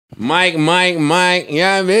Mike.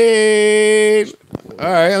 Yeah, I mean.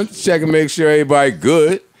 All right, I'm just checking, make sure everybody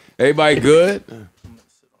good. Everybody good?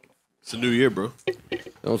 It's a new year, bro.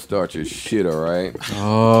 Don't start your shit, all right?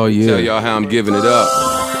 Oh, yeah. Tell y'all how I'm giving it up.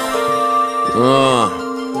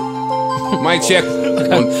 Mic check.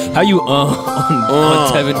 How you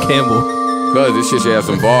on Tevin Campbell? Cause this shit should have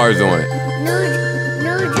some bars on it.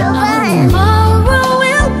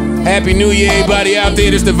 Happy New Year, everybody out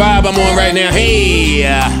there. This the vibe I'm on right now. Hey.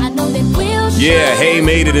 Yeah, hey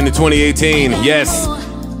made it into 2018. Yes,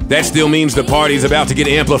 that still means the party's about to get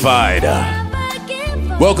amplified.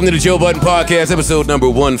 Welcome to the Joe Budden Podcast, episode number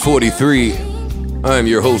 143. I'm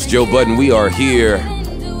your host, Joe Budden. We are here.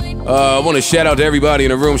 I want to shout out to everybody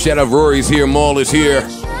in the room. Shout out Rory's here, Maul is here,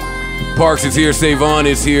 Parks is here, Savon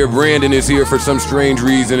is here, Brandon is here for some strange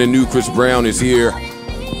reason, and new Chris Brown is here.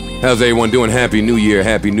 How's everyone doing? Happy New Year,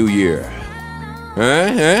 Happy New Year.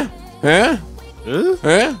 Huh?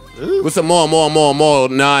 What's up, Maul?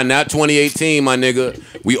 Nah, not 2018, my nigga.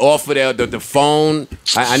 We offered out the phone.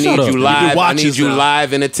 I need you live. I need you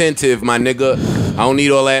live and attentive, my nigga. I don't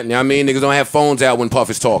need all that. You know what I mean? Niggas don't have phones out when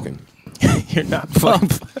Puff is talking. You're not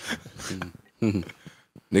Puff.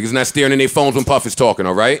 Niggas not staring in their phones when Puff is talking,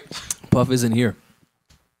 all right? Puff isn't here.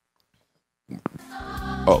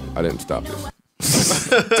 Oh, I didn't stop this.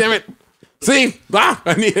 Damn it. See?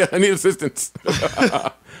 I need assistance.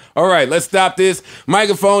 All right, let's stop this.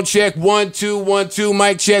 Microphone check, 1 2 1 2.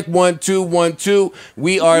 Mic check, 1 2 1 2.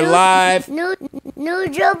 We are live. New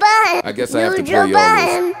Joe Budden. I guess I have to play y'all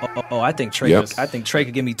this. I think Trey. Yep. I think Trey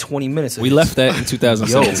could give me 20 minutes. We left that in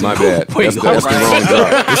 2017. My bad. Wait, that's the wrong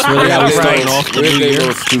drop. That's really how we starting off the Where's new that year.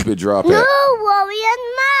 little stupid drop No, at? Warrior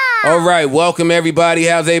Ma. All right, welcome everybody.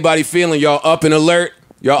 How's everybody feeling? Y'all up and alert?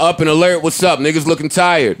 Y'all up and alert? What's up? Niggas looking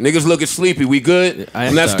tired. Niggas looking sleepy. We good?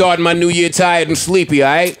 I'm not starting my new year tired and sleepy,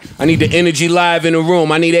 all right? I need the energy live in the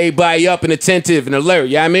room. I need everybody up and attentive and alert.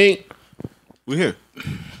 You know what I mean? We here.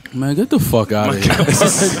 Man, get the fuck out of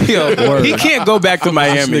here. Yo, he can't go back to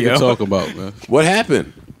Miami. What you talking about, man? What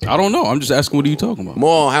happened? I don't know. I'm just asking, what are you talking about?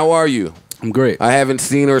 Maul, how are you? I'm great. I haven't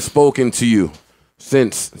seen or spoken to you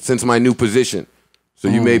since my new position. So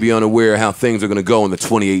you may be unaware how things are going to go in the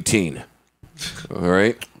 2018. All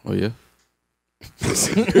right? Oh, yeah?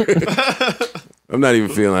 I'm not even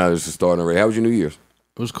feeling how this is starting already. How was your New Year's?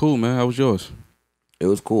 It was cool, man. How was yours? It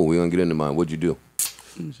was cool. We're going to get into mine. What'd you do?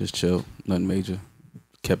 Just chill. Nothing major.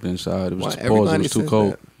 Kept it inside. It was Why? just pause. It was too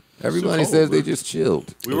cold. Everybody says they just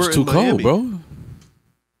chilled. It was too cold, bro.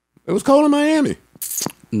 It was cold in Miami.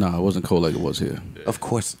 Nah, it wasn't cold like it was here. Of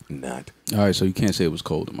course not. All right, so you can't say it was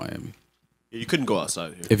cold in Miami. Yeah, you couldn't go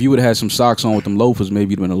outside here. If you would have had some socks on with them loafers,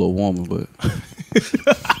 maybe it'd been a little warmer, but...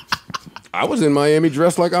 I was in Miami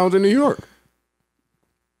dressed like I was in New York.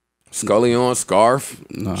 Scully on, scarf,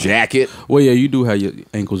 jacket. Well, yeah, you do have your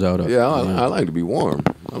ankles out. Yeah, I like to be warm.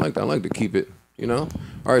 I like to keep it, you know?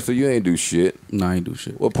 All right, so you ain't do shit. Nah, I ain't do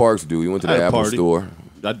shit. What Parks do? You went to the Apple store.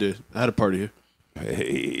 I did. I had a party here. Hey.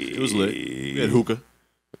 It was lit. We had hookah.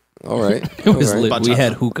 All right. It was lit. We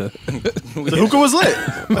had hookah. The hookah was lit.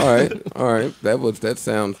 All right. That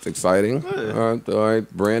sounds exciting. All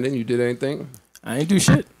right. Brandon, you did anything? I ain't do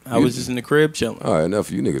shit. I was just in the crib chilling. All right, enough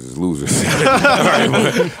of you niggas is losers.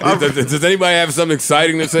 All right, does anybody have something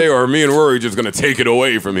exciting to say, or are me and Rory just gonna take it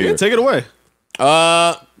away from here? Yeah, take it away.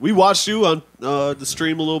 We watched you on the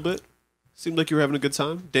stream a little bit. Seemed like you were having a good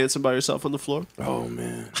time, dancing by yourself on the floor. Oh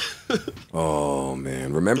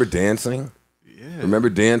man. Remember dancing? Yeah. Remember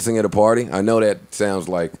dancing at a party? I know that sounds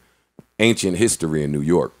like ancient history in New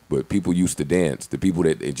York, but people used to dance. The people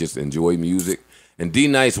that just enjoy music. And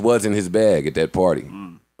D-Nice was in his bag at that party.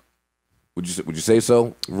 Would you say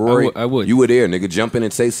so, Rory? I would. You were there, nigga. Jump in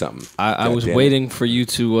and say something. I was waiting for you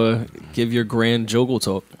to give your grand Joegul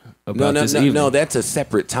talk about this evening. No, that's a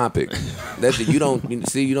separate topic. You don't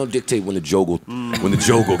dictate when the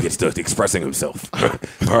Joegul gets to expressing himself.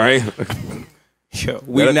 All right? Yo,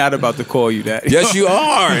 we're not about to call you that. Yes, you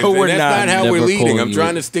are. No, we're that's not. not how we're Never leading. calling I'm you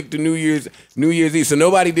trying to stick to New Year's Eve. So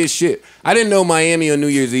nobody did shit. I didn't know Miami on New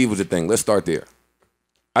Year's Eve was a thing. Let's start there.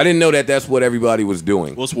 I didn't know that's what everybody was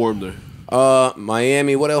doing. What's warm there?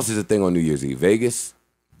 Miami. What else is a thing on New Year's Eve? Vegas.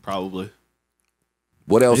 Probably.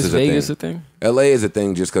 What else is a Vegas thing? a thing? LA is a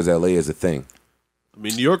thing just because LA is a thing. I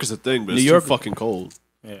mean, New York is a thing, but New it's York- too fucking cold.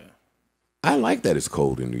 Yeah. I like that it's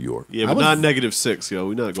cold in New York. Yeah, but not -6, yo.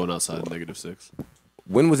 We're not going outside at -6.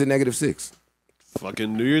 When was it -6?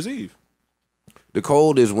 Fucking New Year's Eve. The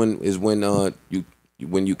cold is when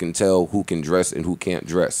you can tell who can dress and who can't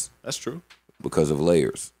dress That's true. because of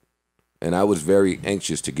layers. And I was very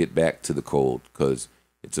anxious to get back to the cold because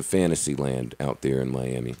it's a fantasy land out there in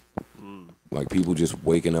Miami. Like people just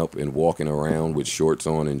waking up and walking around with shorts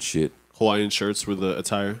on and shit. Hawaiian shirts with the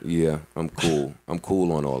attire. Yeah, I'm cool. I'm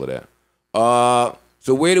cool on all of that.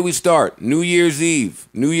 So where do we start? New Year's Eve.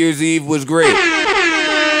 New Year's Eve was great.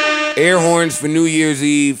 Air horns for New Year's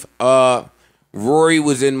Eve. Rory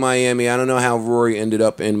was in Miami. I don't know how Rory ended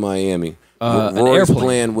up in Miami. Rory's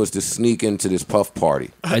plan was to sneak into this Puff party.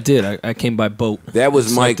 I did. I came by boat. That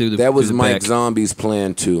was Mike. That was Mike Zombie's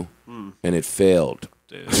plan too, and it failed.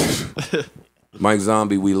 Mike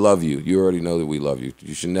Zombie, we love you. You already know that we love you.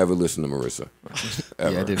 You should never listen to Marissa.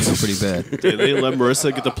 Ever. Yeah, I did feel pretty bad. Did they let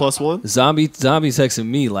Marissa get the +1? Zombie texting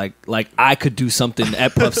me like I could do something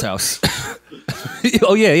at Puff's house.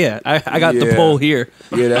 Oh yeah. I got the poll here.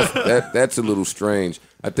 Yeah, that's a little strange.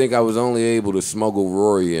 I think I was only able to smuggle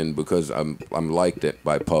Rory in because I'm liked it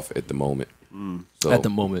by Puff at the moment. So at the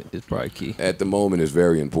moment is probably key. At the moment is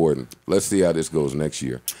very important. Let's see how this goes next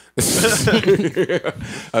year.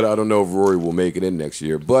 I don't know if Rory will make it in next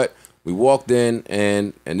year, but we walked in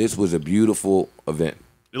and this was a beautiful event.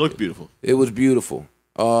 It looked beautiful. It was beautiful.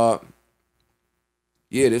 Yeah,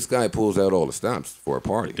 this guy pulls out all the stops for a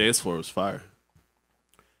party. The dance floor was fire.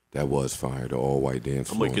 That was fire. The all-white dance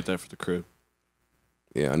floor. I might get that for the crib.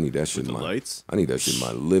 Yeah, I need that shit in my lights. I need that shit in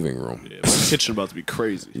my living room. Yeah, my kitchen about to be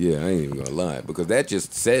crazy. Yeah, I ain't even gonna lie because that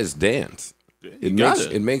just says dance. Yeah,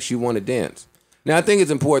 it makes you want to dance. Now I think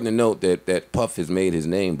it's important to note that Puff has made his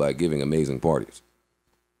name by giving amazing parties.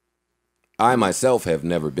 I myself have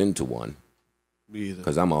never been to one. Me either.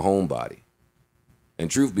 Because I'm a homebody.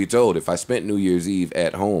 And truth be told, if I spent New Year's Eve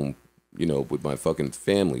at home, with my fucking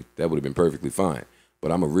family, that would have been perfectly fine.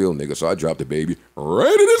 But I'm a real nigga, so I dropped the baby right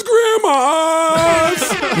at his grandma's.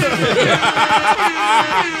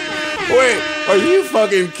 Wait, are you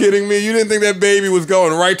fucking kidding me? You didn't think that baby was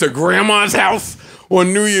going right to grandma's house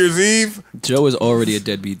on New Year's Eve? Joe is already a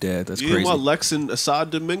deadbeat dad. That's crazy. You want Lex and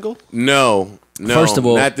Assad to mingle? No. First of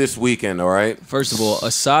all, not this weekend, all right? First of all,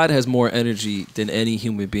 Assad has more energy than any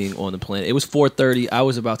human being on the planet. It was 4:30. I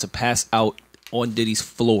was about to pass out on Diddy's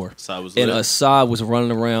floor. Assad was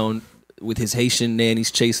running around with his Haitian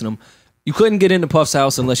nannies chasing him. You couldn't get into Puff's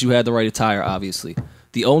house unless you had the right attire, obviously.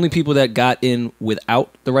 The only people that got in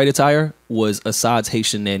without the right attire was Assad's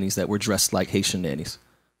Haitian nannies that were dressed like Haitian nannies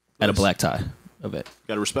at a black tie event.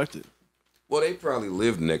 Gotta respect it. Well, they probably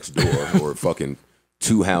lived next door or fucking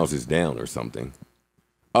 2 houses down or something.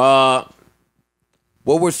 What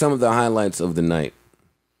were some of the highlights of the night?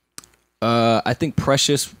 I think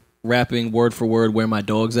Precious rapping word for word "Where My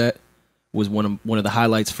Dog's At" was one of the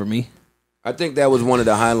highlights for me. I think that was one of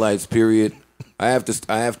the highlights, period. I have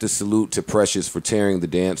to salute to Precious for tearing the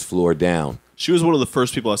dance floor down. She was one of the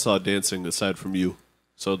first people I saw dancing aside from you.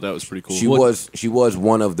 So that was pretty cool. She was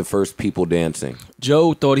one of the first people dancing.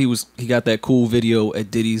 Joe thought he got that cool video at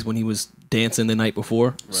Diddy's when he was dancing the night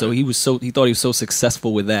before. Right. So he thought he was so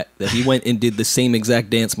successful with that he went and did the same exact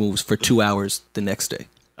dance moves for 2 hours the next day.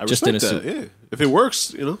 I respect that. Yeah. If it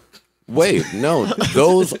works, Wait, no,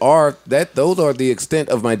 those are the extent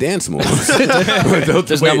of my dance moves.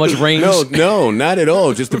 There's not much range. No, not at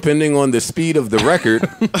all. Just depending on the speed of the record,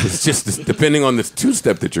 it's just depending on the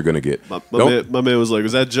 2-step that you're gonna get. My man was like,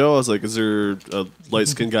 "Is that Joe?" I was like, "Is there a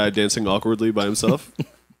light-skinned guy dancing awkwardly by himself?"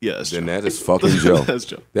 Yes. Then that is fucking Joe. That's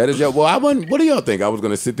Joe. That is Joe. Well, what do y'all think? I was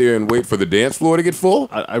gonna sit there and wait for the dance floor to get full?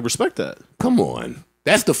 I respect that. Come on,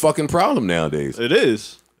 that's the fucking problem nowadays. It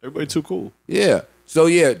is. Everybody too cool. Yeah. So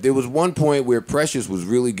yeah, there was one point where Precious was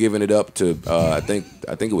really giving it up to I think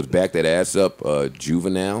it was Back That Ass Up,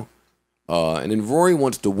 Juvenile, and then Rory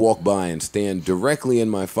wants to walk by and stand directly in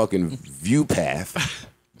my fucking view path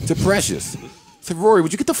to Precious. I said, Rory,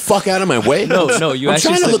 would you get the fuck out of my way? No, I'm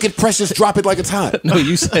trying to look at Precious drop it like it's hot. No,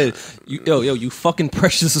 you said, you fucking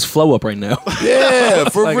Precious's flow up right now. Yeah,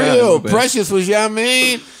 for real. Precious was, I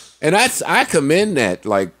mean, and I commend that,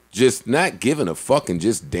 like. Just not giving a fucking,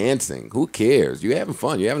 just dancing. Who cares? You're having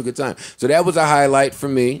fun. You're having a good time. So that was a highlight for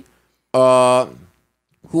me. Who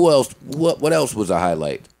else? What else was a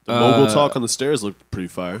highlight? The mogul talk on the stairs looked pretty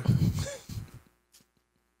fire.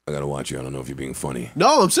 I gotta watch you. I don't know if you're being funny.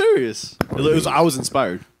 No, I'm serious. I was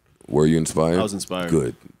inspired. Were you inspired? I was inspired.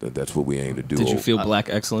 Good. That's what we aim to do. Did you feel black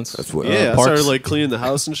excellence? That's what. Yeah, I started like cleaning the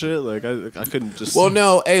house and shit. Like I couldn't just. Well,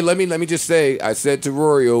 no. Hey, let me just say. I said to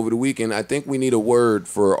Rory over the weekend. I think we need a word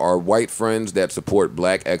for our white friends that support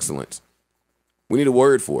black excellence. We need a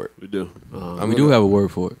word for it. We do. We do have a word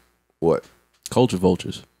for it. What? Culture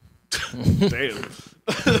vultures. Damn.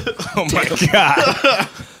 Oh my god.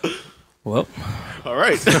 Well, all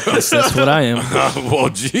right. That's what I am. Well,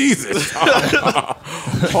 Jesus.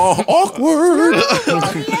 Awkward.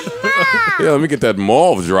 Yeah, let me get that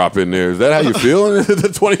mauve drop in there. Is that how you feel in the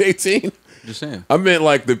 2018? just saying. I meant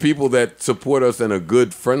like the people that support us in a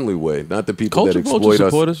good, friendly way, not the people that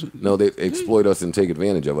exploit us. No, they exploit us and take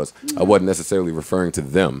advantage of us. I wasn't necessarily referring to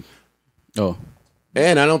them. Oh.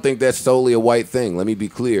 And I don't think that's solely a white thing. Let me be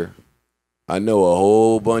clear. I know a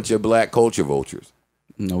whole bunch of black culture vultures.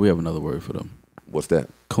 No, we have another word for them. What's that?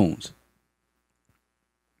 Coons.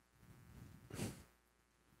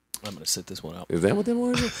 I'm gonna sit this one out. Is that what that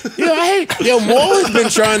was? Maul has been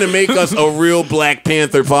trying to make us a real Black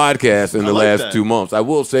Panther podcast in the last 2 months. I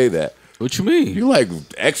will say that. What you mean? You like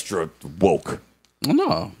extra woke.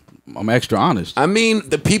 No, I'm extra honest. I mean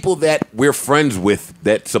the people that we're friends with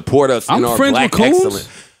that support us in our friends black with coons? excellence.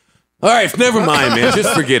 All right, never mind, man.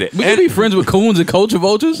 Just forget it. We can be friends with coons and culture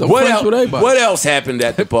vultures. I'm friends with everybody. What else happened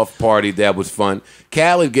at the Puff Party that was fun?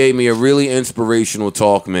 Khaled gave me a really inspirational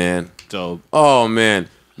talk, man. Dope. Oh, man.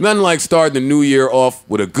 Nothing like starting the new year off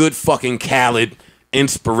with a good fucking Khaled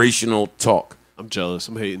inspirational talk. I'm jealous.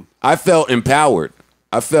 I'm hating. I felt empowered.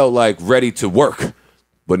 I felt like ready to work,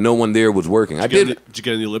 but no one there was working. Did you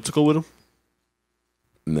get in the elliptical with him?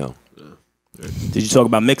 No. Did you talk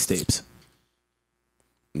about mixtapes?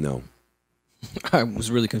 No. I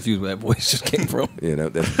was really confused where that voice just came from. Yeah,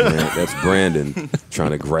 that's Brandon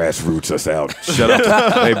trying to grassroots us out. Shut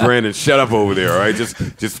up. Hey, Brandon, shut up over there, all right? Just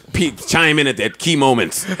chime in at key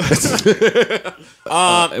moments. It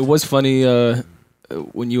was funny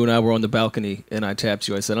when you and I were on the balcony and I tapped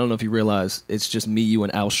you. I said, I don't know if you realize it's just me, you,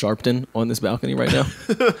 and Al Sharpton on this balcony right now.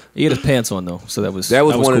 He had his pants on, though, so that was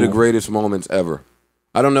one cool. of the greatest moments ever.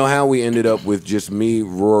 I don't know how we ended up with just me,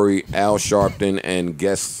 Rory, Al Sharpton, and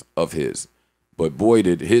guests of his. But boy,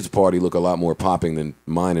 did his party look a lot more popping than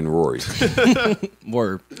mine and Rory's.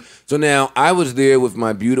 Word. So now, I was there with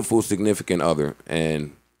my beautiful significant other,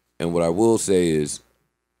 and what I will say is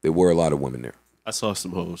there were a lot of women there. I saw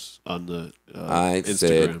some hoes on the I Instagram.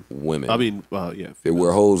 said women. I mean, yeah. There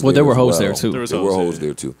were hoes there. Well, there were as hoes well. there, too. There were hoes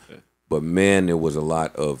there, too. Yeah. But man, there was a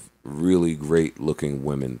lot of really great-looking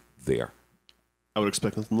women there. I would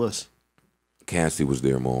expect nothing less. Cassie was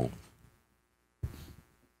there, Mo.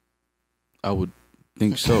 I would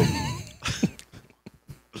think so.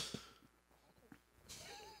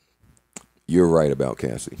 You're right about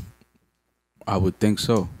Cassie. I would think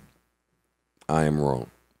so. I am wrong.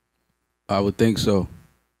 I would think so.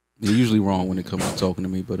 You're usually wrong when it comes to talking to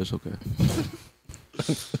me, but it's okay.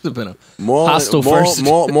 It's been a hostile first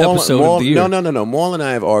episode of the year. No. Maul and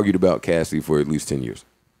I have argued about Cassie for at least 10 years.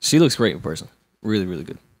 She looks great in person. Really, really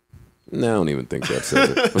good. No, I don't even think that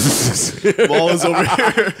says it. Maul is over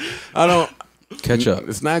here. I don't. Catch up.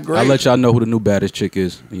 It's not great. I'll let y'all know who the new baddest chick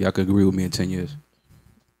is, and y'all can agree with me in 10 years.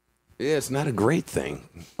 Yeah, it's not a great thing.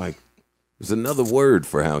 Like, there's another word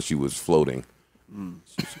for how she was floating.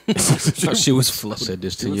 She was floating. I said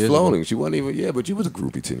this She 10 was years floating. ago. She wasn't even. Yeah, but you was a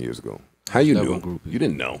groupie 10 years ago. How you Never knew? a groupie. You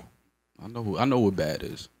didn't know. I know what bad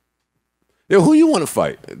is. Yeah, who you want to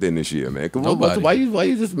fight then this year, man? Nobody. Why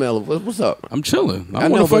you just mellow? What's up? I'm chilling. I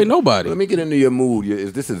don't want to fight nobody. Let me get into your mood.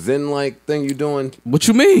 Is this a Zen-like thing you doing? What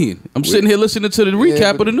you mean? I'm sitting here listening to the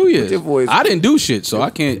recap of the New Year's. Your voice, I didn't do shit, so I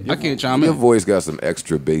can't chime in. Your voice got some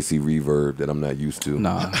extra bassy reverb that I'm not used to.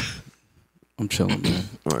 Nah, I'm chilling, man.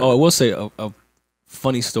 Right. Oh, I will say a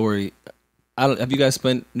funny story. Have you guys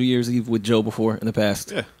spent New Year's Eve with Joe before in the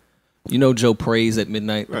past? Yeah. You know Joe prays at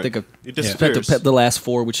midnight. Right. I think He I disappears. spent the last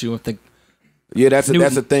 4 with you. I think. Yeah, that's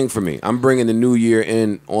a thing for me. I'm bringing the new year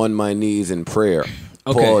in on my knees in prayer.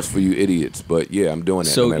 Okay. Pause for you idiots, but yeah, I'm doing that.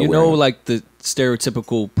 So no matter you where I know, am. like the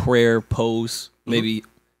stereotypical prayer pose, maybe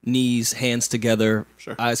knees, hands together,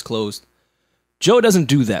 eyes closed. Joe doesn't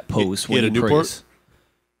do that pose when he prays.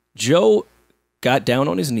 Joe got down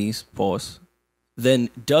on his knees, pause, then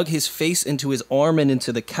dug his face into his arm and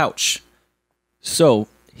into the couch. So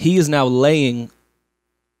he is now laying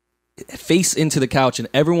face into the couch, and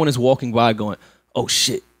everyone is walking by going, "Oh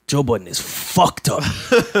shit, Joe Budden is fucked up."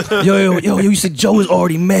 yo, you said Joe is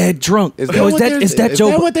already mad drunk. Is Joe?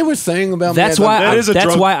 that what they were saying about? That's mad why. drunk?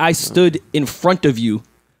 That's why I stood in front of you,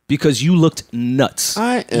 because you looked nuts.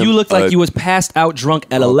 You looked like you was passed out drunk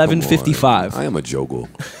at 11:55. I am a Joegul.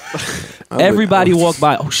 Everybody walked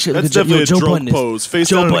by. Oh shit! That's look at definitely Joe a drunk Budden is- pose. Face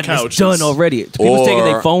Joe down on the Budden is couch. done already. People taking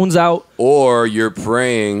their phones out. Or you're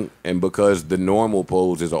praying, and because the normal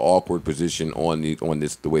pose is an awkward position on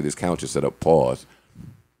the way this couch is set up. Pause.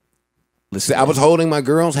 Listen, I was holding my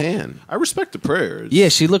girl's hand. I respect the prayers. Yeah,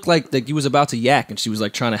 she looked like you was about to yak, and she was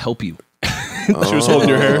like trying to help you. She was holding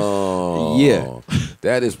your hair. Yeah.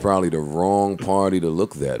 That is probably the wrong party to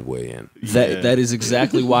look that way in. That is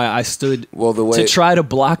exactly why I stood to try to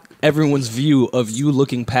block everyone's view of you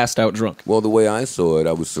looking passed out drunk. Well, the way I saw it,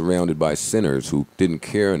 I was surrounded by sinners who didn't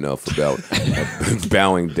care enough about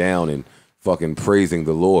bowing down and fucking praising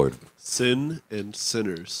the Lord. Sin and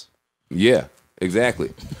sinners. Yeah,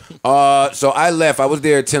 exactly. So I left. I was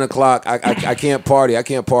there at 10 o'clock. I can't party. I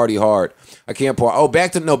can't party hard. I can't party. Oh,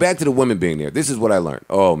 back to the women being there. This is what I learned.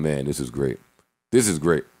 Oh, man, this is great. This is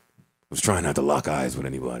great. I was trying not to lock eyes with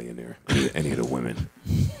anybody in there, any of the women.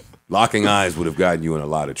 Locking eyes would have gotten you in a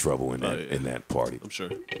lot of trouble in that party. I'm sure.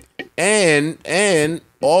 And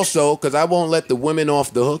also, because I won't let the women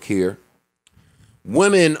off the hook here,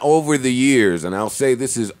 women over the years, and I'll say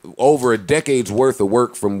this is over a decade's worth of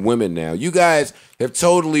work from women now, you guys have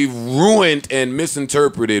totally ruined and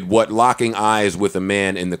misinterpreted what locking eyes with a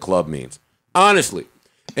man in the club means. Honestly.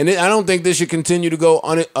 And I don't think this should continue to go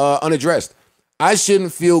unaddressed. I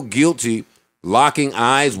shouldn't feel guilty locking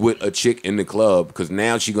eyes with a chick in the club because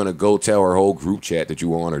now she's going to go tell her whole group chat that you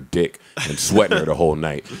were on her dick and sweating her the whole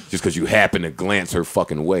night just because you happened to glance her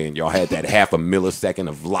fucking way and y'all had that half a millisecond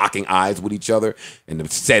of locking eyes with each other and the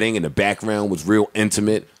setting and the background was real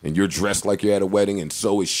intimate and you're dressed like you're at a wedding and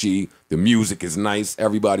so is she. The music is nice.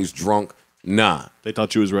 Everybody's drunk. Nah. They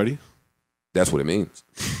thought you was ready? That's what it means.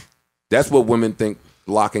 That's what women think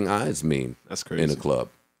locking eyes mean. That's crazy. In a club.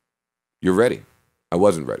 You're ready. I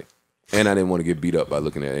wasn't ready. And I didn't want to get beat up by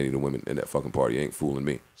looking at any of the women in that fucking party. You ain't fooling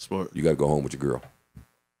me. Smart. You got to go home with your girl.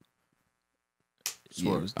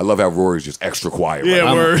 Smart. Yeah. I love how Rory's just extra quiet. Yeah,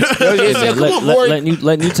 right word.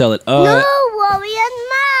 Letting you tell it. No, Rory and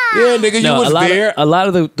Ma. Yeah, nigga, you was there. A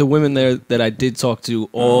lot of the women there that I did talk to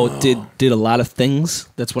all did a lot of things.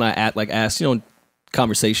 That's when I asked,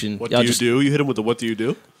 conversation. What do you do? You hit him with the what do you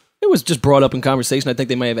do? It was just brought up in conversation. I think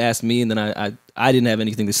they may have asked me, and then I didn't have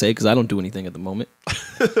anything to say because I don't do anything at the moment.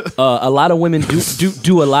 A lot of women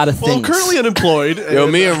do a lot of things. Well, currently unemployed. Yo,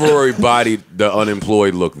 me and Rory bodied the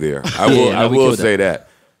unemployed look there. I will say that.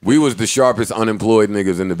 We was the sharpest unemployed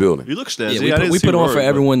niggas in the building. You look snazzy. Yeah, we put on for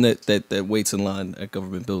everyone that waits in line at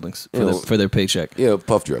government buildings for their paycheck. Yeah,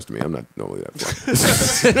 puff dressed me. I'm not normally that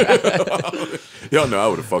fly. Y'all know I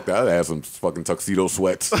would have fucked that. I'd have some fucking tuxedo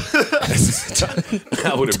sweats.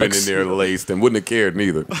 I would have been in there laced and wouldn't have cared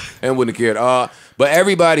neither. And wouldn't have cared. But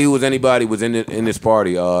everybody who was anybody was in this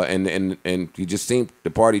party. And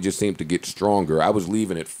the party just seemed to get stronger. I was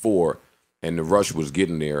leaving at 4, and the rush was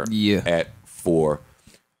getting there at 4.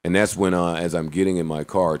 And that's when, as I'm getting in my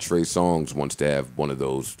car, Trey Songz wants to have one of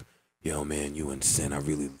those, yo, man, you and Sin, I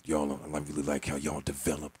really like how y'all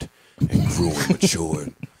developed and grew and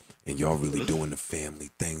matured. And y'all really doing the family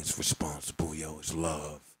thing. It's responsible, yo, it's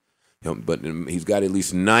love. But he's got at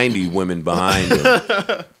least 90 women behind him.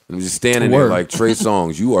 I'm just standing there like, Trey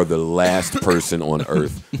Songz, you are the last person on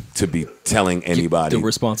earth to be telling anybody the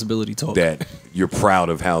responsibility talk that you're proud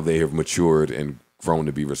of how they have matured and grown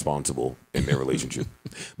to be responsible in their relationship.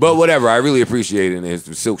 But whatever, I really appreciate it. And his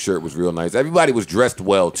silk shirt was real nice. Everybody was dressed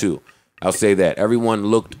well, too. I'll say that. Everyone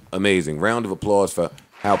looked amazing. Round of applause for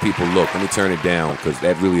how people look. Let me turn it down because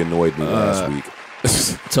that really annoyed me last week.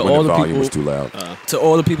 To when all the volume people, was too loud. To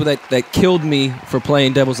all the people that killed me for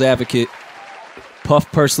playing devil's advocate,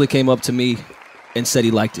 Puff personally came up to me and said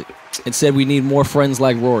he liked it. And said we need more friends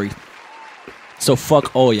like Rory. So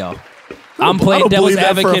fuck all y'all. I'm playing devil's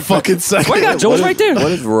advocate for a fucking second. Why not? Joe was right there.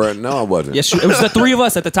 What is Rory? No, I wasn't. Yes, it was the three of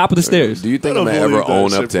us at the top of the stairs. Do you think I'm going to ever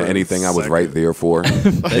own up to anything I was right there for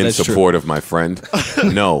in support of my friend?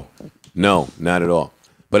 No, not at all.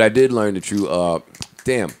 But I did learn the true,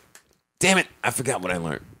 damn it, I forgot what I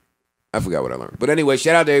learned. But anyway,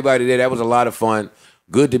 shout out to everybody there. That was a lot of fun.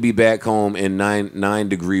 Good to be back home in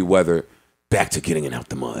 9-degree weather. Back to getting it out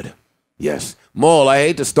the mud. Yes. Maul, I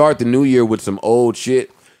hate to start the new year with some old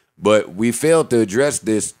shit, but we failed to address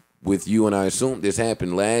this with you, and I assume this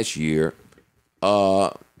happened last year.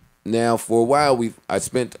 Now, for a while, I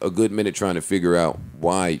spent a good minute trying to figure out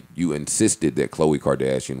why you insisted that Khloe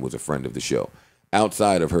Kardashian was a friend of the show,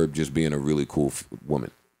 outside of her just being a really cool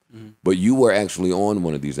woman. Mm-hmm. But you were actually on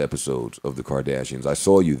one of these episodes of the Kardashians. I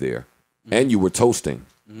saw you there, and you were toasting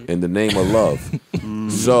in the name of love.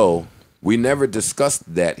 So we never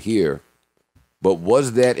discussed that here. But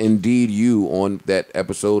was that indeed you on that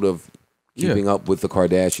episode of Keeping Up with the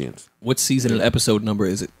Kardashians? What season and episode number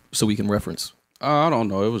is it so we can reference? I don't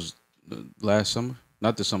know. It was last summer.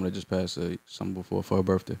 Not the summer that just passed, summer before for her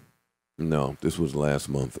birthday. No, this was last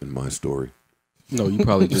month in my story. No, you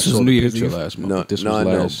probably just saw the picture last month. No, this was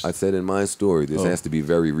last. I said in my story, this has to be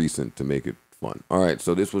very recent to make it fun. All right,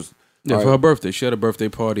 so this was... Yeah, for her birthday. She had a birthday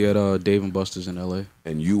party at Dave & Buster's in L.A.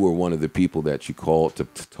 And you were one of the people that she called to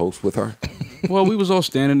toast with her? Well, we was all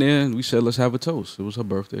standing there, and we said, let's have a toast. It was her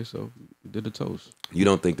birthday, so we did a toast. You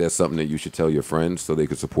don't think that's something that you should tell your friends so they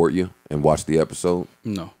could support you and watch the episode?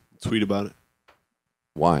 No. Tweet about it.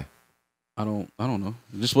 Why? I don't know.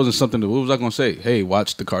 It just wasn't something. What was I gonna say? Hey,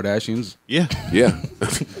 watch the Kardashians. Yeah.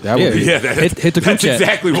 That would be. Yeah, hit the group that's chat.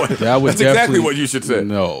 exactly what. That was That's exactly what you should say.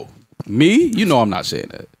 No, me. You know I'm not saying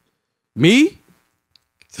that. Me,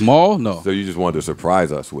 Maul. No. So you just wanted to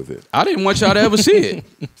surprise us with it. I didn't want y'all to ever see it.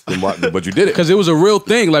 But you did it. Because it was a real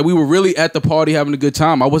thing. Like, we were really at the party having a good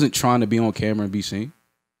time. I wasn't trying to be on camera and be seen.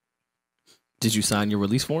 Did you sign your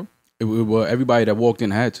release form? Well, everybody that walked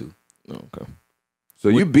in had to. Oh, okay. So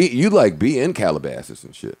you be in Calabasas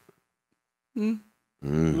and shit.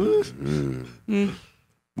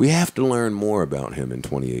 We have to learn more about him in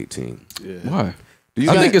 2018. Yeah. Why?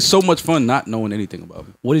 I think it's so much fun not knowing anything about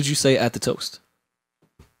him. What did you say at the toast?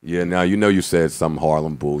 Yeah, now you know you said some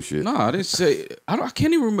Harlem bullshit. No, I didn't say. I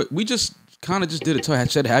can't even remember. We just kind of just did it. I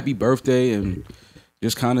said happy birthday and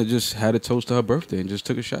just kind of just had a toast to her birthday and just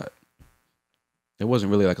took a shot. It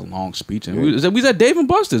wasn't really like a long speech. And we was at Dave and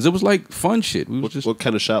Buster's. It was like fun shit. We was What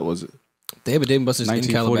kind of shot was it? They have a Dave and Buster's in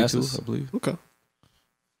Calabasas, I believe. Okay.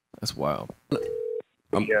 That's wild.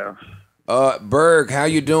 Yeah. Berg, how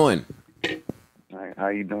you doing? How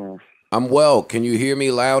you doing? I'm well. Can you hear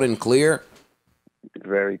me loud and clear?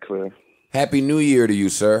 Very clear. Happy New Year to you,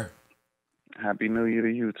 sir. Happy New Year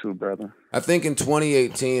to you too, brother. I think in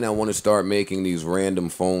 2018, I want to start making these random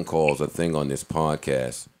phone calls a thing on this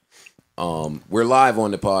podcast. We're live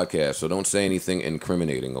on the podcast, so don't say anything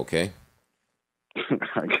incriminating, okay?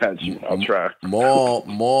 I got you. I'll try.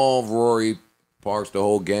 Maul, Rory, Parks, the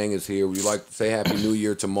whole gang is here. Would you like to say Happy New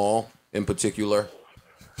Year to Maul in particular?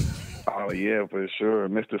 Oh, yeah, for sure.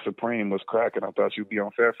 Mr. Supreme was cracking. I thought you'd be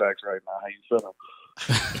on Fairfax right now. How you feeling?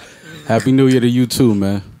 Happy New Year to you too,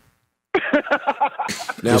 man.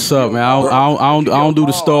 Now, what's up, man? I don't do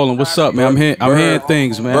the stalling. What's up, man? I'm hearing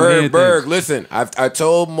things, man. Berg, listen. I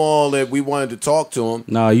told Maul that we wanted to talk to him.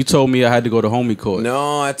 Nah, you told me I had to go to homie court.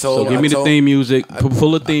 No, I told. So give me the theme music.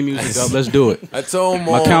 Pull the theme music up. Let's do it. I told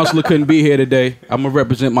Maul. My counselor couldn't be here today. I'm gonna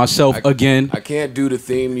represent myself again. I can't do the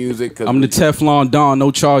theme music because I'm the Teflon Don.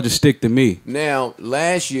 No charges stick to me. Now,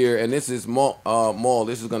 last year, and this is Maul.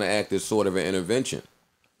 This is gonna act as sort of an intervention.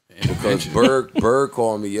 Because Berg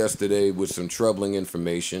called me yesterday with some troubling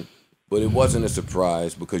information, but it wasn't a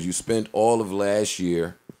surprise because you spent all of last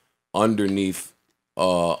year underneath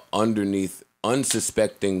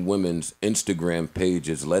unsuspecting women's Instagram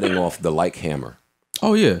pages letting off the like hammer.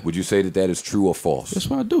 Oh yeah. Would you say that is true or false? That's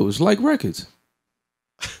what I do. It's like records.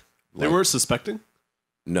 They weren't suspecting?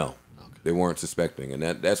 No, they weren't suspecting, and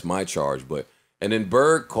that's my charge. And then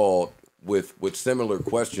Berg called with similar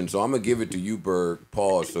questions, so I'm gonna give it to you, Berg.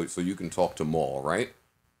 Pause, so you can talk to Maul, right?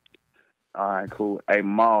 All right, cool. Hey,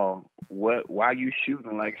 Maul, why you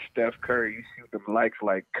shooting like Steph Curry? You shoot them likes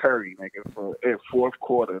like Curry, nigga, for fourth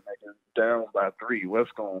quarter, nigga, down by 3.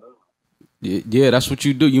 What's going on? Yeah, that's what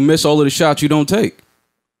you do. You miss all of the shots you don't take.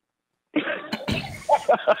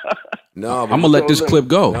 No, I'm gonna let this clip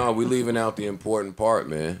go. No, we leaving out the important part,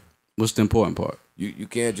 man. What's the important part? You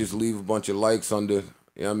can't just leave a bunch of likes under.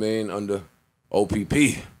 You know what I mean? Under OPP.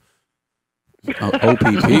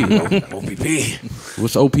 OPP? OPP.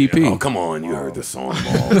 What's OPP? Oh, come on. You heard the song,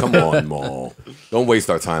 Maul. Come on, Maul. Don't waste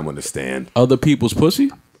our time on the stand. Other people's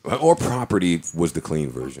pussy? Or property was the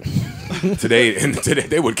clean version. Today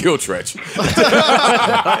they would kill Tretch.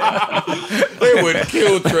 They would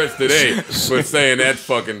kill Tretch today for saying that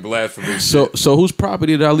fucking blasphemy. So whose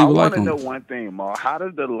property did I leave a like on? I want to know one thing, Maul. How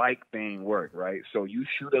does the like thing work, right? So you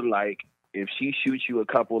shoot a like. If she shoots you a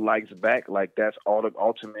couple likes back, like that's all the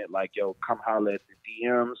ultimate, like, yo, come holler at the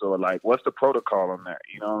DMs, or like, what's the protocol on that?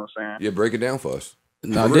 You know what I'm saying? Yeah, break it down for us.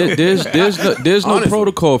 No, there's no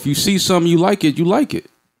protocol. If you see something you like it, you like it.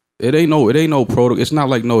 It ain't no protocol. It's not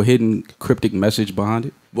like no hidden cryptic message behind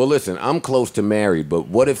it. Well, listen, I'm close to married, but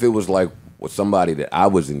what if it was like with somebody that I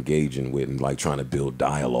was engaging with and like trying to build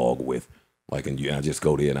dialogue with, like, and I just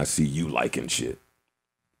go there and I see you liking shit.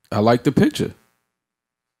 I like the picture.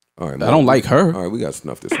 All right, I don't like her. All right, we got to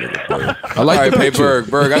snuff this nigga, Berg. I like the picture.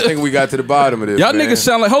 Berg, I think we got to the bottom of this. Y'all man. Niggas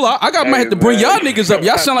sound like, hold on, might have to bring y'all niggas up.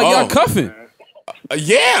 Y'all sound like y'all cuffing.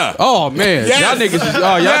 Yeah. Oh man, yes. y'all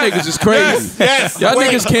niggas is crazy. Yes. Y'all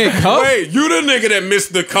niggas can't cuff. Wait, you the nigga that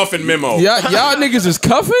missed the cuffing memo. Y'all niggas is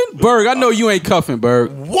cuffing? Berg, I know you ain't cuffing,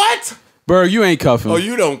 Berg. What? Berg, you ain't cuffing. Oh,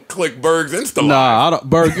 you don't click Berg's Insta. Nah, I don't.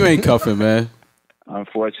 Berg, you ain't cuffing, man.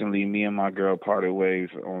 Unfortunately, me and my girl parted ways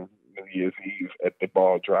on New Year's Eve at the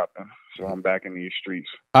ball dropping. So I'm back in these streets.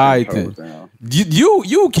 All right, then. You,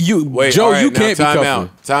 wait, Joe, right, you can't be cuffing.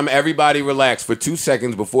 Out. Time, everybody relax for 2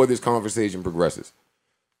 seconds before this conversation progresses.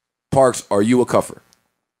 Parks, are you a cuffer?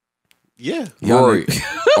 Yeah. Rory.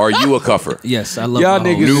 are you a cuffer? Yes, I love Y'all my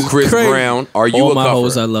niggas hoes. New Chris crazy. Brown, are you All a my cuffer?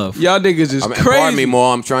 hoes I love. Y'all niggas is crazy. Pardon me,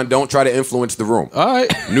 Ma. Don't try to influence the room. All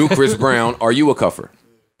right. New Chris Brown, are you a cuffer?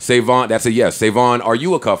 Savon, that's a yes. Savon, are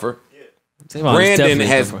you a cuffer? Brandon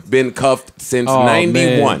has been cuffed since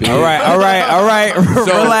 '91. All right.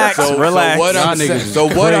 Relax. So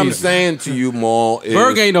what I'm saying to you, Maul, is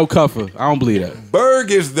Berg ain't no cuffer. I don't believe that.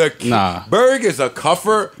 Berg is the Berg is a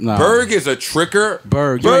cuffer. Nah. Berg is a tricker.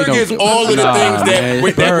 Berg is all of the things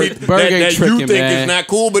that tricking, you think is not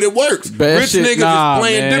cool, but it works. Rich niggas is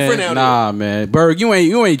playing different out Nah, man. Berg, you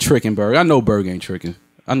ain't tricking, Berg. I know Berg ain't tricking.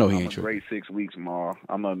 I know he ain't tricking. Great 6 weeks, Ma.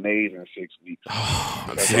 I'm amazing 6 weeks.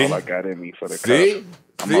 That's see? all I got in me for the See?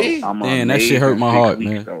 cuff. See? Man, that shit hurt my heart,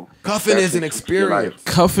 man. Cuffing is an experience.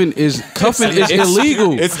 Cuffing is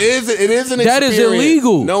illegal. It is an experience. That is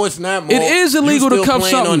illegal. No, it's not. Maul. It is illegal to cuff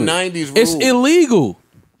something. On 90s rules. It's illegal.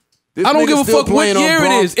 This I don't give a still fuck what playing on year it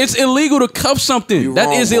Bronx. is. It's illegal to cuff something. You That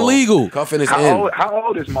wrong, is Maul. illegal. Cuffing is How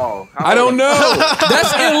old is Maul? I don't know.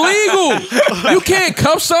 That's illegal. You can't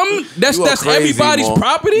cuff something. That's You are crazy, everybody's Maul.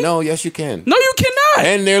 property. No, yes, you can. No, you cannot.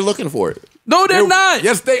 And they're looking for it. No, they're not.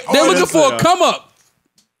 Yes, they are. They're looking for a come up.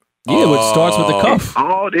 Yeah, it starts with the cuff.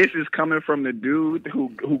 All this is coming from the dude who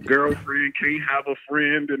girlfriend can't have a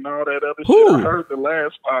friend and all that other Who? shit. I heard the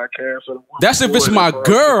last podcast. That's if it's my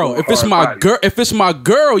girl. If it's my girl. If it's my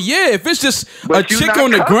girl, yeah. If it's just a chick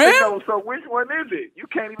on the gram. So which one is it? You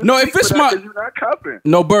can't even. No, if it's my. you're not cuffing.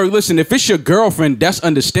 No, Berg, listen, if it's your girlfriend, that's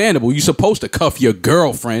understandable. You're supposed to cuff your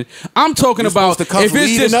girlfriend. I'm talking about supposed to cuff if it's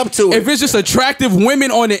leading just up to it. if it's just attractive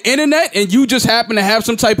women on the internet and you just happen to have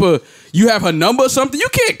some type of you have her number or something, you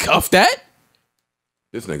can't cuff that.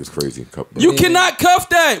 This nigga's crazy. You cannot cuff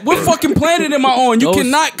that. What fucking planet am I on? You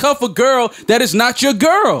cannot cuff a girl that is not your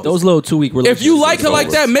girl. Those little 2-week relationships. If you like her like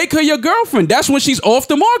that, make her your girlfriend. That's when she's off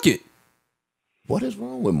the market. What is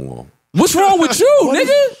wrong with Maul? What's wrong with you,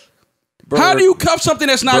 nigga? How do you cuff something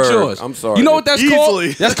that's not Berg, yours? I'm sorry. You know what that's Easily. called?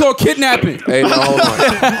 That's called kidnapping. Hey, no,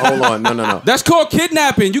 hold on. No. That's called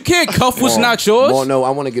kidnapping. You can't cuff what's not yours. Well, no,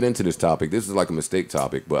 I want to get into this topic. This is like a mistake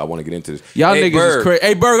topic, but I want to get into this. Y'all hey, niggas Berg, is crazy.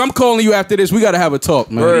 Hey, Berg, I'm calling you after this. We got to have a talk,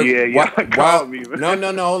 man. Berg, Yeah, y'all call me, man.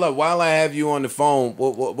 No, hold up. While I have you on the phone,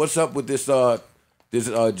 what's up with this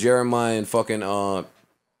Jeremiah and fucking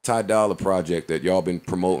Ty Dolla project that y'all been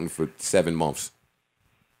promoting for 7 months?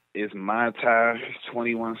 It's my Ty,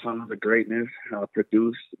 21 Songs of Greatness.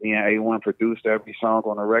 Produced, me and A1 produced every song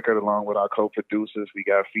on the record along with our co-producers. We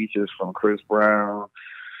got features from Chris Brown.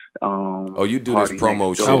 You do this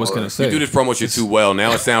promo shit. I was gonna say. You do this promo shit too well.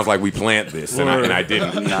 Now it sounds like we planned this, and I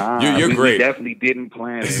didn't. Nah, You're we great. definitely didn't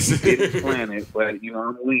plan it. We didn't plan it, but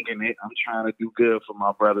I'm winging it. I'm trying to do good for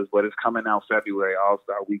my brothers, but it's coming out February,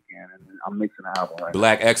 All-Star Weekend, and I'm mixing the album right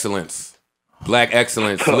Black excellence.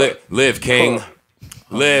 Live, King.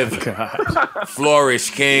 Live. Flourish,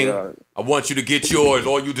 King. Yeah. I want you to get yours,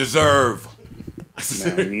 all you deserve.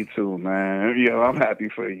 now. Man, me too, man. I'm happy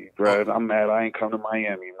for you, bro. I'm mad I ain't come to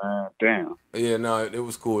Miami, man. Damn. Yeah, no, it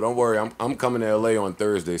was cool. Don't worry. I'm coming to LA on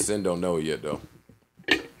Thursday. Sin don't know it yet, though.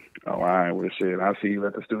 Oh, all right. Well, shit. I'll see you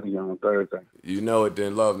at the studio on Thursday. You know it,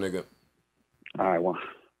 then. Love, nigga. All right, well.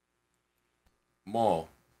 Maul.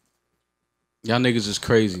 Y'all niggas is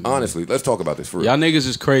crazy. Man. Honestly, let's talk about this for real. Y'all niggas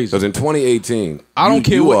is crazy. Because in 2018, I don't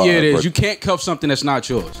care what year it is. You You can't cuff something that's not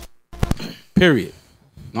yours. Period.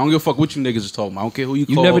 I don't give a fuck what you niggas is talking about. I don't care who you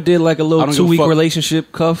call. You never did like a I little don't give a 2-week fuck.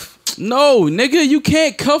 relationship cuff? No, nigga, you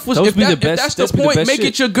can't cuff. Those If be the if best- that's those the be the point, best make shit.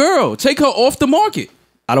 it your girl. Take her off the market.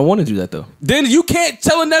 I don't want to do that though. Then you can't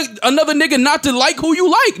tell another nigga not to like who you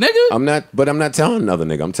like, nigga. I'm not telling another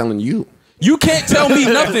nigga. I'm telling you. You can't tell me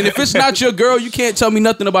nothing. If it's not your girl, you can't tell me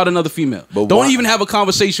nothing about another female. But Don't why? even have a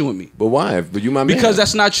conversation with me. But why? But you my man. Because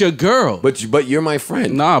that's not your girl. But you're my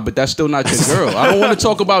friend. Nah, but that's still not your girl. I don't want to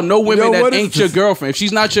talk about no women Yo, what that is ain't your this? girlfriend. If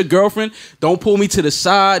she's not your girlfriend, don't pull me to the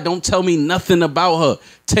side. Don't tell me nothing about her.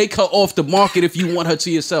 Take her off the market if you want her to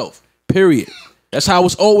yourself. Period. That's how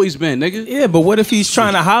it's always been, nigga. Yeah, but what if he's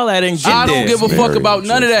trying to holler at it and get I don't there? give a fuck Very about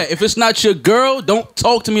none of that. If it's not your girl, don't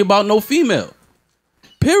talk to me about no female.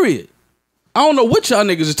 Period. I don't know what y'all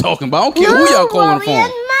niggas is talking about. I don't care who y'all calling the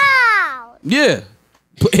phone. Yeah.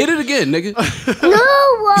 Hit it again, nigga.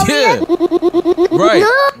 Yeah. Right.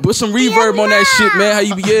 Put some reverb on that shit, man. How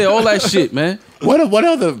you be, yeah, all that shit, man. What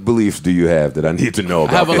other beliefs do you have that I need to know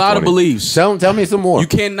about? I have a lot of beliefs. Tell me some more. You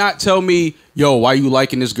cannot tell me, yo, why you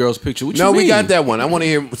liking this girl's picture? What you No, mean? we got that one. I want to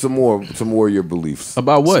hear some more of your beliefs.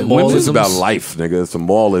 About what? This is about life, nigga. Some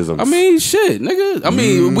moralisms. I mean, shit, nigga. I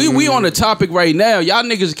mean, we on the topic right now. Y'all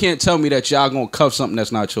niggas can't tell me that y'all gonna cuff something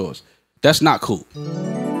that's not yours. That's not cool.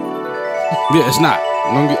 Yeah, it's not.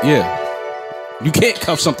 Yeah. You can't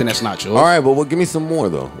cuff something that's not yours. All right, but give me some more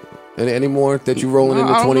though. Any more that you rolling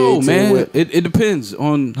into I don't 2018 know, man. with? It depends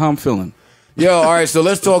on how I'm feeling. Yo, all right, so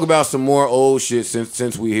let's talk about some more old shit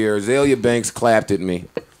since we here. Azealia Banks clapped at me.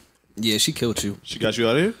 Yeah, she killed you. She got you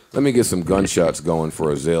out of here? Let me get some gunshots going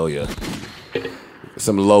for Azealia.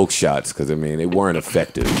 Some low shots, because, I mean, they weren't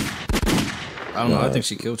effective. I don't know. I think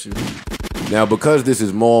she killed you. Now, because this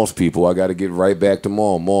is Maul's people, I got to get right back to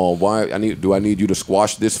Maul. Maul, do I need you to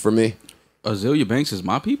squash this for me? Azealia Banks is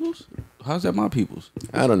my people's? How's that my people's?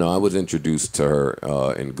 I don't know. I was introduced to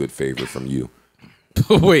her in good favor from you.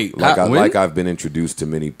 Wait, like I've been introduced to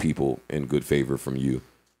many people in good favor from you,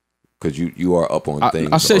 because you are up on things.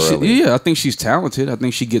 I said early. I think she's talented. I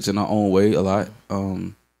think she gets in her own way a lot.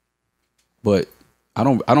 But I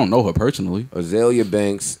don't know her personally. Azealia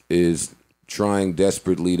Banks is trying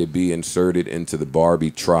desperately to be inserted into the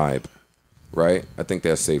Barbie tribe, right? I think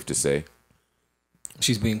that's safe to say.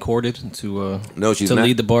 She's being courted to she's to not,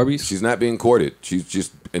 lead the Barbies. She's not being courted. She's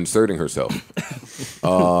just inserting herself,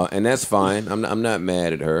 and that's fine. I'm not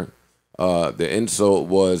mad at her. The insult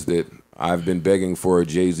was that I've been begging for a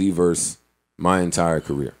Jay-Z verse my entire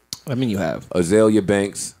career. I mean, you have. Azealia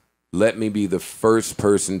Banks, let me be the first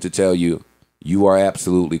person to tell you, you are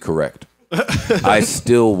absolutely correct. I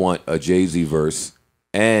still want a Jay-Z verse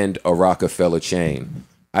and a Rockefeller chain.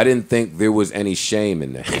 I didn't think there was any shame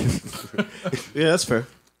in that. Yeah, that's fair.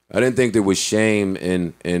 I didn't think there was shame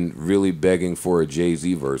in really begging for a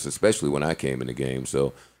Jay-Z verse, especially when I came in the game.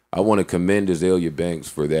 So I want to commend Azealia Banks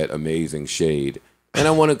for that amazing shade. And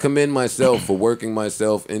I want to commend myself for working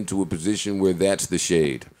myself into a position where that's the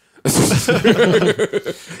shade.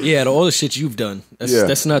 Yeah, all the shit you've done.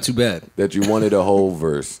 That's not too bad. That you wanted a whole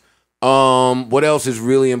verse. What else is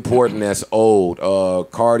really important that's old?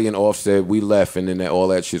 Cardi and Offset, we left, and then all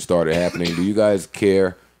that shit started happening. Do you guys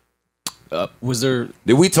care?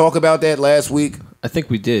 Did we talk about that last week? I think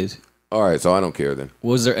we did. All right, so I don't care then.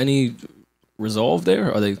 Was there any resolve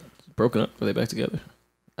there? Are they broken up? Are they back together?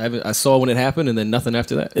 I saw when it happened, and then nothing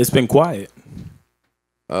after that. It's been quiet.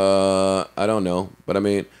 I don't know, but I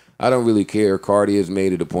mean, I don't really care. Cardi has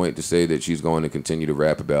made it a point to say that she's going to continue to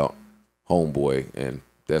rap about Homeboy, and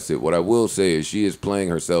that's it. What I will say is she is playing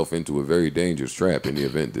herself into a very dangerous trap in the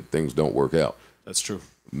event that things don't work out. That's true.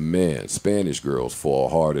 Man, Spanish girls fall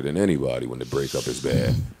harder than anybody when the breakup is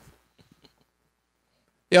bad.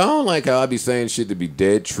 Yeah, I don't like how I be saying shit to be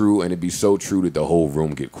dead true, and it be so true that the whole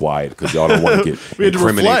room get quiet because y'all don't want to get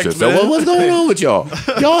incriminate yourself. Well, what's going on with y'all?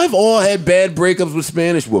 Y'all have all had bad breakups with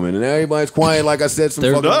Spanish women, and everybody's quiet like I said some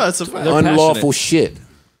fucking unlawful shit.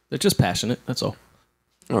 They're just passionate, that's all.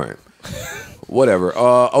 All right. Whatever.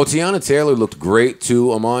 Tiana Taylor looked great,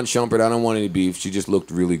 too. Amon Shumpert, I don't want any beef. She just looked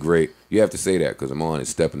really great. You have to say that because Amon is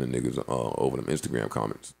stepping the niggas over them Instagram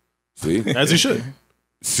comments. See? As you should.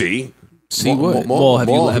 See? See what?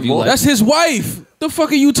 Have you That's his wife. The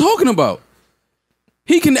fuck are you talking about?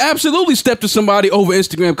 He can absolutely step to somebody over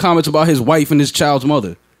Instagram comments about his wife and his child's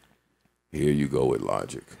mother. Here you go with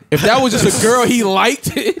logic. If that was just a girl he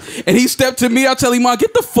liked and he stepped to me, I'll tell him,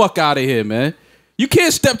 get the fuck out of here, man. You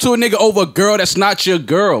can't step to a nigga over a girl that's not your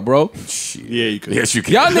girl, bro. Shit. Yeah, you can. Yes, you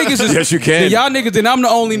can. Y'all niggas is yes, you can. Y'all niggas, then I'm the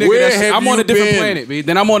only nigga I'm on a different planet, man.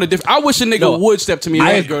 Then I'm on a different. I wish a nigga would step to me.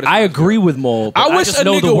 I agree with Maul. I wish a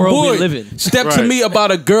nigga would step to me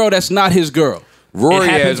about a girl that's not his girl. Rory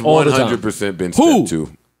has 100% been stepped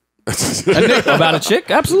to. About a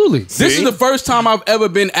chick? Absolutely. See? This is the first time I've ever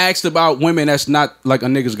been asked about women that's not like a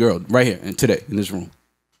nigga's girl. Right here and today in this room.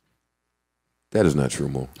 That is not true,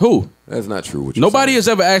 Mo. Who? That's not true. What Nobody has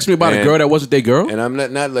ever asked me about a girl that wasn't their girl. And I'm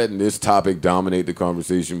not letting this topic dominate the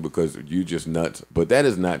conversation because you just nuts. But that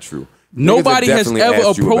is not true. Nobody has ever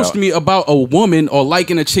approached me about a woman or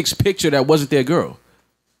liking a chick's picture that wasn't their girl.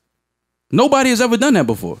 Nobody has ever done that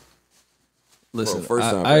before. Listen,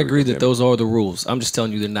 I agree that those are the rules. I'm just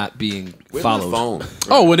telling you they're not being followed.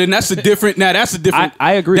 Oh, well then that's a different. Now that's a different.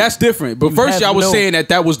 I agree. That's different. But first y'all was saying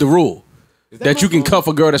that was the rule. That you can cuff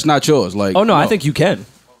a girl that's not yours. Like, oh no, I think you can.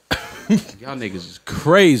 Y'all niggas is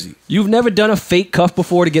crazy. You've never done a fake cuff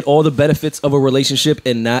before to get all the benefits of a relationship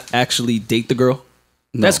and not actually date the girl?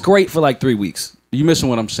 No. That's great for like 3 weeks. You missing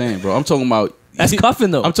what I'm saying, bro. I'm talking about... That's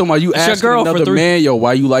cuffing, though. I'm talking about you asking another man, yo,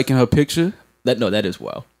 why you liking her picture? That is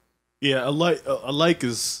wild. Yeah, a like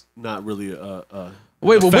is not really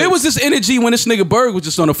Wait, but where was this energy when this nigga Berg was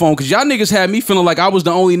just on the phone? Because y'all niggas had me feeling like I was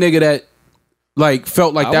the only nigga that... Like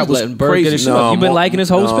felt like that was crazy. You've been liking his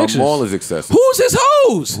hoes pictures. Maul is excessive. Who's his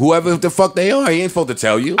hoes? Whoever the fuck they are, he ain't supposed to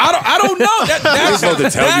tell you. I don't know.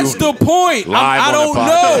 That's the point. I don't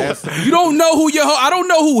know. You don't know who your I don't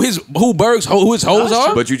know who his hoes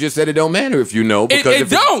are. But you just said it don't matter if you know. Because it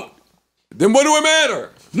don't. Then what do it matter?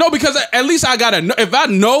 No, because at least I gotta know. If I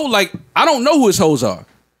know, like I don't know who his hoes are.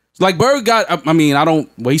 Like Berg got. I mean, I don't.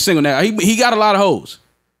 Well, he's single now. He got a lot of hoes.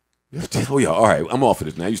 Oh yeah, all right. I'm off of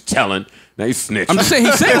this now. He's telling. Now he's snitching. I'm just saying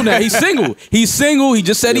he's single now. He's single. He's single. He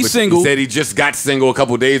just said he's single. He said he just got single a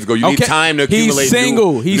couple days ago. You need time to accumulate. He's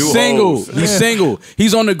single. New He's single. hoes. He's single.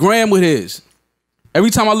 He's on the gram with his. Every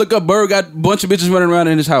time I look up, Berg got a bunch of bitches running around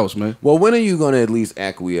in his house, man. Well, when are you going to at least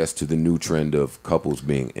acquiesce to the new trend of couples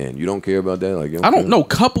being in? You don't care about that? Like, I don't know.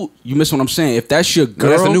 Couple, you miss what I'm saying. If that's your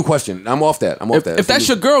girl. No, that's a new question. I'm off that. If that's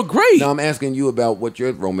your girl, great. No, I'm asking you about what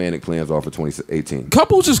your romantic plans are for 2018.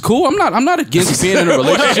 Couples is cool. I'm not against being in a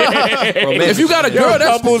relationship. If you got a girl,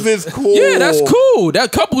 couples is cool. Yeah, that's cool.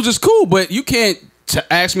 That couples is cool, but you can't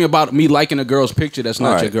ask me about me liking a girl's picture that's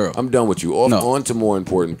not your girl. I'm done with you. On to more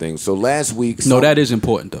important things. So last week... that is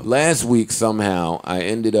important, though. Last week, somehow, I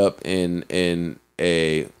ended up in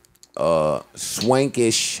a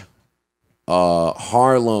swankish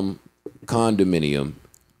Harlem condominium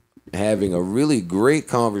having a really great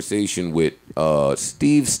conversation with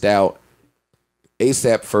Steve Stout,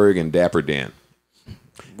 ASAP Ferg, and Dapper Dan.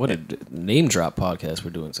 What a name drop podcast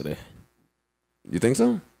we're doing today. You think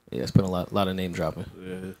so? Yeah, it's been a lot of name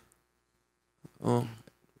dropping. Yeah. A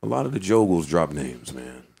lot of the Joeguls drop names,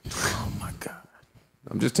 man. Oh my God.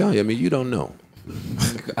 I'm just telling you. I mean, you don't know.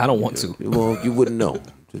 I don't want to. Well, you wouldn't know.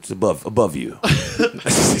 It's above you.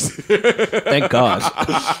 Thank God.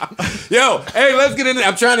 Yo, hey, let's get into.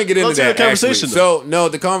 I'm trying to get into that conversation. So no,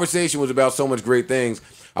 the conversation was about so much great things.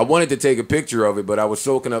 I wanted to take a picture of it, but I was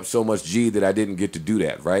soaking up so much G that I didn't get to do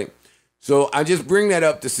that. Right. So I just bring that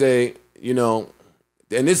up to say,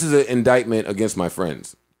 and this is an indictment against my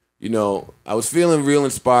friends. I was feeling real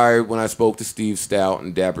inspired when I spoke to Steve Stout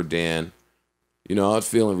and Dapper Dan. I was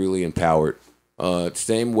feeling really empowered.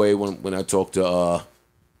 Same way when I talk to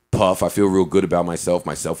Puff, I feel real good about myself.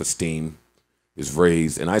 My self-esteem is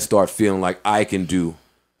raised, and I start feeling like I can do.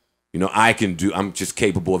 I'm just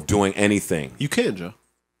capable of doing anything. You can, Joe.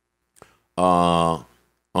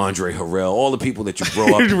 Andre Harrell, all the people that you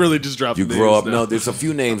grow up. You really just dropped. You grow up. Now. No, there's a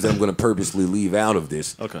few names that I'm going to purposely leave out of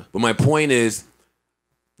this. Okay. But my point is,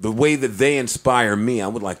 the way that they inspire me, I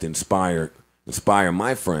would like to inspire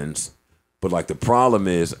my friends. But like the problem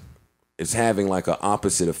is, it's having like an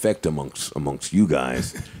opposite effect amongst you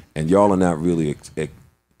guys, and y'all are not really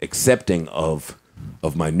accepting of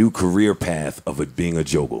my new career path of it being a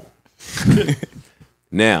Joegul.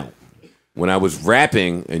 Now, when I was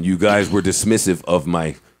rapping and you guys were dismissive of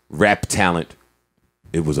my rap talent,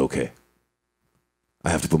 it was okay. I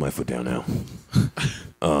have to put my foot down now.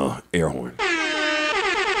 Air horn.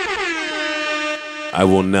 I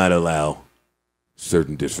will not allow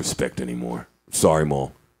certain disrespect anymore. Sorry,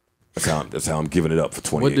 Maul. That's how I'm giving it up for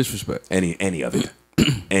 28. What disrespect? Any of it.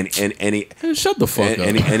 Any shut the fuck up.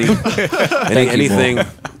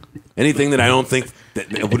 Anything that I don't think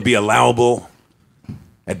that would be allowable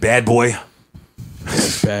at Bad Boy.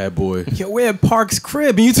 Bad Boy. Yo, we're at Park's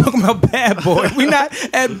crib and you talking about Bad Boy. We not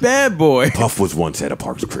at Bad Boy. Puff was once at a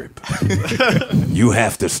Park's crib. You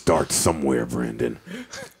have to start somewhere, Brandon.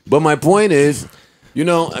 But my point is,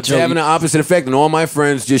 it's having an opposite effect, and all my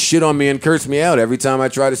friends just shit on me and curse me out every time I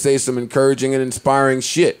try to say some encouraging and inspiring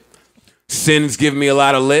shit. Sin's giving me a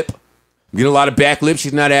lot of lip. I'm getting a lot of back lip.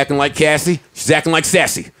 She's not acting like Cassie. She's acting like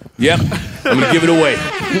Sassy. Yep. I'm going to give it away.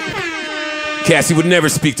 Cassie would never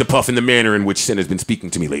speak to Puff in the manner in which Sin has been speaking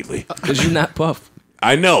to me lately. Because you're not Puff.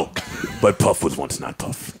 I know, but Puff was once not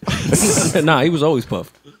Puff. Nah, he was always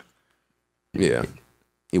Puff. Yeah,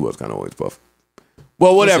 he was kind of always Puff.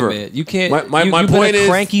 Well, whatever. Listen, man, you can't. My you've point been a is,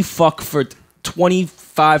 cranky fuck for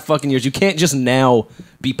 25 fucking years. You can't just now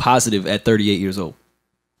be positive at 38 years old.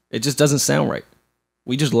 It just doesn't sound right.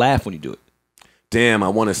 We just laugh when you do it. Damn, I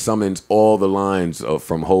want to summons all the lines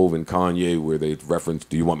from Hove and Kanye where they reference,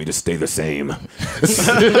 "Do you want me to stay the same?" What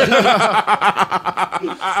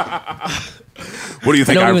do you think?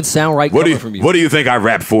 They don't even sound right coming from you. What do you think I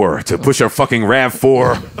rap for? To push a fucking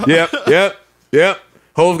RAV4? Yep.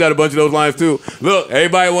 Hove got a bunch of those lines too. Look,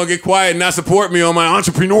 everybody want to get quiet and not support me on my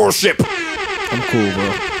entrepreneurship. I'm cool,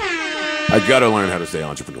 bro. I gotta learn how to say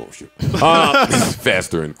entrepreneurship.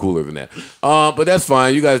 Faster and cooler than that. But that's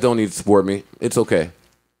fine. You guys don't need to support me. It's okay.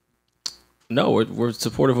 No, we're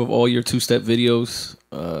supportive of all your two-step videos.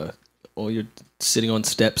 All your sitting on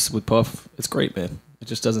steps with Puff. It's great, man. It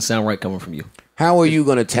just doesn't sound right coming from you. How are you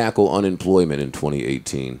going to tackle unemployment in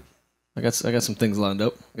 2018? I got some things lined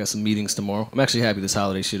up. I got some meetings tomorrow. I'm actually happy this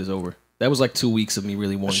holiday shit is over. That was like 2 weeks of me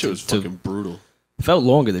really wanting shit was fucking brutal. It felt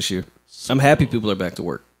longer this year. I'm happy people are back to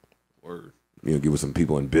work. Word. You know, get with some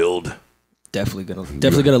people and build. Definitely gonna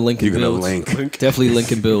link and build. Definitely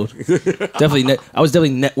link and build. I was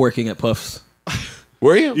definitely networking at Puff's.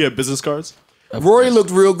 Were you? Yeah, business cards. Rory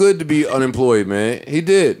looked real good to be unemployed, man. He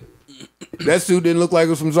did. That suit didn't look like it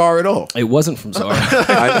was from Zara at all. It wasn't from Zara.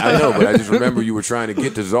 I know, but I just remember you were trying to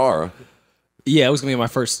get to Zara. Yeah, it was gonna be my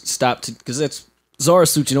first stop because that's Zara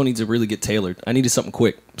suits. You don't need to really get tailored. I needed something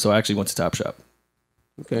quick, so I actually went to Topshop.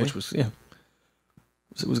 Okay, which was it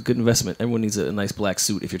was a good investment. Everyone needs a nice black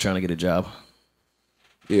suit if you're trying to get a job.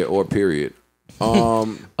 Yeah, or period.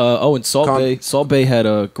 And Salt Bay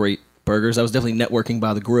had great burgers. I was definitely networking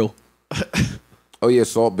by the grill. Oh yeah,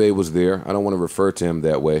 Salt Bay was there. I don't want to refer to him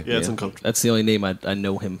that way. Yeah, it's uncomfortable. That's the only name I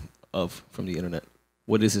know him of from the internet.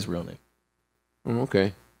 What is his real name?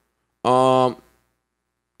 Okay. Y'all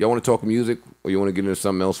want to talk music, or you want to get into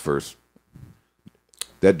something else first?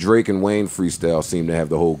 That Drake and Wayne freestyle seemed to have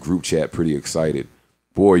the whole group chat pretty excited.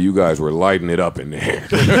 Boy, you guys were lighting it up in there.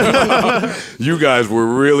 You guys were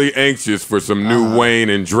really anxious for some new Wayne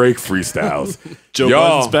and Drake freestyles. Joe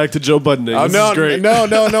Budden's back to Joe Budden. No, I'm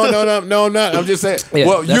just saying. Yeah,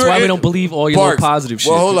 well, that's why we don't believe all your little positive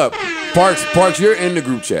shit. Well, hold up. Parks, you're in the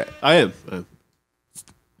group chat. I am.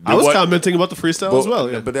 I was commenting about the freestyle as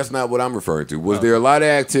well. Yeah. But that's not what I'm referring to. Was there a lot of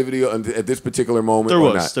activity at this particular moment?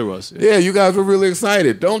 There was. Yeah, you guys were really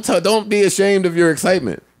excited. Don't be ashamed of your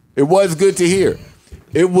excitement. It was good to hear.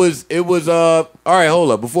 It was all right,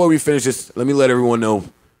 hold up. Before we finish this, let me let everyone know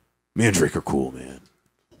me and Drake are cool, man.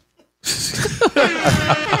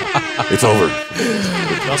 It's over.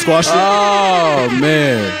 Y'all squashed it? Oh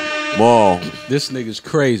man. Maul. This nigga's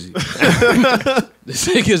crazy. This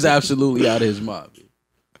nigga's absolutely out of his mind.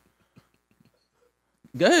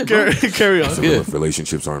 Go ahead, carry on. Yeah.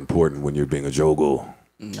 Relationships are important when you're being a Joegul.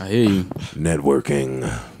 I hear you. Networking.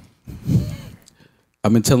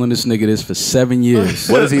 I've been telling this nigga this for 7 years.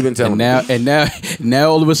 What has he been telling me? Now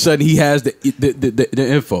all of a sudden he has the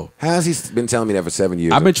info. How has he been telling me that for 7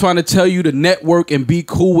 years? I've been trying to tell you to network and be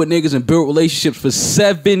cool with niggas and build relationships for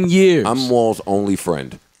 7 years. I'm Maul's only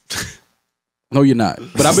friend. No, you're not.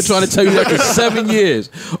 But I've been trying to tell you that for 7 years.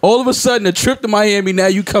 All of a sudden, a trip to Miami, now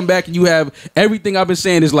you come back and you have everything I've been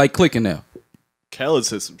saying is like clicking now. Khaled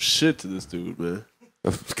said some shit to this dude, man.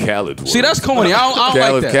 Khaled's words. See, that's corny. I don't like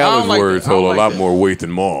that. Khaled's words hold a lot more weight than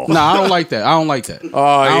Maul. Nah, I don't like that.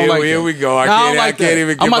 Oh, here we go. I can't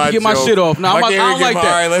even get I'm about to get my shit off. No, I don't like that.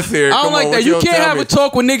 All right, let's hear it. I don't like that. You can't have a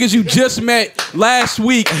talk with niggas you just met last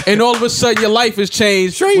week and all of a sudden your life has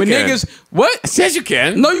changed. Sure you can. Niggas, what? I said you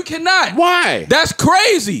can. No, you cannot. Why? That's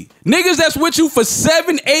crazy. Niggas that's with you for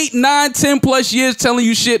 7, 8, 9, 10 plus years telling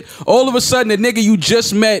you shit. All of a sudden, the nigga you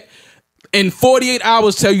just met in 48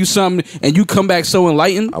 hours tell you something and you come back so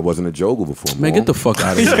enlightened. I wasn't a Joegul before, man. Get the fuck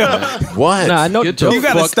out of here, man. What? Nah, I know. You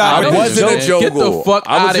gotta stop. I wasn't a Joegul. Get the fuck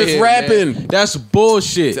out of here. I was just rapping. Man. That's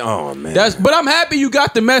bullshit. Oh, man. But I'm happy you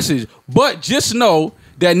got the message. But just know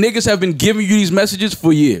that niggas have been giving you these messages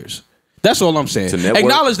for years. That's all I'm saying.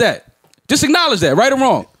 Acknowledge that. Just acknowledge that. Right or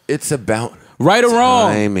wrong. It's about right or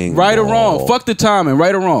wrong. Timing, right or wrong. Fuck the timing.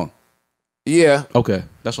 Right or wrong. Yeah. Okay.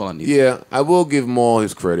 That's all I need. Yeah, I will give Maul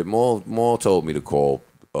his credit. Maul told me to call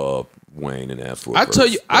Wayne and ask for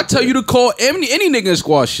it. I tell you to call any nigga and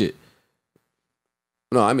squash shit.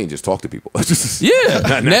 No, I mean just talk to people.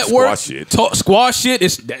 Yeah. Network. Squash shit.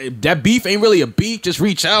 It's that beef ain't really a beef. Just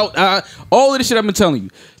reach out. All of this shit I've been telling you.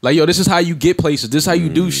 Like, yo, this is how you get places. This is how you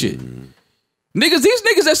do shit. Niggas, these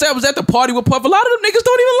niggas that said I was at the party with Puff, a lot of them niggas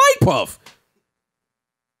don't even like Puff.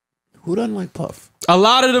 Who doesn't like Puff? A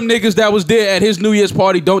lot of them niggas that was there at his New Year's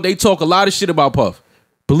party, they talk a lot of shit about Puff.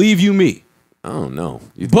 Believe you me. I don't know.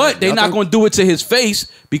 But they not going to do it to his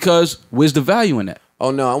face because where's the value in that?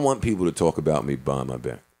 Oh, no, I want people to talk about me behind my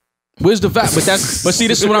back. Where's the value? But see,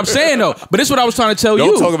 this is what I'm saying, though. But this is what I was trying to tell you.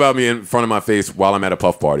 Don't talk about me in front of my face while I'm at a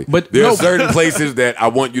Puff party. But there are certain places that I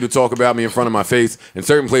want you to talk about me in front of my face, and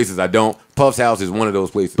certain places I don't. Puff's house is one of those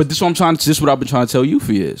places. But this is what I've been trying to tell you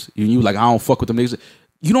for years. You like, I don't fuck with them niggas.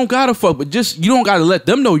 You don't gotta fuck, but you don't gotta let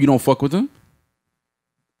them know you don't fuck with them.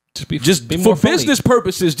 Just be for business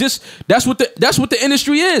purposes. That's what the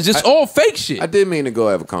industry is. It's all fake shit. I did mean to go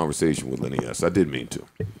have a conversation with Lenny S. I did mean to.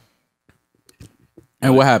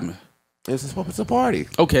 And what happened? It's a party.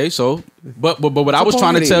 Okay, so but what I was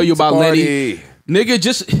trying to tell you about Lenny,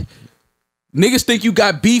 niggas think you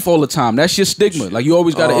got beef all the time. That's your stigma. Like you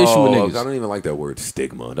always got an issue with niggas. I don't even like that word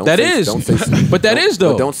stigma. But that is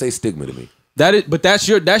though. Don't say stigma to me. That's what comes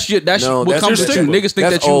with you. Niggas think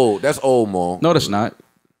that's old. That's old, Maul. No, that's not.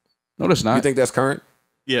 You think that's current?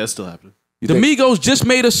 Yeah, it's still happening. The Migos just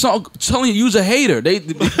made a song telling you you's a hater.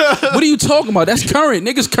 What are you talking about? That's current.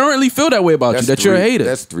 Niggas currently feel that way about you. That you're a hater.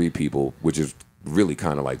 That's 3 people, which is really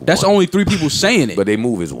kind of like that's one. Only 3 people saying it. But they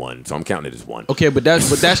move as one, so I'm counting it as one. Okay, but that's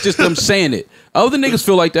just them saying it. Other niggas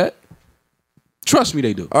feel like that. Trust me,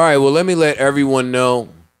 they do. All right, well, let me let everyone know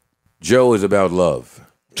Joe is about love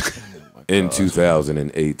in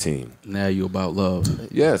 2018. Now you about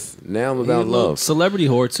love. Yes, now I'm about love. Celebrity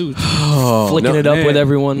whore too. Flicking it up with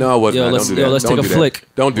everyone. No, it wasn't. Let's take a flick.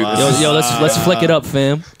 Don't do this. Yo, let's flick it up,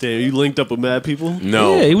 fam. Damn, you linked up with mad people?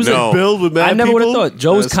 No. Yeah, he was no. Billed with mad I never would have people? thought.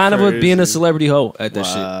 Joe was That's kind of being a crazy. celebrity hoe at that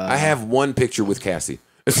shit. I have one picture with Cassie.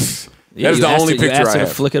 That's Yeah, the only picture I I have.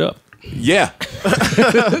 have. Flick it up. Yeah.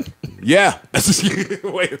 Yeah.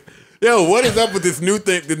 Wait. Yo, what is up with this new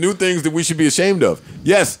thing? The new things that we should be ashamed of?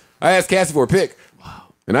 Yes, I asked Cassie for a pic.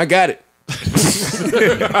 Wow. And I got it.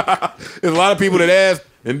 There's a lot of people that asked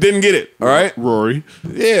and didn't get it. All right, Rory.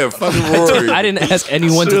 Yeah, fucking Rory. I didn't ask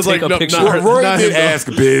anyone to take a picture. Rory did ask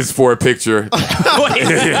Biz for a picture.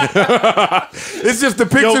 It's just the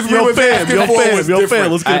pictures we was asking for was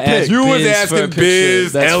different. Let's get a pic. You was asking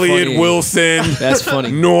Biz, Elliot Wilson. That's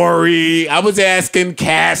funny. Nori. I was asking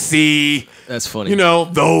Cassie. That's funny. You know,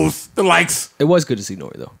 the likes. It was good to see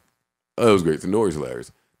Nori though. Oh, it was great. Nori's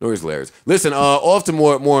hilarious. Nori's hilarious. Listen, off to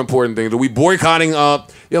more important things. Are we boycotting?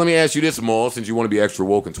 Let me ask you this, Maul, since you want to be extra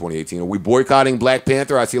woke in 2018. Are we boycotting Black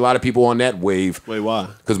Panther? I see a lot of people on that wave. Wait, why?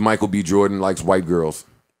 Because Michael B. Jordan likes white girls.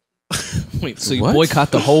 Wait, so you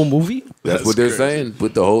boycott the whole movie? That's what they're saying.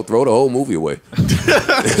 Throw the whole movie away.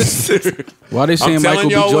 Why are they saying Michael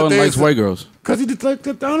B. Jordan likes white girls? Because he did like,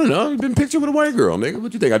 I don't know, he's been pictured with a white girl, nigga.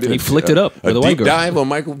 What you think? I did. He flicked it up with a white girl. Dive on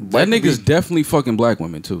Michael. That nigga's definitely fucking black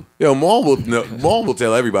women too. Yo, Maul will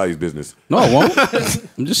tell everybody's business. No, I won't.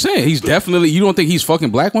 I'm just saying he's definitely. You don't think he's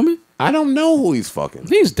fucking black women? I don't know who he's fucking.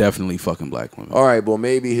 He's definitely fucking black women. All right, well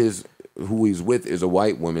maybe who he's with is a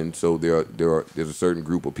white woman, so there's a certain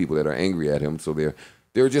group of people that are angry at him. So there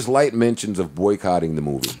are just light mentions of boycotting the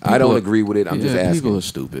movie. I don't agree with it. I'm just asking. People are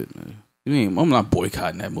stupid, man. I'm not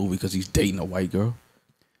boycotting that movie because he's dating a white girl.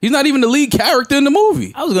 He's not even the lead character in the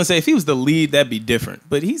movie. I was gonna say if he was the lead, that'd be different.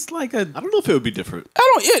 But he's like I don't know if it would be different.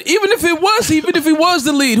 Even if he was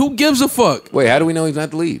the lead, who gives a fuck? Wait, how do we know he's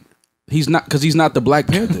not the lead? He's not, because he's not the Black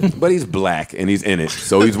Panther. But he's black and he's in it,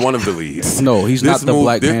 so he's one of the leads. No, he's not the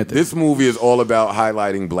Black Panther. This movie is all about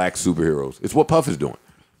highlighting black superheroes. It's what Puff is doing.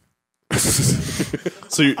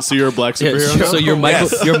 So you're a black superhero? Yeah, so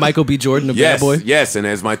you're Michael B. Jordan, a bad boy? Yes, and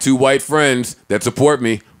as my two white friends that support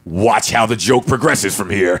me, watch how the joke progresses from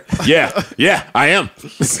here. Yeah, I am.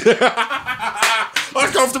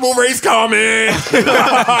 Uncomfortable race comment.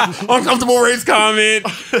 Uncomfortable race comment.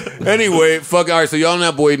 Anyway, fuck. All right, so y'all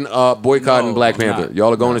not boycotting Black Panther.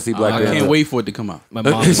 Y'all are going to see Black Panther. I can't wait for it to come out. My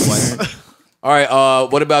mom is white. All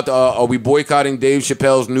right, what about are we boycotting Dave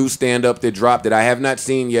Chappelle's new stand-up that dropped that I have not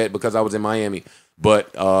seen yet because I was in Miami,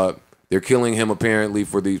 but they're killing him apparently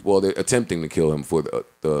for they're attempting to kill him for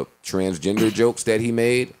the transgender jokes that he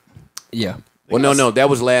made. Yeah. Well, no, that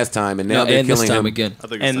was last time, and now they're killing him again.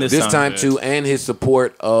 And this time too, and his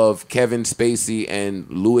support of Kevin Spacey and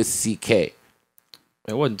Louis C.K.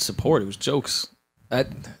 It wasn't support; it was jokes.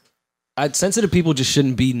 Sensitive people just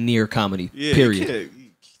shouldn't be near comedy. Period.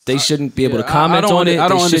 They shouldn't be able to comment on it. I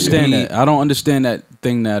don't understand that. I don't understand that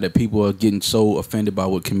thing now that people are getting so offended by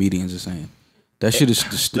what comedians are saying. That shit is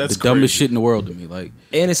the dumbest shit in the world to me. Like,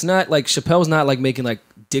 and it's not like Chappelle's not like making like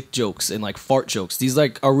dick jokes and like fart jokes. These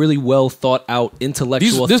like are really well thought out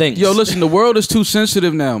intellectual things. Yo, listen, the world is too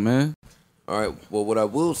sensitive now, man. All right. Well, what I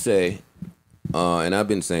will say, and I've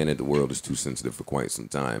been saying that the world is too sensitive for quite some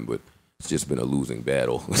time, but it's just been a losing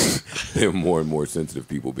battle. There are more and more sensitive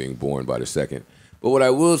people being born by the second. But what I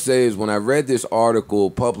will say is when I read this article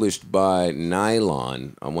published by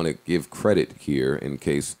Nylon, I want to give credit here in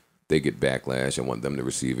case they get backlash. I want them to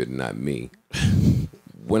receive it and not me.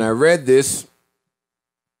 When I read this,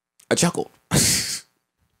 I chuckled. I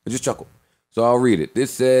just chuckled. So I'll read it.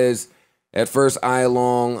 This says, at first I,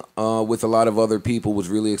 along with a lot of other people, was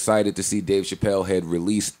really excited to see Dave Chappelle had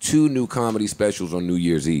released 2 new comedy specials on New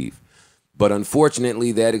Year's Eve. But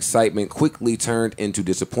unfortunately, that excitement quickly turned into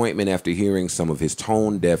disappointment after hearing some of his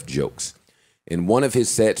tone-deaf jokes. In one of his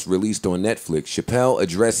sets released on Netflix, Chappelle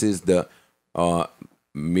addresses the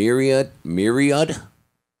myriad?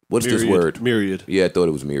 What's this word? Myriad. Yeah, I thought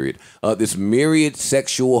it was myriad. The myriad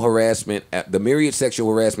sexual harassment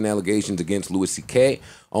allegations against Louis C.K.,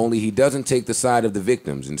 only he doesn't take the side of the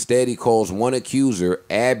victims. Instead, he calls one accuser,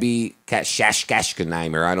 Abby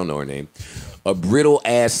Kashkashkanheimer, I don't know her name, a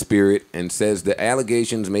brittle-ass spirit, and says the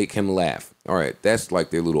allegations make him laugh. All right, that's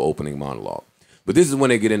like their little opening monologue. But this is when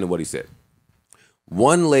they get into what he said.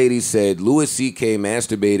 One lady said, Louis C.K.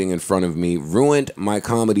 masturbating in front of me ruined my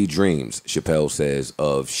comedy dreams, Chappelle says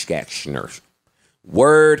of Schachner.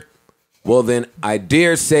 Word. Well, then, I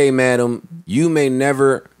dare say, madam, you may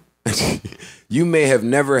have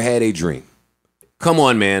never had a dream. Come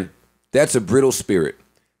on, man. That's a brittle spirit.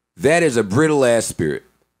 That is a brittle-ass spirit.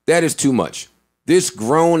 That is too much. This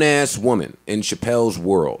grown-ass woman in Chappelle's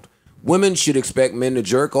world. Women should expect men to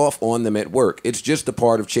jerk off on them at work. It's just a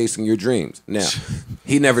part of chasing your dreams. Now,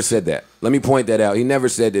 he never said that. Let me point that out. He never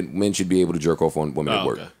said that men should be able to jerk off on women at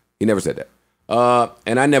work. Okay. He never said that.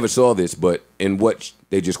 And I never saw this, but in what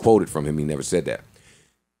they just quoted from him, he never said that.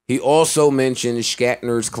 He also mentioned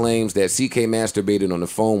Shatner's claims that CK masturbated on the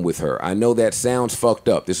phone with her. I know that sounds fucked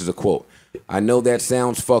up. This is a quote. I know that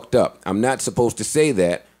sounds fucked up. I'm not supposed to say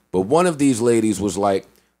that, but one of these ladies was like,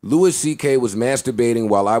 Louis C.K. was masturbating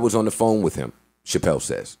while I was on the phone with him, Chappelle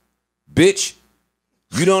says. Bitch,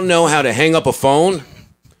 you don't know how to hang up a phone?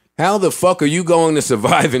 How the fuck are you going to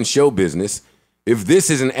survive in show business if this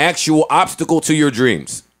is an actual obstacle to your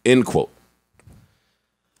dreams? End quote.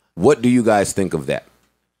 What do you guys think of that?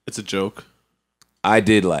 It's a joke. I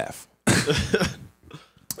did laugh.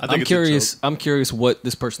 I'm curious what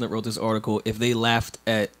this person that wrote this article, if they laughed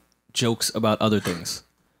at jokes about other things.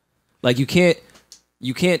 Like you can't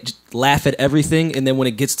laugh at everything, and then when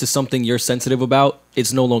it gets to something you're sensitive about,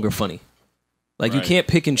 it's no longer funny. Like you can't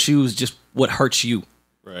pick and choose just what hurts you.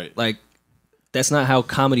 Right. Like that's not how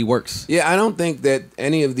comedy works. Yeah, I don't think that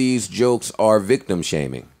any of these jokes are victim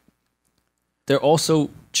shaming. They're also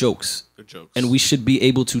jokes. They're jokes. And we should be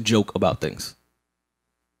able to joke about things.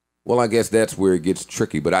 Well, I guess that's where it gets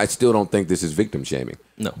tricky, but I still don't think this is victim shaming.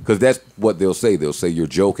 No. Because that's what they'll say. They'll say you're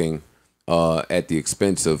joking at the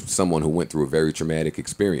expense of someone who went through a very traumatic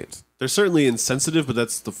experience. They're certainly insensitive, but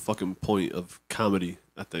that's the fucking point of comedy,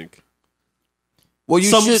 I think. Well,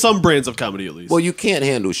 some brands of comedy, at least. Well, you can't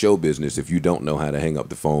handle show business if you don't know how to hang up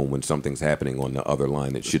the phone when something's happening on the other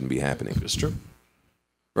line that shouldn't be happening. It's true.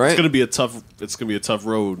 Right? It's gonna be a tough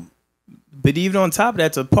road. But even on top of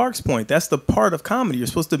that, to Park's point, that's the part of comedy. You're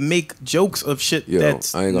supposed to make jokes of shit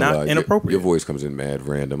that's I ain't gonna not lie. inappropriate. Your voice comes in mad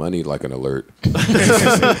random. I need like an alert.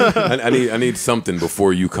 I need something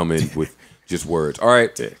before you come in with just words. All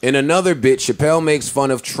right. In another bit, Chappelle makes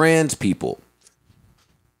fun of trans people.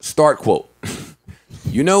 Start quote.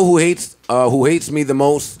 You know who hates me the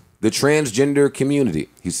most? The transgender community,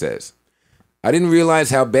 he says. I didn't realize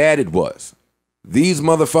how bad it was. These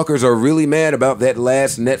motherfuckers are really mad about that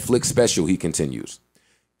last Netflix special, he continues.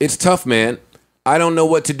 It's tough, man. I don't know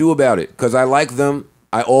what to do about it, because I like them.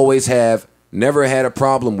 I always have. Never had a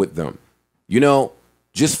problem with them. You know,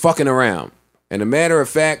 just fucking around. And a matter of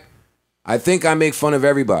fact, I think I make fun of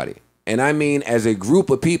everybody. And I mean, as a group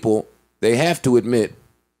of people, they have to admit,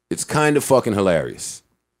 it's kind of fucking hilarious.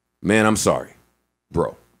 Man, I'm sorry.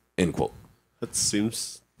 Bro. End quote. That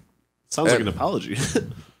sounds like an apology.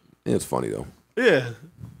 It's funny, though. Yeah.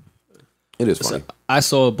 It is funny. So I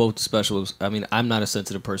saw both specials. I mean, I'm not a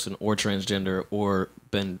sensitive person or transgender or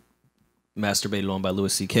been masturbated on by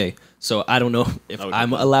Louis C.K. So I don't know if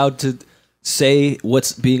I'm allowed to say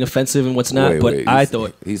what's being offensive and what's not. But I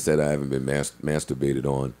thought... He said I haven't been masturbated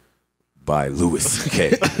on by Louis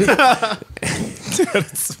C.K.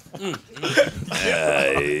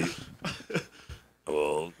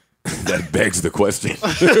 Well, that begs the question.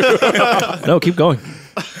 No, keep going.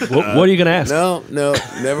 What are you going to ask? No,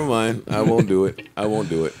 never mind. I won't do it.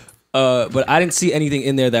 But I didn't see anything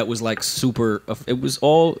in there that was like super. It was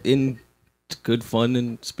all in good fun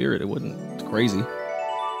and spirit. It wasn't crazy.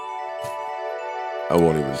 I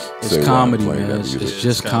won't even. It's comedy, man. It's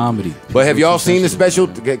just comedy. But have y'all seen the special?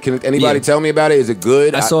 Can anybody tell me about it? Is it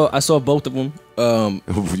good? I saw both of them.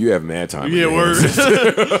 You have mad time. Yeah, word.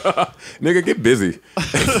 Nigga, get busy.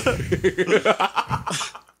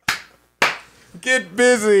 Get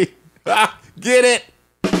busy. Get it.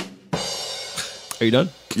 Are you done?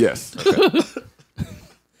 Yes. Okay.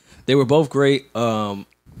 They were both great. I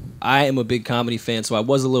am a big comedy fan, so I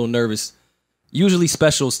was a little nervous. Usually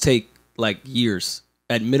specials take like years,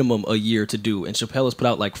 at minimum a year to do, and Chappelle has put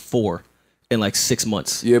out like 4 in like 6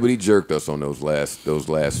 months. Yeah, but he jerked us on those last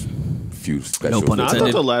few specials. No pun I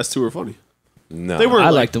intended. thought the last 2 were funny. No, They were I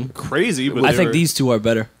liked them. crazy, but I think these 2 are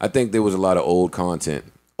better. I think there was a lot of old content,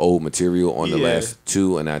 old material on the last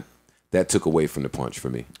 2, and that took away from the punch for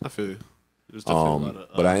me. I feel you. There's definitely a lot of,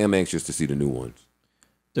 but I am anxious to see the new ones.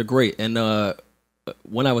 They're great. And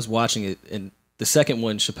when I was watching it, and the second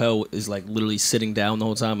one, Chappelle is like literally sitting down the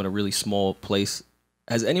whole time in a really small place.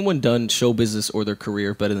 Has anyone done show business or their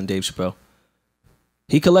career better than Dave Chappelle?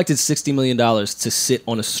 He collected $60 million to sit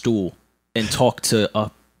on a stool and talk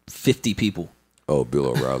to 50 people. Oh, Bill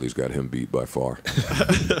O'Reilly's got him beat by far.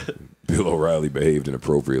 Bill O'Reilly behaved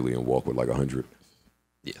inappropriately and walked with like 100.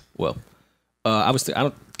 Yeah, well, I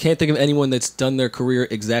can't think of anyone that's done their career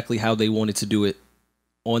exactly how they wanted to do it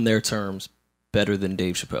on their terms better than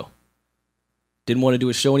Dave Chappelle. Didn't want to do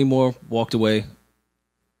a show anymore, walked away.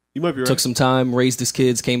 You might be right. Took some time, raised his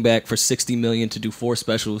kids, came back for $60 million to do 4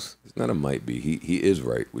 specials. It's not a might be. He is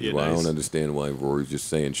right, which is why nice. I don't understand why Rory's just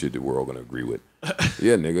saying shit that we're all gonna agree with.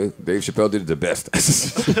 Yeah, nigga, Dave Chappelle did it the best.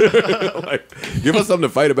 Like, give us something to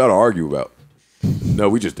fight about or argue about. No,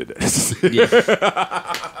 we just did that. Yeah.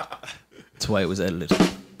 That's why it was edited.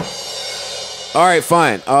 All right,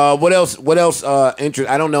 fine. What else? What else? I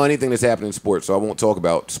don't know anything that's happening in sports, so I won't talk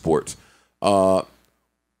about sports.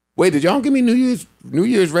 Wait, did y'all give me New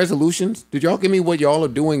Year's resolutions? Did y'all give me what y'all are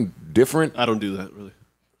doing different? I don't do that really.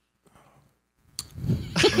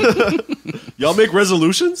 Y'all make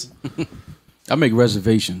resolutions? I make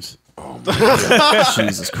reservations. Oh my God.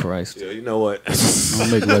 Jesus Christ. Yeah, you know what? I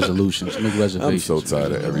don't make resolutions. I make reservations. I'm so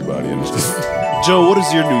tired of everybody in this. Joe, what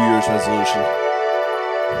is your New Year's resolution?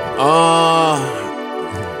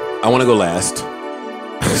 I want to go last.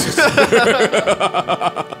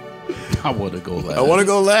 I want to go last. I want to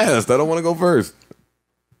go last. I don't want to go first.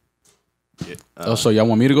 Oh, so y'all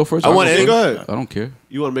want me to go first? I want Go ahead. I don't care.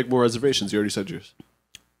 You want to make more reservations? You already said yours.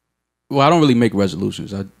 Well, I don't really make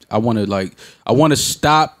resolutions. I want to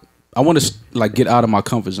stop. I want to like get out of my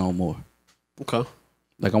comfort zone more. Okay.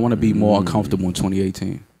 Like I want to be more uncomfortable in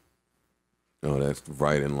 2018. Oh, that's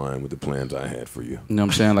right in line with the plans I had for you. You know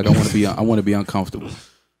what I'm saying? Like I want to be uncomfortable.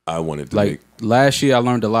 I wanted to Like last year, I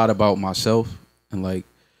learned a lot about myself, and like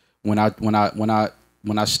when I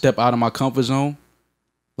step out of my comfort zone,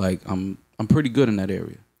 like I'm pretty good in that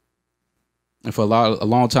area. And for a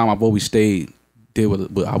long time, I've always did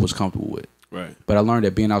what I was comfortable with. Right. But I learned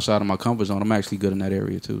that being outside of my comfort zone, I'm actually good in that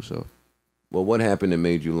area too. So, well, what happened that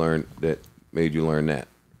made you learn that?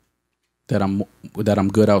 That I'm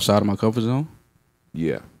good outside of my comfort zone.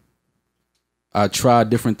 Yeah. I tried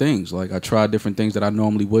different things. Like I tried different things that I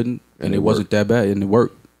normally wouldn't, and it wasn't that bad, and it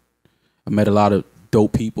worked. I met a lot of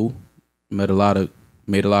dope people. Made a lot of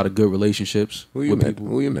good relationships. Who you with met? people.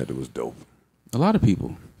 Who you met that was dope? A lot of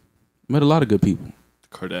people. Met a lot of good people. The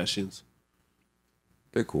Kardashians.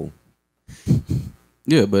 They're cool.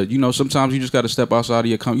 Yeah, but you know, sometimes you just got to step outside of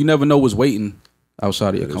your comfort. You never know what's waiting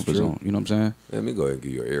outside of your comfort zone. You know what I'm saying? Let me go ahead and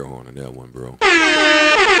give you an air horn on that one, bro.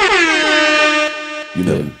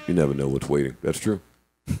 You never know what's waiting. That's true.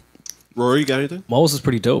 Rory, you got anything? Malls is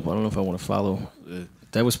pretty dope. I don't know if I want to follow. Yeah.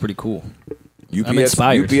 That was pretty cool. UPS, I'm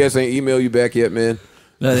inspired. UPS ain't emailed you back yet, man.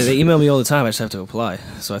 No, they email me all the time. I just have to apply.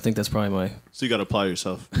 So I think that's probably my... So you got to apply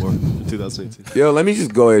yourself more in 2018. Yo, let me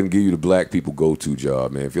just go ahead and give you the black people go-to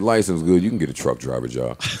job, man. If your license is good, you can get a truck driver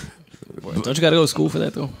job. Don't you got to go to school for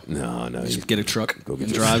that, though? No. Just get a truck Go get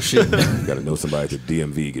and your- drive shit. You got to know somebody at the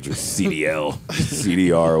DMV, get your CDL,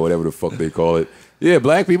 CDR, or whatever the fuck they call it. Yeah,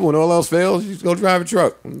 black people, when all else fails, you just go drive a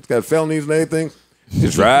truck. It's got felonies and everything.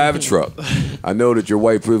 Just drive a truck. I know that your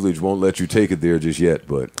white privilege won't let you take it there just yet,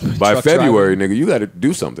 but by Truck February, nigga, you got to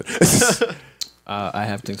do something. I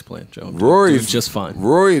have things planned, Joe. Rory's just fine.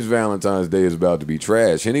 Rory's Valentine's Day is about to be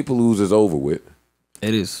trash. Henny Palooza's over with.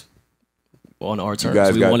 It is. On our You terms.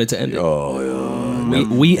 guys We wanted to end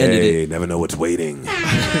it. We ended it. Never know what's waiting.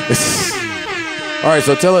 All right,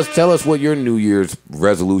 so tell us what your New Year's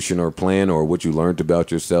resolution or plan or what you learned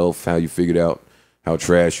about yourself, how you figured out how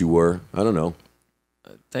trash you were. I don't know.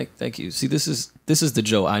 Thank you. See, this is the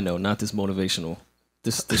Joe I know, not this motivational.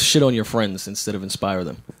 This shit on your friends instead of inspire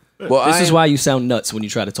them. Well, this is why you sound nuts when you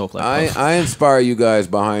try to talk like Puff. I inspire you guys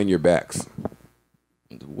behind your backs.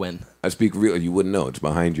 When? I speak real. You wouldn't know. It's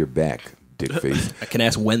behind your back, dick face. I can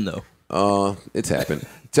ask when though. It's happened.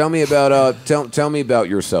 Tell me about tell me about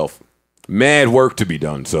yourself. Mad work to be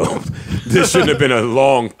done. So this shouldn't have been a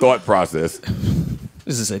long thought process.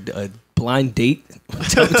 This is a blind date.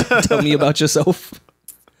 Tell me about yourself.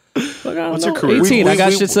 What's your career? 18. I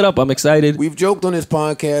got shit set up. I'm excited. We've joked on this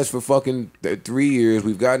podcast for fucking 3 years.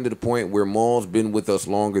 We've gotten to the point where Maul's been with us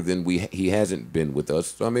longer than he hasn't been with us.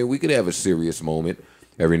 So, I mean, we could have a serious moment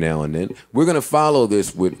every now and then. We're going to follow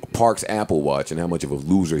this with Park's Apple Watch and how much of a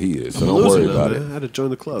loser he is. So don't worry about it. I had to join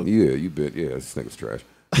the club. Yeah, you bet. Yeah, this nigga's trash.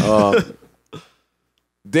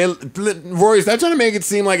 Rory, stop trying to make it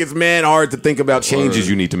seem like it's mad hard to think about changes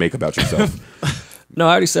you need to make about yourself. No,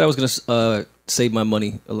 I already said I was going to save my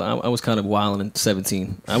money. I was kind of wilding in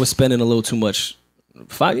 17. I was spending a little too much.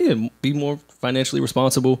 Be more financially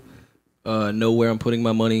responsible. Know where I'm putting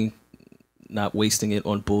my money. Not wasting it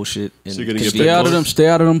on bullshit. And So you're gonna get Stay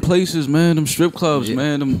out of them places, man. Them strip clubs,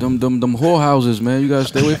 man. Them whorehouses, man. You gotta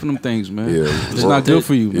stay away from them things, man. Yeah, It's not good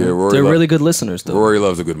for you, man. Yeah, Rory They're really good listeners, though. Rory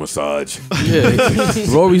loves a good massage.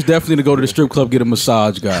 Yeah. Rory's definitely to go to the strip club, get a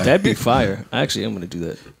massage guy. That'd be fire. I actually am going to do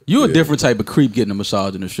that. You a different type of creep getting a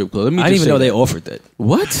massage in the strip club. Let me I didn't just even know say they that. offered that.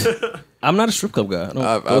 What? I'm not a strip club guy. I don't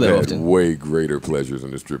I've go there had often. way greater pleasures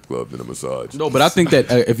in the strip club than a massage. No, but I think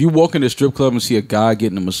that if you walk in the strip club and see a guy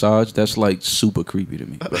getting a massage, that's like super creepy to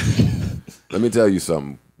me. Let me tell you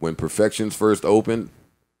something. When Perfections first opened,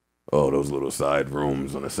 oh, those little side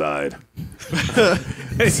rooms on the side.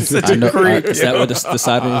 It's such a creep. Is that where the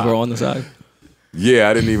side rooms were on the side? Yeah,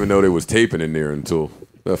 I didn't even know they was taping in there until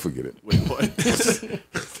forget it. Wait,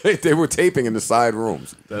 what? they were taping in the side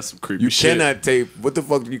rooms. That's some creepy You shit. cannot tape. What the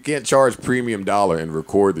fuck? You can't charge premium dollar and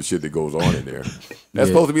record the shit that goes on in there. That's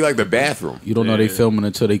supposed to be like the bathroom. You don't know they filming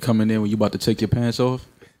until they come in there when you about to take your pants off.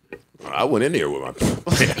 I went in there with my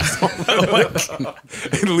pants on.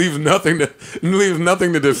 It leaves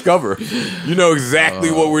nothing to discover. You know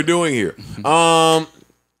exactly what we're doing here.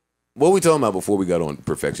 What were we talking about before we got on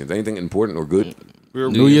Perfections? Anything important or good?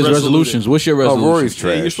 New Year's resolutions. What's your resolution? Oh, Rory's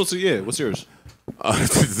trash. Yeah, you're supposed to. Yeah, what's yours?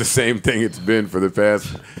 It's the same thing it's been for the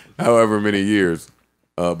past however many years.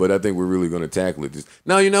 But I think we're really going to tackle it.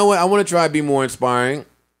 Now, you know what? I want to try to be more inspiring.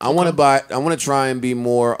 I want to try and be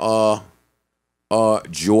more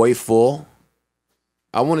joyful.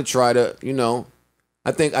 I want to try to,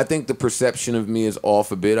 I think the perception of me is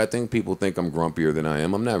off a bit. I think people think I'm grumpier than I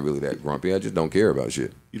am. I'm not really that grumpy. I just don't care about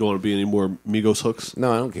shit. You don't want to be any more Migos hooks?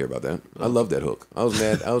 No, I don't care about that. I love that hook. I was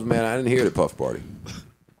mad. I didn't hear the Puff Party.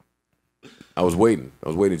 I was waiting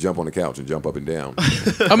to jump on the couch and jump up and down.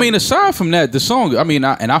 I mean, aside from that, the song,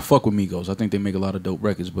 I fuck with Migos. I think they make a lot of dope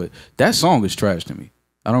records, but that song is trash to me.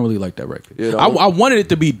 I don't really like that record. Yeah, I wanted it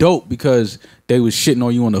to be dope because they was shitting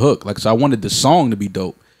on you on the hook. So I wanted the song to be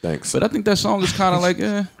dope. Thanks. But I think that song is kind of like,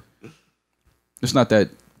 it's not that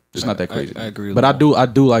crazy. I agree with but that. I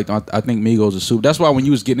do like, I think Migos are super. That's why when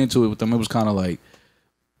you was getting into it with them, it was kind of like,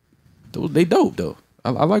 they dope though.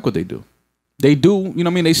 I like what they do. They do, you know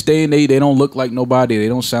what I mean? They stay and they don't look like nobody. They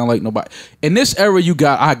don't sound like nobody. In this era,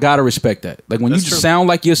 I gotta respect that. Like when you just sound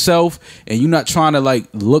like yourself and you're not trying to like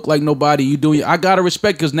look like nobody, I gotta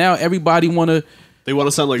respect because now everybody They want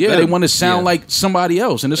to sound like them. them. They want to sound like somebody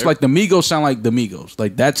else. And it's like the Migos sound like the Migos.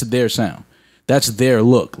 Like that's their sound. That's their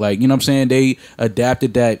look. Like, you know what I'm saying? They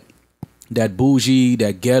adapted that bougie,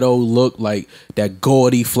 that ghetto look, like that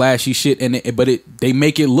gaudy, flashy shit, but they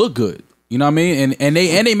make it look good. You know what I mean? And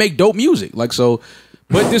they make dope music. Like so,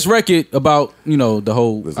 but this record about, the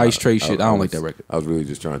whole Ice Tray shit, I don't like that record. I was really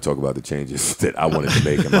just trying to talk about the changes that I wanted to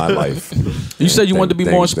make in my life. You said you wanted to be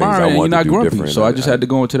more inspiring and you're not grumpy, so I just had to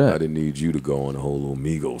go into that. I didn't need you to go on a whole little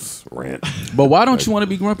Migos rant. But why don't you want to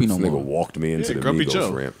be grumpy no This nigga more? walked me into the Grumpy Migos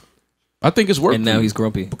Joe. rant. I think it's working. And now he's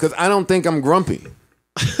grumpy. Because I don't think I'm grumpy.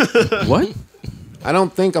 What? I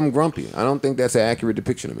don't think I'm grumpy. I don't think that's an accurate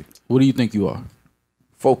depiction of me. What do you think you are?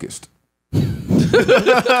 Focused.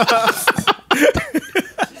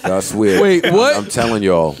 I swear. Wait, what? I'm telling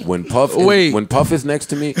y'all, when Puff is next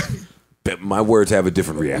to me, my words have a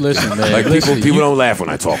different reaction. Listen, man. Like people don't laugh when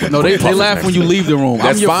I talk. No, they laugh when you leave the room. I'm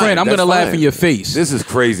That's your fine. friend. I'm That's gonna laugh fine. in your face. This is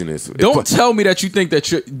craziness. Don't tell me that you think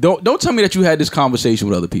that you don't tell me that you had this conversation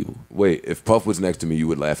with other people. Wait, if Puff was next to me, you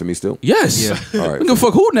would laugh at me still? Yes. All right. Look at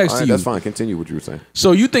fuck who next All to right, you. that's fine. Continue what you were saying.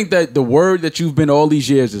 So you think that the word that you've been all these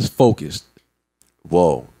years is focused?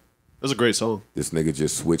 Whoa. That's a great song. This nigga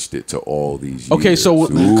just switched it to all these years. Okay, so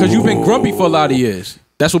because you've been grumpy for a lot of years.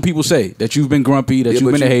 That's what people say. That you've been grumpy, that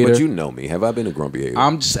you've been a hater. But you know me. Have I been a grumpy hater?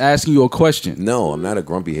 I'm just asking you a question. No, I'm not a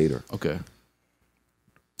grumpy hater. Okay.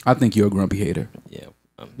 I think you're a grumpy hater. Yeah.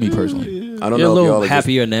 Me personally. I don't You're a know if little y'all are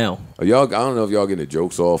happier now. I don't know if y'all getting the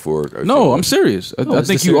jokes off or No, I'm serious. I it's think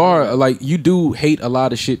the you serious- are. Like, you do hate a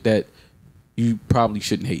lot of shit that you probably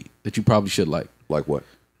shouldn't hate. That you probably should like. Like what?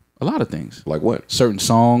 A lot of things. Like what? Certain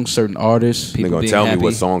songs, certain artists. People They're gonna being tell me happy.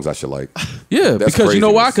 what songs I should like. Yeah, That's because you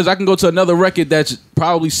know why? craziness. Because I can go to another record that's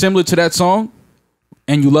probably similar to that song,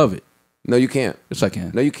 and you love it. No, you can't. Yes, I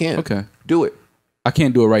can. No, you can't. Okay. Do it. I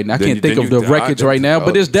can't do it right now. I Then can't you- think then of you- the records right now,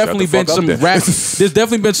 but there's shut definitely the been fuck up some then. rap. There's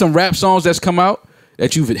definitely been some rap songs that's come out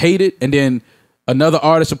that you've hated, and then another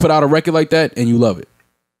artist will put out a record like that, and you love it.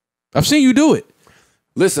 I've seen you do it.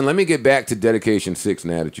 Listen, let me get back to Dedication 6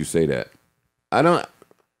 now that you say that.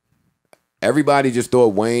 Everybody just thought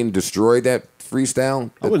Wayne destroyed that freestyle.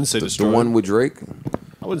 I wouldn't say the destroyed. one with Drake.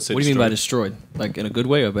 I wouldn't say What do you mean by destroyed. destroyed? Like in a good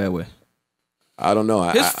way or a bad way? I don't know.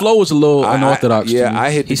 His flow was a little unorthodox. to me. I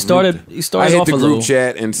hit. He the started group- off I hit a the little. group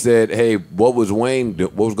chat and said, "Hey, what was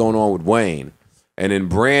going on with Wayne?" And then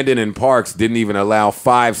Brandon and Parks didn't even allow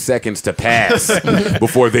 5 seconds to pass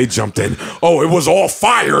before they jumped in. Oh, it was all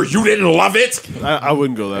fire. You didn't love it? I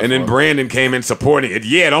wouldn't go that And then far. Brandon came in supporting it.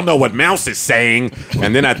 Yeah, I don't know what Mouse is saying.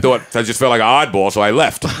 And then I just felt like an oddball, so I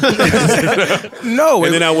left. No,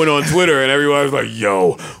 And then I went on Twitter, and everyone was like,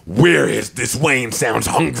 "Yo, where is this Wayne? Sounds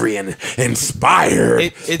hungry and inspired."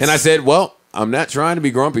 It's- And I said, "Well, I'm not trying to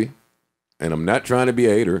be grumpy. and I'm not trying to be a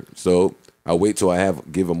hater, so I'll wait till I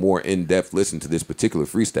give a more in-depth listen to this particular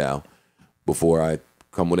freestyle before I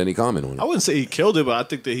come with any comment on it. I wouldn't say he killed it, but I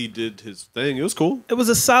think that he did his thing. It was cool. It was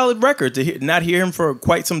a solid record to not hear him for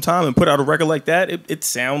quite some time and put out a record like that. It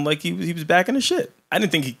sounded like he was back in the shit. I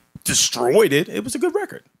didn't think he destroyed it. It was a good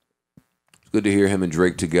record. It's good to hear him and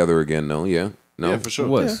Drake together again, though. Yeah, no, yeah, for sure. It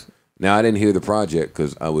was. Yeah. Now I didn't hear the project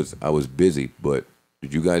because I was busy. But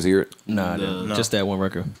did you guys hear it? Nah, No. just that one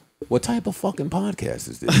record. What type of fucking podcast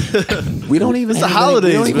is this? We don't even. It's the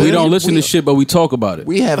holidays, man. We don't listen to shit, but we talk about it.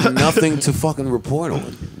 We have nothing to fucking report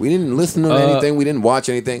on. We didn't listen to anything. We didn't watch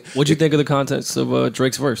anything. What'd you think of the context of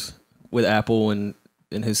Drake's verse with Apple and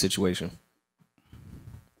in his situation?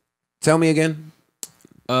 Tell me again.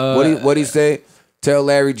 What he say? Tell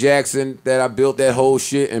Larry Jackson that I built that whole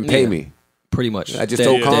shit and pay me. Pretty much. I just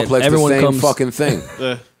told Complex the same fucking thing.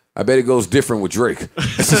 Yeah. I bet it goes different with Drake.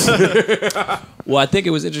 Well, I think it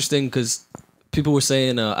was interesting because people were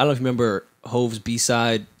saying, I don't know if you remember Hove's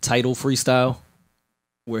B-side Title freestyle,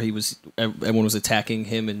 where everyone was attacking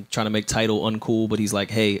him and trying to make Title uncool, but he's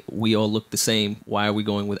like, hey, we all look the same. Why are we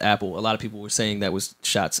going with Apple? A lot of people were saying that was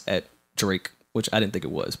shots at Drake, which I didn't think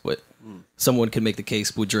it was, but someone could make the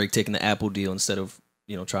case with Drake taking the Apple deal instead of,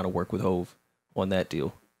 trying to work with Hove on that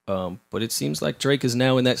deal. But it seems like Drake is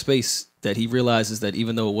now in that space that he realizes that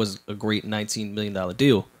even though it was a great $19 million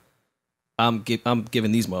deal, I'm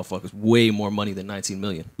giving these motherfuckers way more money than $19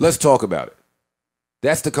 million. Let's talk about it.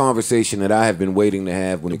 That's the conversation that I have been waiting to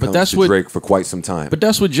have when it comes to Drake for quite some time. But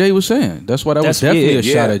that's what Jay was saying. That's why that was definitely a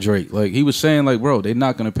shot at Drake. Like he was saying, like, bro, they're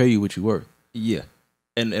not gonna pay you what you worth. Yeah,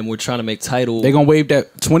 and we're trying to make Title. They're gonna wave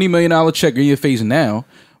that $20 million check in your face now.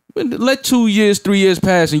 But let 2 years, 3 years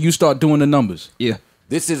pass, and you start doing the numbers. Yeah.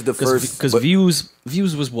 This is the first because views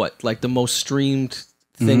was what, like the most streamed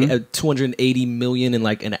thing at 280 million in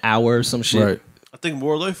like an hour or some shit. Right. I think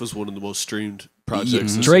More Life was one of the most streamed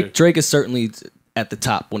projects. Drake is certainly at the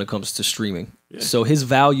top when it comes to streaming. Yeah. So his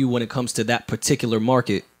value when it comes to that particular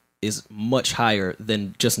market is much higher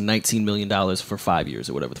than just $19 million for 5 years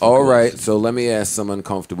or whatever. All right, so let me ask some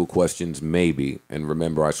uncomfortable questions, maybe. And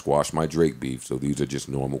remember, I squashed my Drake beef, so these are just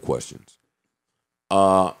normal questions.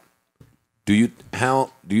 Do you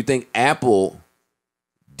think Apple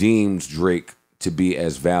deems Drake to be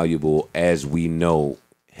as valuable as we know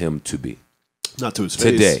him to be? Not to his face.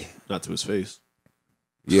 Today. Not to his face.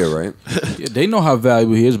 Yeah, right. Yeah, they know how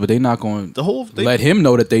valuable he is, but they're not going to let him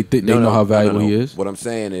know that they know how valuable he is. What I'm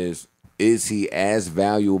saying is he as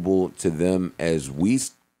valuable to them as we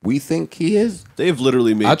think he is? They've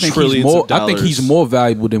literally made trillions of dollars. I think he's more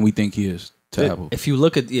valuable than we think he is to Apple. If you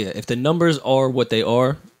look at if the numbers are what they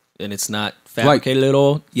are, and it's not fabricated at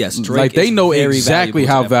all, yes, Drake like they is know very exactly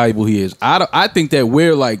how valuable he is. I think that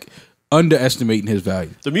we're like underestimating his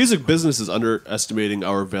value. The music business is underestimating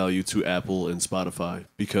our value to Apple and Spotify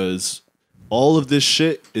because all of this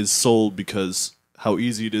shit is sold because how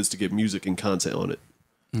easy it is to get music and content on it.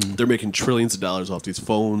 They're making trillions of dollars off these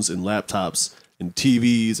phones and laptops and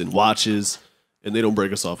TVs and watches, and they don't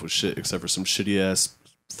break us off with shit except for some shitty ass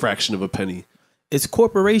fraction of a penny. It's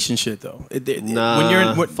corporation shit, though.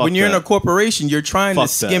 When you're in a corporation, you're trying to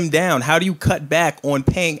skim down. How do you cut back on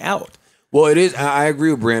paying out? Well, it is. I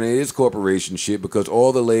agree with Brandon. It is corporation shit because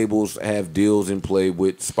all the labels have deals in play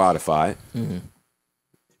with Spotify,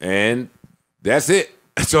 and that's it.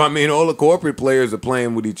 So I mean, all the corporate players are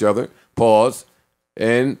playing with each other. Pause.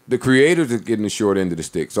 And the creators are getting the short end of the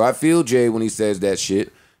stick. So I feel Jay when he says that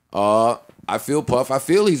shit. I feel Puff. I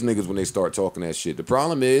feel these niggas when they start talking that shit. The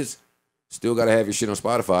problem is, still got to have your shit on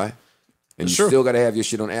Spotify, and you still got to have your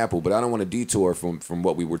shit on Apple. But I don't want to detour from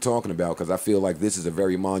what we were talking about because I feel like this is a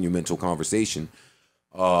very monumental conversation.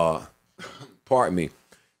 Pardon me.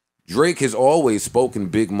 Drake has always spoken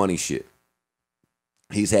big money shit.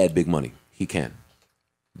 He's had big money. He can.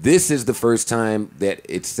 This is the first time that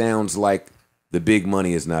it sounds like the big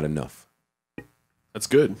money is not enough. That's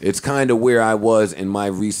good. It's kind of where I was in my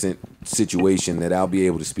recent situation that I'll be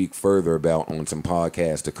able to speak further about on some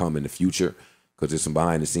podcasts to come in the future because there's some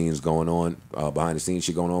behind the scenes shit going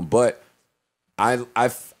on. But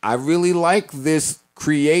I really like this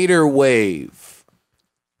creator wave.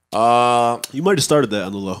 You might have started that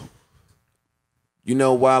on the low. You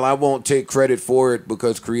know, while I won't take credit for it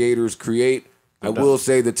because creators create, I will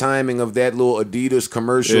say the timing of that little Adidas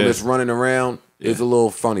commercial that's running around is a little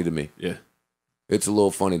funny to me. Yeah. It's a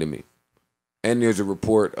little funny to me. And there's a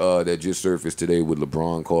report that just surfaced today with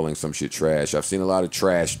LeBron calling some shit trash. I've seen a lot of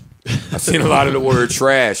trash. I've seen a lot of the word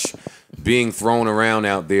trash being thrown around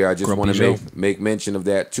out there. I just want to make mention of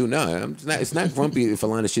that too. No, it's not grumpy if a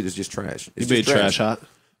line of shit is just trash. It's you made trash hot.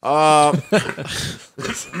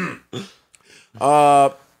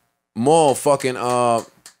 Maul, fucking,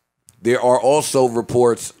 there are also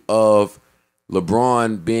reports of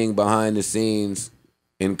LeBron being behind the scenes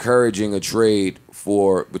encouraging a trade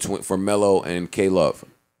for Melo and K-Love.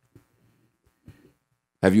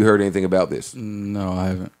 Have you heard anything about this? No, I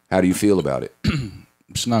haven't. How do you feel about it?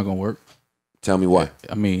 It's not going to work. Tell me why.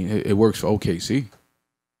 I mean, it works for OKC.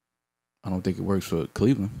 I don't think it works for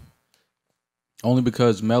Cleveland. Only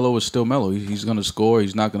because Melo is still Melo. He's going to score.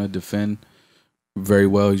 He's not going to defend very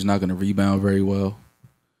well. He's not going to rebound very well.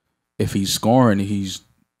 If he's scoring, he's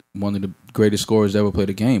one of the greatest scorers to ever play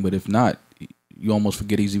the game. But if not, you almost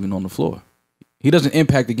forget he's even on the floor. He doesn't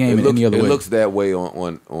impact the game in any other way. It looks that way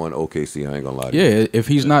on OKC. I ain't gonna lie to you. Yeah, if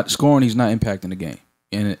he's not scoring, he's not impacting the game.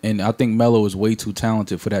 And I think Melo is way too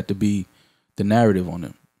talented for that to be the narrative on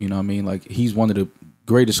him. You know what I mean? Like, he's one of the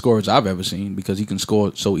greatest scorers I've ever seen because he can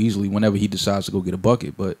score so easily whenever he decides to go get a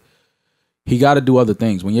bucket. But he got to do other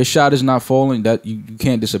things. When your shot is not falling, that you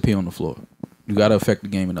can't disappear on the floor. You got to affect the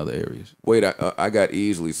game in other areas. Wait, I got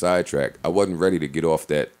easily sidetracked. I wasn't ready to get off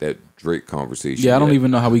that Drake conversation. Yeah, I don't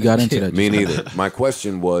even know how we got into that. Me neither. My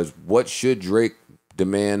question was, what should Drake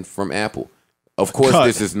demand from Apple? Of course,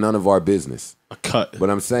 this is none of our business. A cut. But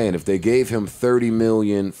I'm saying, if they gave him $30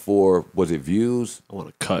 million for, was it views? I want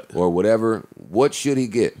a cut. Or whatever. What should he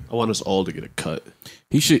get? I want us all to get a cut.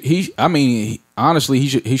 Honestly,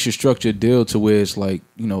 he should structure a deal to where it's like,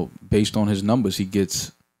 you know, based on his numbers, he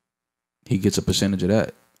gets a percentage of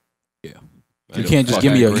that. Yeah. You can't just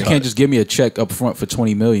give me a check up front for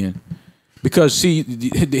 $20 million. Because see,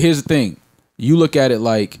 here's the thing. You look at it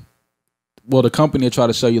like, well, the company will try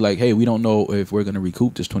to sell you like, hey, we don't know if we're going to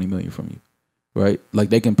recoup this $20 million from you. Right? Like,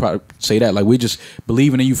 they can probably say that. Like, we're just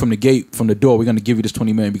believing in you from the gate, from the door. We're going to give you this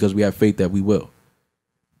 $20 million because we have faith that we will.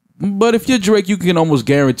 But if you're Drake, you can almost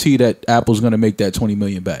guarantee that Apple's going to make that $20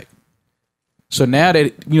 million back. So now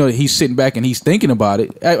that, you know, he's sitting back and he's thinking about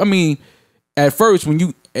it. I mean, at first, when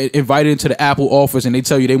you invited into the Apple office and they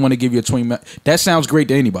tell you they want to give you a $20 million, that sounds great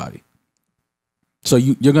to anybody. So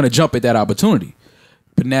you're going to jump at that opportunity.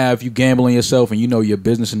 But now if you gamble on yourself and you know your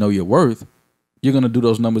business and know your worth, you're going to do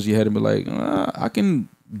those numbers in your head and be like, I can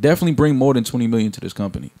definitely bring more than $20 million to this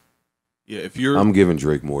company. Yeah, I'm giving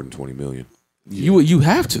Drake more than $20 million. Yeah. You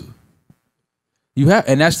have to.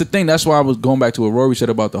 And that's the thing. That's why I was going back to what Rory said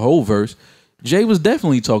about the whole verse. Jay was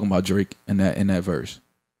definitely talking about Drake in that verse.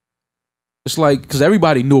 It's like, because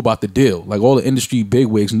everybody knew about the deal. Like, all the industry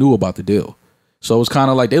bigwigs knew about the deal. So it's kind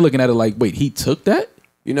of like they're looking at it like, wait, he took that?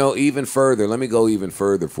 You know, even further, let me go even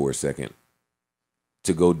further for a second.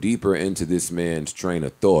 To go deeper into this man's train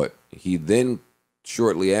of thought, he then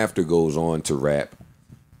shortly after goes on to rap,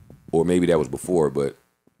 or maybe that was before, but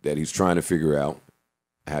that he's trying to figure out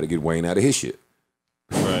how to get Wayne out of his shit.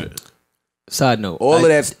 Right. Side note. All of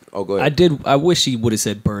that's... Oh, go ahead. I wish he would have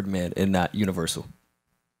said Birdman and not Universal.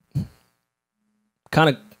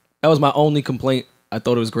 That was my only complaint. I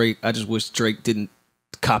thought it was great. I just wish Drake didn't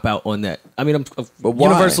cop out on that. I mean,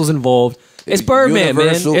 Universal's involved. It's Birdman,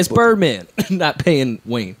 man. It's Birdman not paying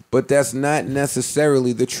Wayne. But that's not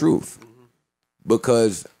necessarily the truth.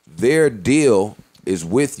 Because their deal is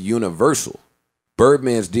with Universal.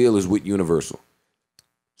 Birdman's deal is with Universal.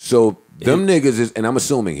 So them niggas is, and I'm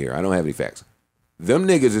assuming here, I don't have any facts. Them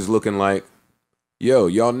niggas is looking like, yo,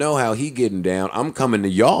 y'all know how he getting down. I'm coming to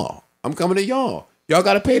y'all. Y'all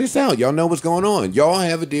got to pay this out. Y'all know what's going on. Y'all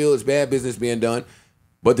have a deal. It's bad business being done.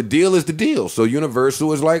 But the deal is the deal. So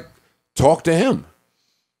Universal is like, talk to him.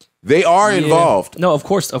 They are involved. No, of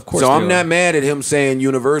course. So I'm not mad at him saying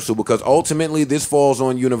Universal because ultimately this falls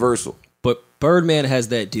on Universal. But Birdman has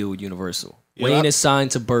that deal with Universal. Yeah, Wayne is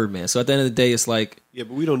signed to Birdman. So at the end of the day, it's like... Yeah,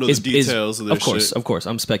 but we don't know the details of this shit. Of course.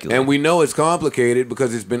 I'm speculating. And we know it's complicated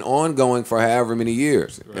because it's been ongoing for however many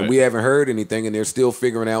years. Right. And we haven't heard anything, and they're still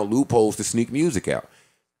figuring out loopholes to sneak music out.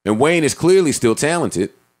 And Wayne is clearly still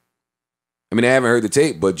talented. I mean, I haven't heard the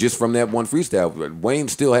tape, but just from that one freestyle, Wayne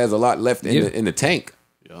still has a lot left in the tank.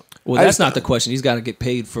 Yeah. Well, that's not the question. He's got to get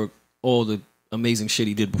paid for all the amazing shit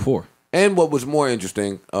he did before. And what was more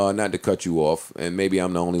interesting, not to cut you off, and maybe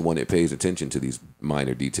I'm the only one that pays attention to these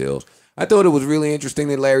minor details, I thought it was really interesting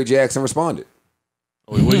that Larry Jackson responded.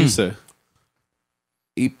 What did he say?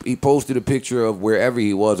 He posted a picture of wherever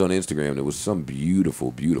he was on Instagram. It was some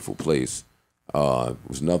beautiful, beautiful place. It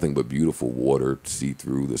was nothing but beautiful water,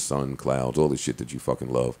 see-through, the sun, clouds, all the shit that you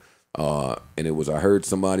fucking love. And it was, I heard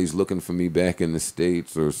somebody's looking for me back in the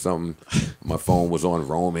States or something. My phone was on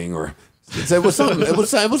roaming or... It was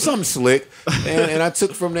something slick, and I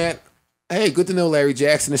took from that, hey, good to know Larry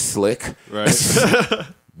Jackson is slick. Right.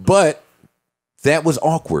 But that was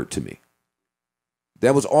awkward to me.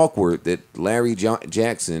 That was awkward that Larry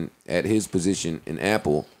Jackson, at his position in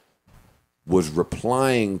Apple, was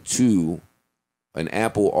replying to an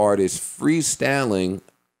Apple artist freestyling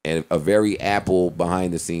and a very Apple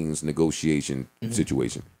behind the scenes negotiation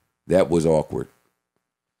situation. That was awkward.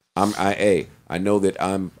 I know that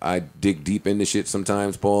I dig deep into shit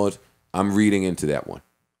sometimes, pause. I'm reading into that one.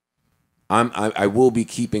 I will be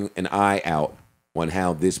keeping an eye out on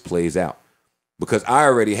how this plays out. Because I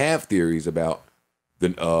already have theories about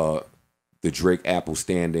the Drake Apple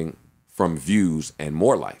standing from views and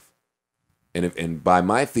more life. And by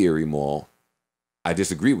my theory, Maul, I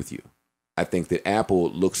disagree with you. I think that Apple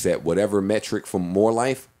looks at whatever metric from more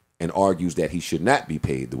life and argues that he should not be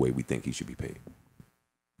paid the way we think he should be paid.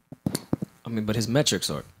 I mean, but his metrics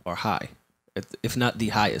are high, if not the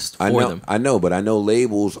highest for them. I know, but I know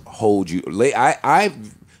labels hold you. I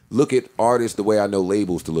look at artists the way I know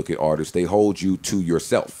labels to look at artists. They hold you to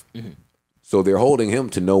yourself. Mm-hmm. So they're holding him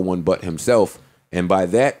to no one but himself. And by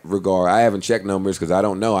that regard, I haven't checked numbers because I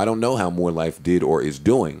don't know. I don't know how More Life did or is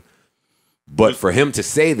doing. But for him to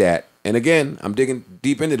say that, and again, I'm digging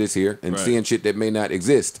deep into this here and seeing shit that may not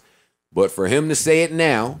exist. But for him to say it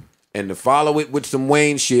now and to follow it with some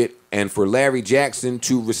Wayne shit and for Larry Jackson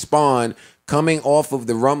to respond coming off of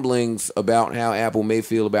the rumblings about how Apple may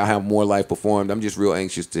feel about how More Life performed, I'm just real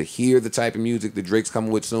anxious to hear the type of music that Drake's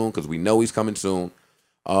coming with soon because we know he's coming soon.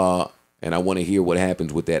 And I want to hear what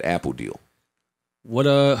happens with that Apple deal.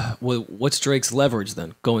 What's Drake's leverage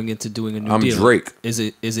then going into doing a new deal? I'm Drake. Is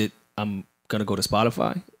it I'm gonna go to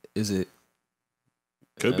Spotify? Is it?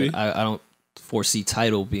 Could be. I don't foresee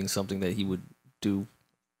Tidal being something that he would do.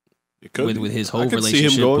 It could with his whole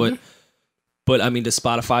relationship, but I mean, does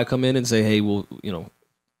Spotify come in and say, "Hey, we'll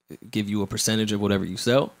give you a percentage of whatever you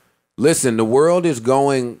sell"? Listen, the world is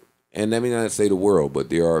going, and let me not say the world,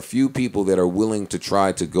 but there are a few people that are willing to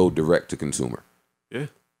try to go direct to consumer. Yeah.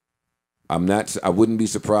 I wouldn't be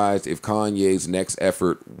surprised if Kanye's next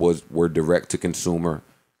effort were direct to consumer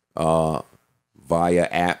via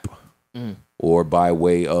app or by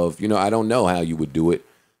way of, I don't know how you would do it,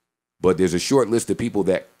 but there's a short list of people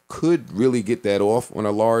that could really get that off on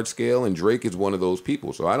a large scale, and Drake is one of those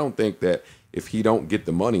people. So I don't think that if he don't get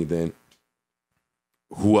the money, then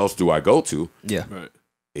who else do I go to? Yeah. Right.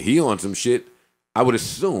 If he on some shit, I would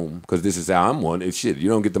assume, because this is how I'm one, it's shit, you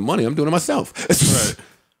don't get the money, I'm doing it myself. Right.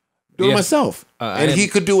 Doing it myself. And he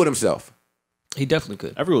could do it himself. He definitely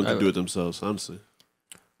could. Everyone can do it themselves, honestly.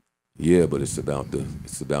 Yeah, but it's about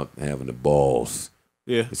having the balls.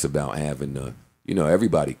 Yeah. It's about having the,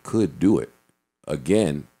 everybody could do it.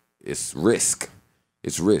 Again, it's risk.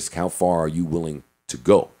 It's risk. How far are you willing to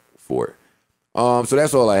go for it? So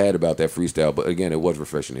that's all I had about that freestyle. But again, it was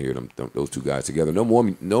refreshing to hear those two guys together. No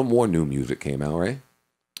more new music came out, right?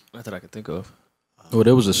 Not that I could think of. Oh,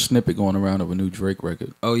 there was a snippet going around of a new Drake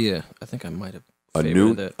record. Oh yeah, I think I might have. A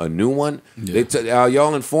new one. Yeah.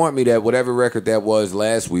 Y'all informed me that whatever record that was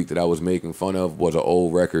last week that I was making fun of was an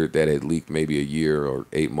old record that had leaked maybe a year or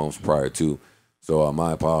 8 months prior to. So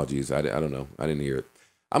my apologies. I don't know. I didn't hear it.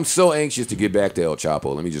 I'm so anxious to get back to El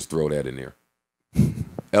Chapo. Let me just throw that in there.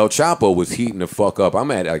 El Chapo was heating the fuck up.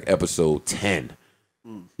 I'm at like episode 10.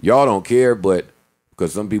 Y'all don't care, but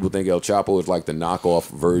because some people think El Chapo is like the knockoff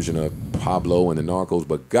version of Pablo and the Narcos,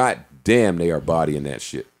 but goddamn, they are bodying that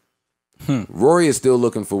shit. Rory is still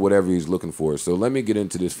looking for whatever he's looking for. So let me get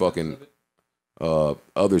into this fucking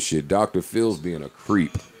other shit. Dr. Phil's being a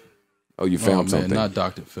creep. Oh, you found something? Not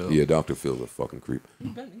Dr. Phil. Yeah, Dr. Phil's a fucking creep.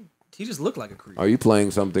 He just looked like a creep. Are you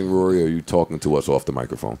playing something, Rory, or are you talking to us off the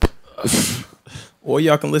microphone? Or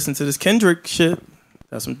y'all can listen to this Kendrick shit.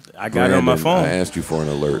 That's what I got it on my phone. I asked you for an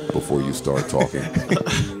alert before you start talking. I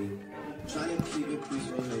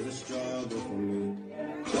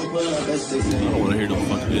don't want to hear no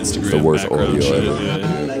fucking Instagram. It's the worst audio shit. ever. Yeah.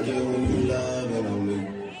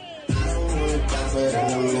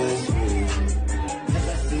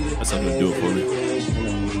 That's something to do it for me.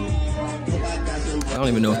 I don't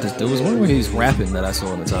even know if there was one where he's rapping that I saw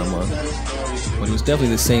on the timeline, but it was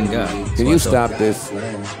definitely the same guy. Can you stop this?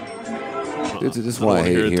 This is why I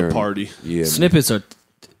hate hearing the party. Yeah, snippets are,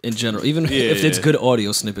 in general, even if it's good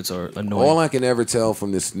audio, snippets are annoying. All I can ever tell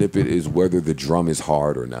from this snippet is whether the drum is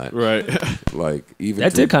hard or not. Right. Like even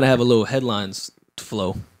that did kind of have a little headlines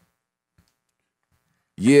flow.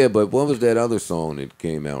 Yeah, but what was that other song that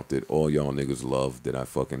came out that all y'all niggas loved that I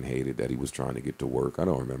fucking hated that he was trying to get to work? I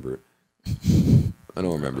don't remember it. I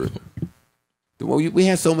don't remember it. Well, we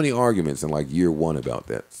had so many arguments in like year one about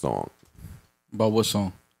that song. About what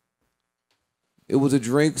song? It was a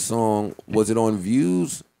Drake song. Was it on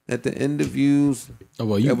Views? At the end of Views? Oh,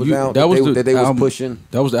 well, that was pushing.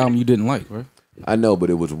 That was the album you didn't like, right? I know, but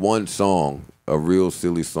it was one song, a real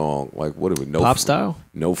silly song. Like what? It was no pop style.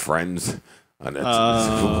 No Friends.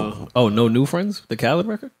 Oh, no new friends? The Khaled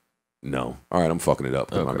record? No. All right, I'm fucking it up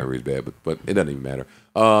because my memory's bad, but it doesn't even matter.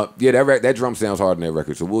 Yeah, that drum sounds hard in that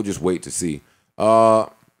record, so we'll just wait to see.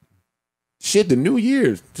 Shit, the New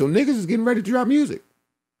Year's, so niggas is getting ready to drop music.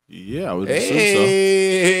 Yeah, I would assume so.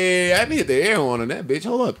 Hey, I need the air horn on that bitch.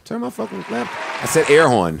 Hold up, turn my fucking lamp. I said air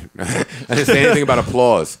horn. I didn't say anything about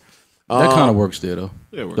applause. That kind of works there, though.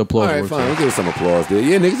 Yeah, the applause all right, works fine. there. We'll give it some applause there.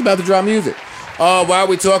 Yeah, niggas about to drop music. While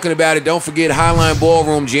we're talking about it, don't forget Highline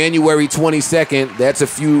Ballroom, January 22nd. That's a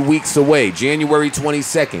few weeks away. January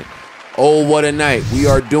 22nd. Oh, what a night. We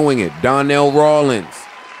are doing it. Donnell Rawlins,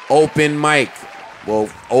 open mic. Well,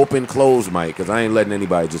 open, closed mic, because I ain't letting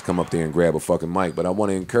anybody just come up there and grab a fucking mic. But I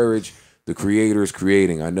want to encourage the creators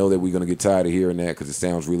creating. I know that we're going to get tired of hearing that because it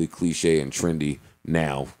sounds really cliche and trendy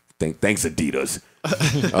now. Thanks, Adidas.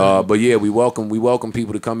 But yeah, we welcome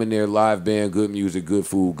people to come in there, live band, good music, good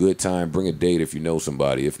food, good time. Bring a date if you know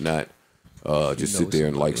somebody. If not, just sit there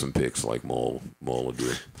and like some pics like Maul will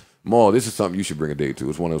do. Maul, this is something you should bring a date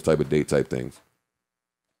to. It's one of those type of date type things.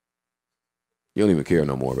 You don't even care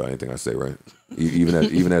no more about anything I say, right? Even as a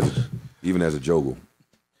Joegul.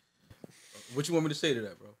 What you want me to say to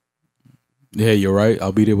that, bro? Yeah, you're right.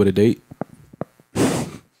 I'll be there with a date.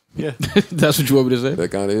 Yeah. That's what you want me to say?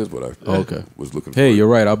 That kind of is what I was looking for. Hey, you're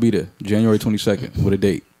right. I'll be there. January 22nd with a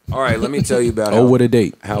date. All right, let me tell you about what a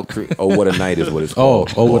date. What a night is what it's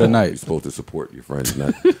called. Oh, what a night. You're supposed to support your friends,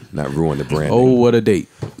 not ruin the brand. Oh, what a date.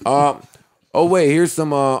 Oh, wait, here's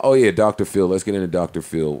some, Dr. Phil. Let's get into Dr.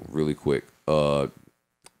 Phil really quick. I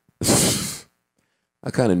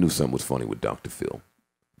kind of knew something was funny with Dr. Phil.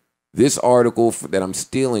 This article that I'm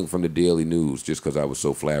stealing from the Daily News just because I was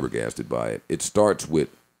so flabbergasted by it, it starts with,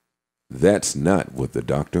 "That's not what the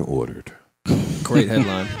doctor ordered." Great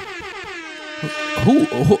headline. Who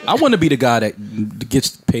I want to be the guy that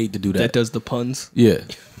gets paid to do that. That does the puns? Yeah.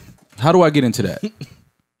 How do I get into that?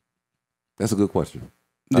 That's a good question.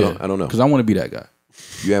 I don't know. Because I want to be that guy.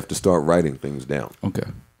 You have to start writing things down. Okay.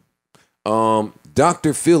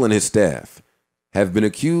 Dr. Phil and his staff have been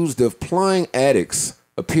accused of plying addicts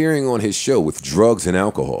appearing on his show with drugs and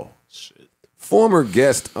alcohol. Shit. Former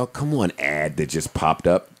guest, come on, ad that just popped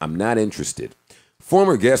up. I'm not interested.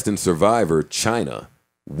 Former guest and Survivor China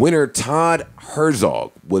winner Todd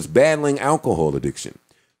Herzog was battling alcohol addiction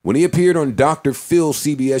when he appeared on Dr. Phil's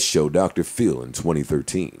CBS show, Dr. Phil, in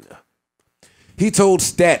 2013. He told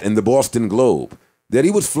Stat and the Boston Globe that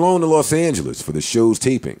he was flown to Los Angeles for the show's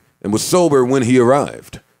taping and was sober when he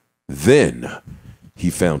arrived. Then he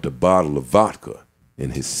found a bottle of vodka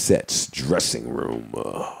in his set's dressing room.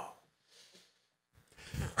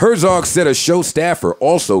 Herzog said a show staffer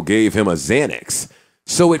also gave him a Xanax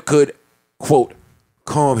so it could, quote,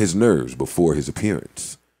 calm his nerves before his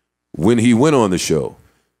appearance. When he went on the show,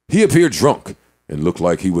 he appeared drunk and looked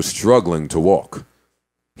like he was struggling to walk.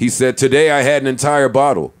 He said, "Today I had an entire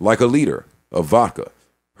bottle, like a liter, of vodka,"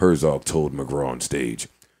 Herzog told McGraw on stage.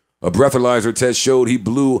 A breathalyzer test showed he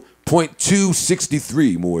blew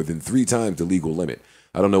 .263, more than 3 times the legal limit.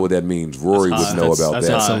 I don't know what that means. Rory would know about that.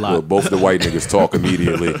 That's a lot. Well, both the white niggas talk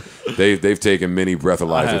immediately. They've taken many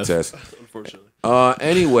breathalyzer tests. Unfortunately.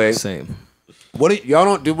 Anyway, Same. what do y'all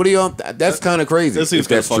don't do? What do y'all? That's kind of crazy. That seems if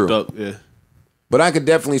that's fucked true. up. Yeah. But I could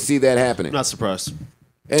definitely see that happening, Not surprised.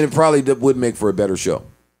 and it probably would make for a better show.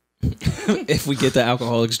 If we get the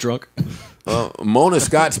alcoholics drunk. Mona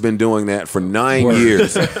Scott's been doing that for 9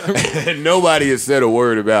 years, and nobody has said a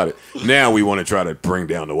word about it. Now we want to try to bring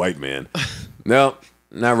down the white man. No,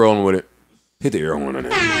 not rolling with it. Hit the air horn on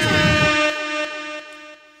it.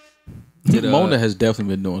 Mona has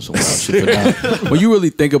definitely been doing some wild shit for now. When you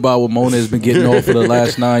really think about what Mona has been getting off for the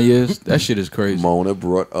last 9 years, that shit is crazy. Mona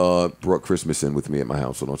brought Christmas in with me at my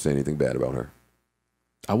house, so don't say anything bad about her.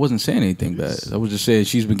 I wasn't saying anything bad. I was just saying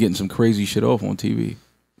she's been getting some crazy shit off on TV.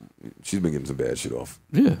 She's been getting some bad shit off.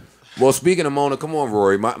 Yeah. Well, speaking of Mona, come on,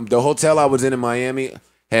 Rory. The hotel I was in Miami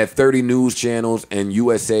had 30 news channels, and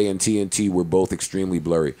USA and TNT were both extremely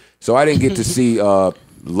blurry. So I didn't get to see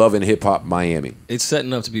Love and Hip Hop Miami. It's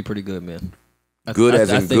setting up to be pretty good, man. Good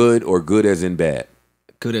as in good or good as in bad?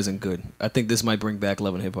 Good as in good. I think this might bring back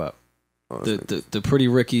Love and Hip Hop. The Pretty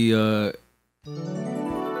Ricky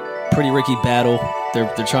battle.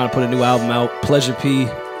 They're trying to put a new album out. Pleasure P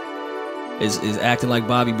is acting like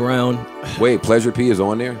Bobby Brown. Wait, Pleasure P is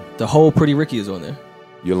on there? The whole Pretty Ricky is on there.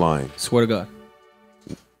 You're lying. Swear to God.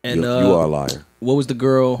 And you are a liar. What was the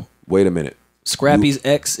girl? Wait a minute. Scrappy's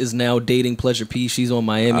ex is now dating Pleasure P. She's on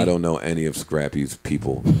Miami. I don't know any of Scrappy's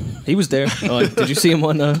people. He was there. Did you see him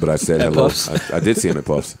on? But I said hello. Puffs? I did see him at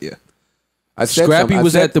Puffs. Yeah. Scrappy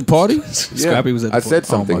was at the party? Scrappy was at the party. I said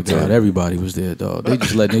something. Oh my God, everybody was there, dog. They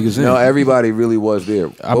just let niggas in. No, everybody really was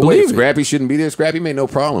there. I believe it. Scrappy shouldn't be there. Scrappy made no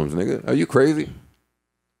problems, nigga. Are you crazy?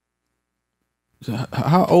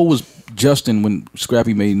 How old was Justin when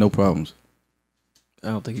Scrappy made no problems? I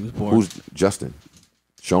don't think he was born. Who's Justin?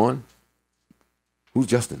 Sean? Who's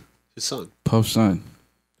Justin? His son. Puff's son.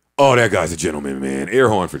 Oh, that guy's a gentleman, man. Air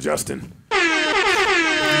horn for Justin.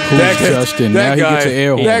 Who's Justin? Now he gets an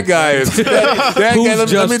air horn. That guy is. That guy,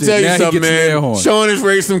 let me tell you now something, man. Sean has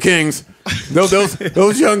raised some kings.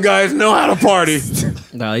 Those young guys know how to party.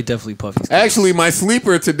 No, they definitely Puffy. Actually, my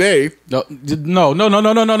sleeper today. No. We're not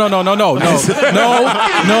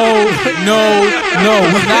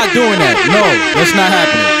doing that. No,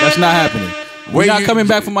 that's not happening. We're not coming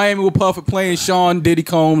back from Miami with Puff and playing Sean, Diddy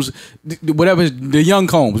Combs, whatever, the young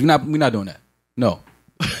Combs. We're not doing that. No.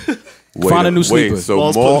 Find a new sleeper.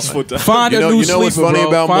 So Maul, find a new sleeper. You know what's funny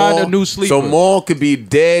about Maul? Find a new sleeper. So Maul could be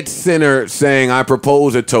dead center saying, "I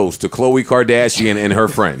propose a toast to Khloe Kardashian and her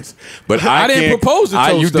friends," but I didn't propose the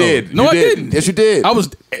toast. You did. No, I didn't. Yes, you did. I was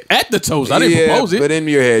at the toast. I didn't propose it. But in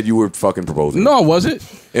your head, you were fucking proposing. No, I wasn't.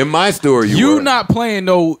 In my story, you were. Not playing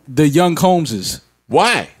the young Combses.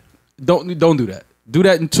 Why? Don't do that. Do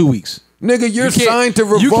that in 2 weeks, nigga. You're signed to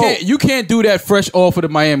revolt. You can't do that fresh off of the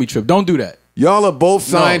Miami trip. Don't do that. Y'all are both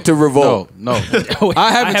signed to revolt. No.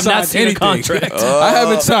 I haven't signed anything. Contract. I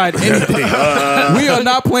haven't signed anything. We are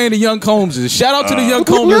not playing the young Combses. Shout out to the young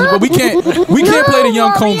Combses, but we can't play the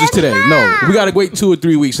young Combses today. No, we got to wait 2 or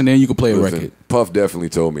 3 weeks and then you can play a record. Puff definitely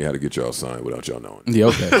told me how to get y'all signed without y'all knowing. Yeah,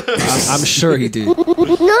 okay. I'm sure he did. No,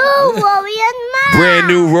 Rory and Ma. Brand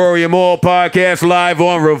new Rory and Maul podcast live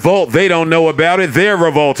on Revolt. They don't know about it. They're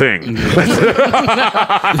revolting.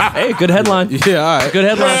 Hey, good headline. Yeah, all right. Good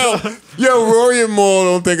headline. Yo, Rory and Maul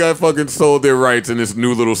don't think I fucking sold their rights in this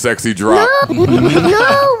new little sexy drop. No, Rory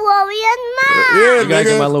and Ma. Yeah, You gotta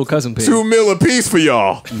get my little cousin paid. $2 million a piece for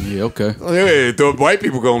y'all. Yeah, okay. Hey, the white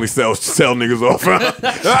people can only sell niggas off. No,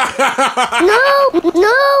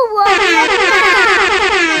 Rory and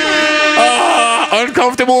Ma.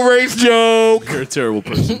 Uncomfortable race joke. You're a terrible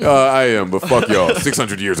person. I am, but fuck y'all.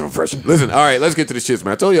 600 years of oppression. Listen, all right, let's get to the shits,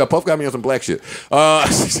 man. I told you, Puff got me on some black shit. What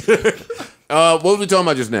was we talking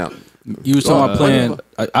about just now? You was talking about playing.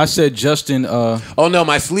 I said Justin. Oh no,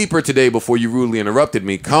 my sleeper today, before you rudely interrupted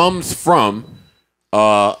me, comes from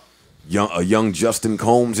a young Justin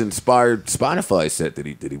Combs inspired Spotify set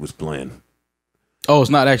that he was playing. Oh,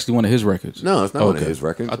 it's not actually one of his records. No, it's not one of his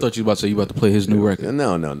records. I thought you were about to say you about to play his new record.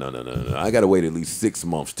 No. I got to wait at least 6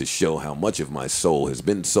 months to show how much of my soul has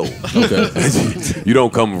been sold. Okay. You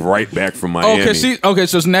don't come right back from Miami. Okay,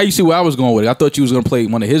 so now you see where I was going with it. I thought you was going to play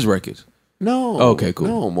one of his records. No. Okay, cool.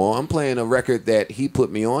 No, Mo. I'm playing a record that he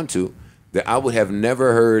put me onto that I would have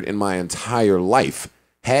never heard in my entire life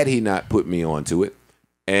had he not put me onto it.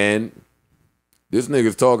 And this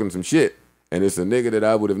nigga's talking some shit. And it's a nigga that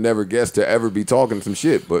I would have never guessed to ever be talking some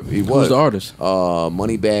shit, but he was. Who's the artist?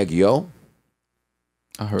 Moneybagg Yo.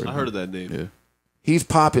 I heard of that name. Yeah. He's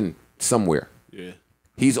popping somewhere. Yeah.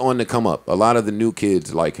 He's on the come up. A lot of the new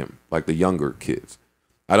kids like him, like the younger kids.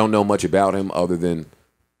 I don't know much about him other than,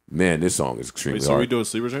 man, this song is extremely Wait, so hard. are we doing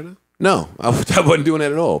sleepers right now? No, I wasn't doing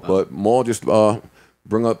that at all. But Maul just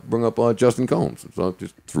bring up Justin Combs, so I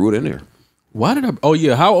just threw it in there. Why did I? Oh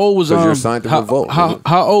yeah, how old was you're signed to Revolt. How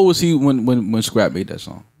old was he when Scrap made that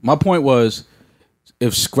song? My point was,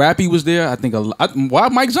 if Scrappy was there, I think why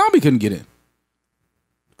Mike Zombie couldn't get in?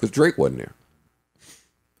 Because Drake wasn't there.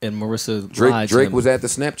 And Marissa Drake was at the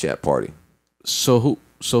Snapchat party. So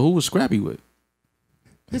who was Scrappy with?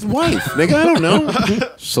 His wife, nigga. I don't know.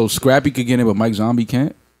 So Scrappy could get in, but Mike Zombie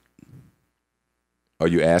can't. Are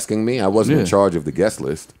you asking me? I wasn't in charge of the guest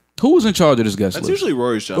list. Who was in charge of this guest list? That's usually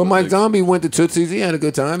Rory's job. But Mike Zombie went to Tootsie's. He had a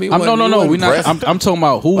good time. No. We're not. I'm talking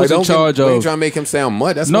about who was in charge of. You trying to make him sound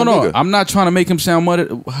mud? That's no. Nigga. I'm not trying to make him sound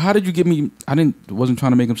mud. How did you get me? Wasn't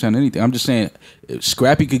trying to make him sound anything. I'm just saying,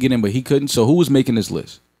 Scrappy could get in, but he couldn't. So who was making this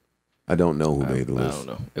list? I don't know who made the list. I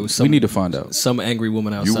don't know. It was we need to find out. Some angry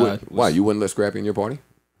woman outside. Why you wouldn't let Scrappy in your party?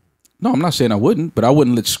 No, I'm not saying I wouldn't, but I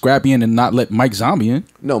wouldn't let Scrappy in and not let Mike Zombie in.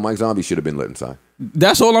 No, Mike Zombie should have been let inside.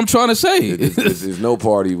 That's all I'm trying to say. There's no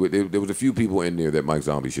party. There was a few people in there that Mike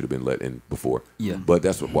Zombie should have been let in before. Yeah. But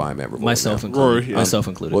that's why I'm at Revolt. Myself now. included. Rory, Myself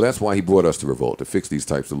included. Well, that's why he brought us to Revolt, to fix these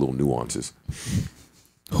types of little nuances.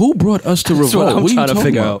 Who brought us to That's Revolt? what I'm trying to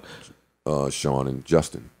figure out. Sean and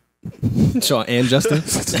Justin. Sean and Justin?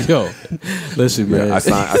 Yo, listen, man. Yeah, I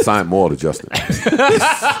signed more to Justin.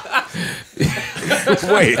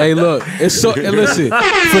 Wait. Hey, look. It's so. And listen,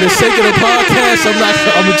 for the sake of the podcast, I'm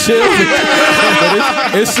gonna chill.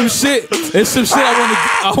 but it's some shit. It's some shit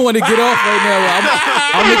I want to get off right now.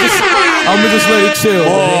 I'm gonna just let it chill.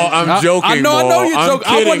 Oh, I'm joking. I know you're joking.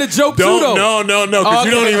 I want to joke too, though. No, because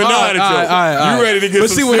you don't even know how to joke. You ready to get but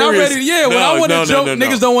some see, when serious? I'm ready, when I want to joke,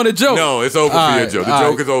 niggas don't want to joke. No, it's over for your joke. The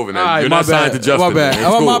joke is over now. You're not signed to Justin. My bad.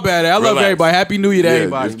 Man. Cool. My bad. I love everybody. Happy New Year to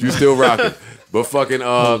everybody. You still rocking. But fucking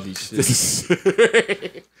Holy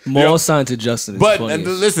shit. More signed to Justin. But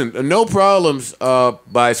listen, No Problems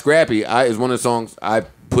by Scrappy is one of the songs I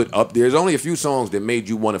put up there. There's only a few songs that made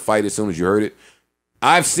you want to fight as soon as you heard it.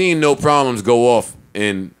 I've seen No Problems go off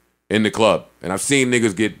in the club, and I've seen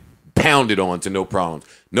niggas get pounded on to No Problems.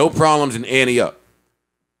 No Problems and Annie Up.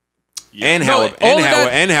 Yeah.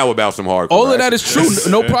 And how about some hardcore? All of that is true.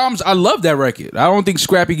 No Problems. I love that record. I don't think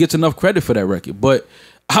Scrappy gets enough credit for that record, but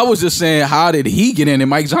I was just saying, how did he get in and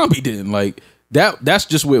Mike Zombie didn't? Like that's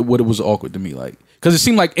just what it was awkward to me. Like, because it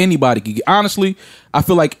seemed like anybody could get. Honestly, I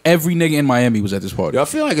feel like every nigga in Miami was at this party. I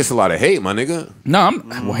feel like it's a lot of hate, my nigga. No,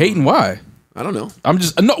 I'm hating. Why? I don't know. I'm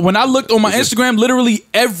just no. When I looked on my Instagram, literally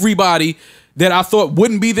everybody that I thought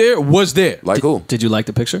wouldn't be there was there. Like who? Did you like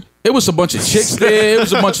the picture? It was a bunch of chicks there. It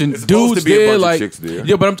was a bunch of dudes there. Like, chicks there.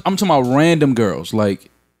 Yeah, but I'm talking about random girls. Like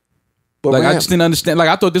I just didn't understand. Like,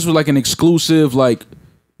 I thought this was like an exclusive. Like,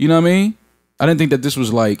 you know what I mean? I didn't think that this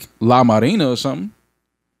was like La Marina or something.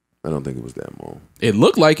 I don't think it was that more. It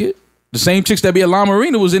looked like it. The same chicks that be at La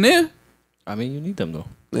Marina was in there. I mean, you need them though.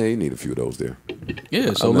 Yeah, you need a few of those there.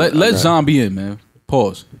 Yeah, so let Zombie in, man.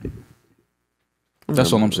 Pause.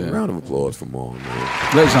 That's all I'm saying. Round of applause for Maul,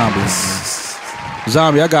 man. Let Zombie in.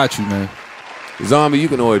 Zombie, I got you, man. Zombie, you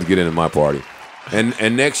can always get into my party.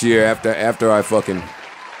 And next year, after I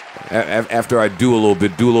do a little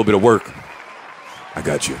bit of work, I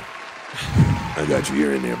got you.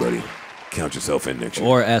 You're in there, buddy. Count yourself in next year.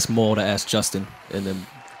 Or ask Maul to ask Justin, and then.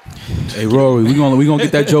 Hey Rory, we gonna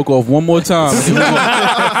get that joke off one more time,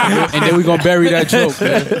 and then we gonna bury that joke.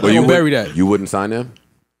 Man. Well, bury that. You wouldn't sign them,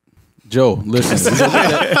 Joe. Listen,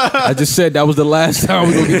 I just said that was the last time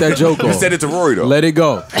we gonna get that joke off. You said it to Rory though. Let it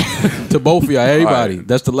go. To both of y'all, everybody. Right.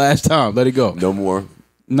 That's the last time. Let it go. No more.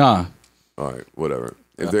 Nah. All right, whatever.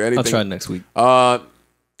 Is there anything? I'll try next week.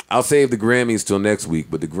 I'll save the Grammys till next week,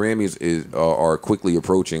 but the Grammys are quickly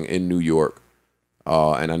approaching in New York.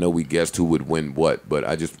 And I know we guessed who would win what, but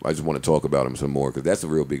I just want to talk about them some more because that's a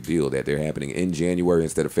real big deal that they're happening in January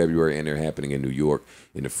instead of February, and they're happening in New York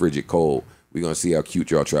in the frigid cold. We're gonna see how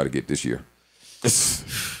cute y'all try to get this year.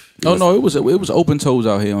 Oh no, it was open toes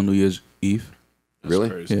out here on New Year's Eve. Really?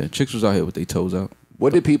 Crazy. Yeah, chicks was out here with their toes out.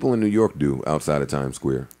 What did people in New York do outside of Times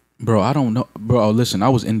Square? Bro, I don't know. Bro, listen, I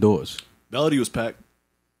was indoors. Melody was packed.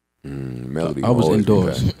 Melody. I was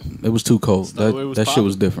indoors. It was too cold. That shit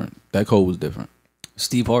was popping. different. That cold was different.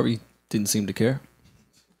 Steve Harvey didn't seem to care.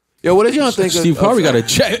 Yo, what did y'all think? Steve Harvey got a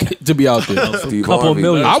check to be out there. Steve Couple Harvey.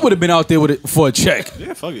 million. I would have been out there with it for a check.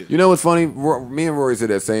 Yeah, fuck it. You know what's funny? Me and Rory said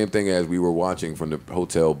that same thing as we were watching from the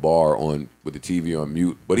hotel bar with the TV on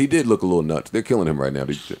mute. But he did look a little nuts. They're killing him right now.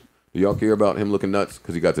 Do y'all care about him looking nuts?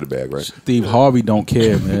 Because he got to the bag, right? Steve Harvey don't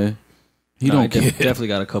care, man. He don't care. Definitely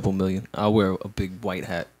got a couple million. I'll wear a big white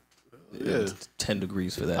hat. Yeah. 10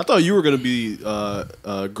 degrees for that. I thought you were gonna be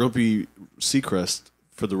Grumpy Seacrest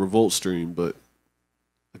for the Revolt stream, but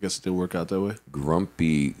I guess it didn't work out that way.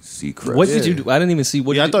 Grumpy Seacrest. What did you do? I didn't even see.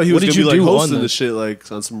 I thought he was gonna be like hosting the shit,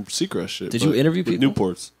 like on some Seacrest shit. Did you interview people?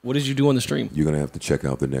 Newports. What did you do on the stream? You're gonna have to check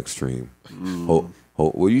out the next stream.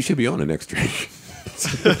 Well, you should be on the next stream.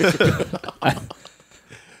 I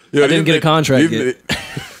didn't get a contract yet.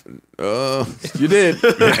 You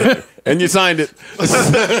did. And you signed it.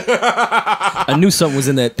 I knew something was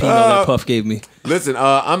in that peanut that Puff gave me. Listen,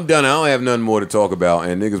 I'm done. I don't have nothing more to talk about.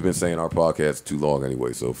 And niggas been saying our podcast too long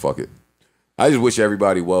anyway, so fuck it. I just wish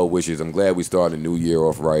everybody well wishes. I'm glad we started the new year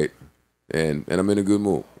off right. And I'm in a good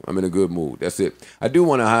mood. That's it. I do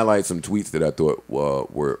want to highlight some tweets that I thought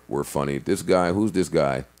were funny. This guy, who's this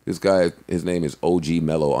guy? This guy, his name is OG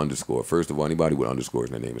Mello _. First of all, anybody with underscores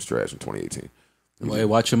in their name is trash in 2018. Hey,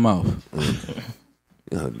 watch your mouth.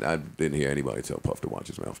 I didn't hear anybody tell Puff to watch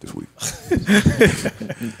his mouth this week.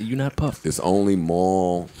 You're not Puff. It's only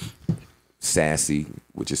Maul, Sassy,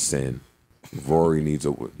 which is sin. Rory needs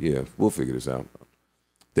we'll figure this out.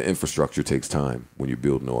 The infrastructure takes time when you're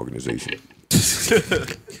building an organization.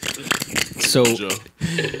 So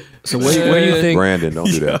where do you think... Brandon,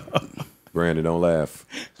 don't do that. Brandon, don't laugh.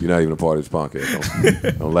 You're not even a part of this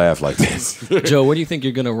podcast. Don't laugh like this. Joe, where do you think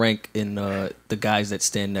you're going to rank in the guys that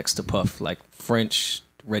stand next to Puff? Like French,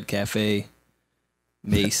 Red Cafe,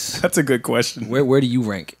 Mace? That's a good question. Where do you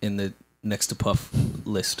rank in the next to Puff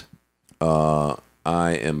list? I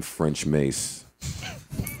am French Mace,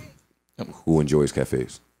 who enjoys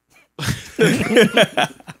cafes.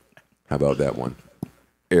 How about that one?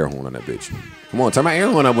 Air horn on that bitch. Come on, turn my air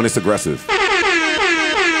horn up when it's aggressive.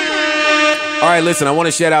 All right, listen, I want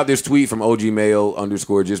to shout out this tweet from OGMail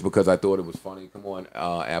 _ just because I thought it was funny. Come on,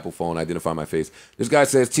 Apple phone, identify my face. This guy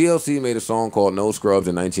says, TLC made a song called No Scrubs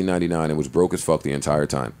in 1999 and was broke as fuck the entire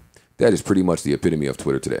time. That is pretty much the epitome of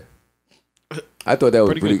Twitter today. I thought that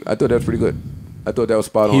was pretty. I thought that was pretty good. I thought that was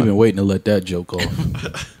spot on. He been waiting to let that joke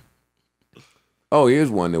off. Oh,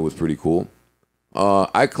 here's one that was pretty cool.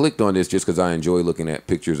 I clicked on this just because I enjoy looking at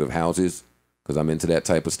pictures of houses because I'm into that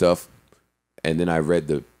type of stuff. And then I read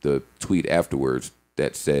the tweet afterwards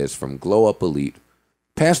that says, from Glow Up Elite,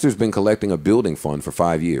 pastor's been collecting a building fund for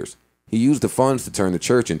 5 years. He used the funds to turn the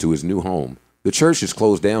church into his new home. The church is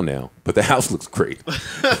closed down now, but the house looks great.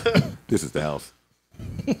 This is the house.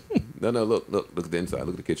 No, look at the inside. Look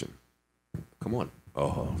at the kitchen. Come on.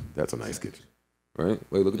 Oh, that's a nice kitchen. All right?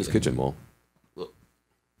 Wait, look at this kitchen, Mo. Look.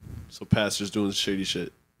 So pastor's doing shady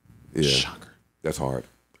shit. Yeah. Shocker. That's hard.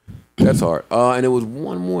 That's hard. And there was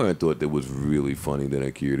one more I thought that was really funny that I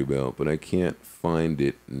cared about, but I can't find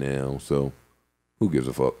it now, so who gives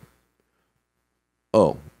a fuck?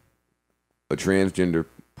 Oh. A transgender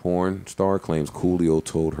porn star claims Coolio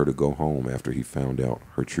told her to go home after he found out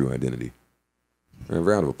her true identity. A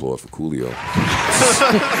round of applause for Coolio.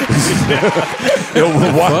 Yo,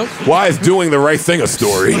 why is doing the right thing a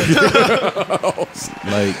story?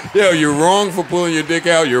 You're wrong for pulling your dick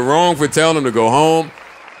out. You're wrong for telling him to go home.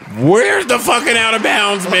 Where's the fucking out of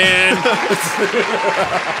bounds, man?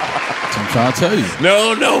 I'm trying to tell you.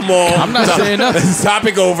 No more. I'm not saying nothing.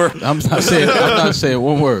 Topic over. I'm not saying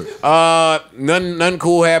one word. Nothing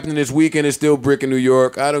cool happening this weekend. It's still brick in New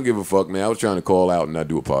York. I don't give a fuck, man. I was trying to call out and not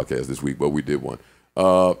do a podcast this week, but we did one.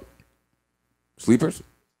 Sleepers?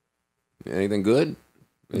 Anything good?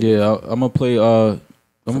 Yeah, I'm gonna play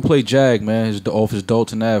Jag, man. Off his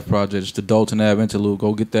Dalton-ave project. It's the Dalton-ave-interlude.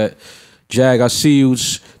 Go get that. Jag, I see you.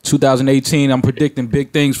 It's 2018. I'm predicting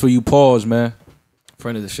big things for you. Pause, man.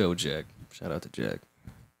 Friend of the show, Jag. Shout out to Jag.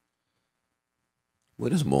 Where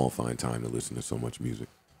does Maul find time to listen to so much music?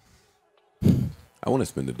 I want to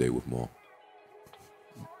spend the day with Maul.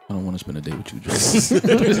 I don't want to spend a day with you,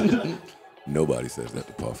 Jag. Nobody says that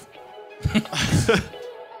to Puff. Please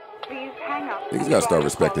hang up. Niggas gotta start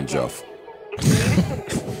respecting Juff.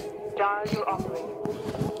 Dial your operator.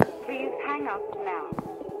 Please hang up now.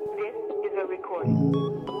 This is a recording.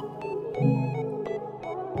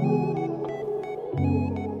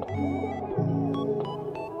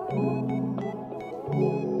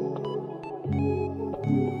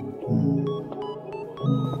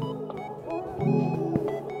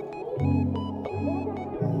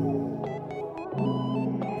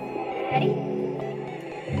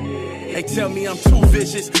 They tell me I'm too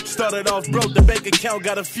vicious. Started off broke, the bank account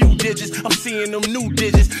got a few digits. I'm seeing them new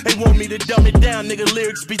digits. They want me to dumb it down, nigga.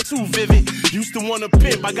 Lyrics be too vivid. Used to want a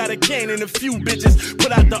pimp, I got a cane and a few bitches.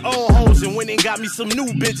 Put out the old hoes and went and got me some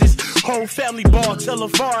new bitches. Whole family ball, tell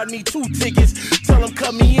LeVar I need 2 tickets. Tell him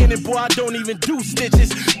cut me in and boy I don't even do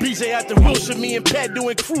stitches. BJ at the Wilshire, me and Pat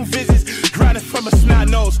doing crew visits. Grinding from a snot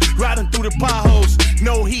nose, riding through the potholes.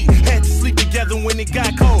 No heat, had to sleep together when it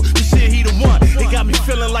got cold. This shit he the one, it got me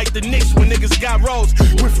feeling like the Knicks when niggas got rolls.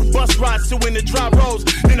 Went from bus rides to in the drop roads.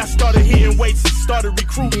 Then I started hitting weights and started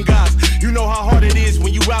recruiting guys. You know how hard it is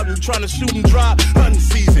when you out and trying to shoot and drive. Hunting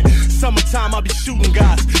season, summertime I be shooting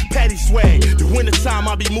guys. Patty swag, the wintertime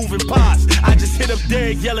I be moving pods. I just hit up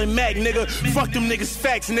Derek yelling Mac, nigga. Fuck them niggas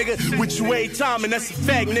facts, nigga. With you every time and that's a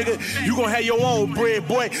fact, nigga. You gon' have your own bread,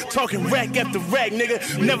 boy. Talking rack after rack,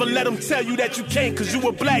 nigga. Never let them tell you that you can't cause you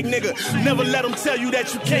a black nigga. Never let them tell you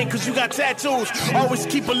that you can't cause you got tattoos. Always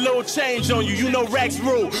keep a little change on you, you know racks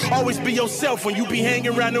rule. Always be yourself when you be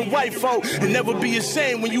hanging around them white folk. And never be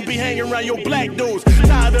ashamed when you be hanging around your black dudes.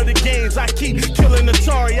 Tired of the games, I keep killing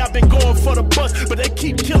Atari. I've been going for the bus, but they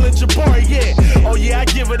keep killing Jabari, yeah. Oh yeah, I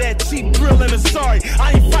give her that cheap grill and a sorry.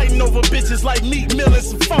 I ain't fighting over bitches like Meek Mill and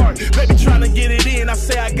Safari. Baby trying to get it in, I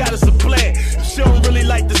say I got us a plan. If she don't really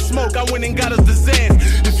like the smoke, I went and got us the Zans.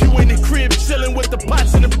 If you in the crib chilling with the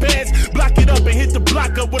pots and the pans, block it up and hit the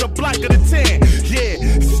block up with a block of the 10.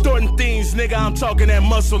 Yeah, starting things, nigga, I'm talking that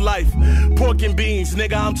muscle life. Pork and beans,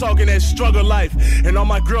 nigga, I'm talking that struggle life. And on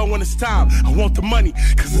my girl when it's time, I want the money.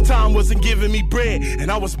 Cause the time wasn't giving me bread,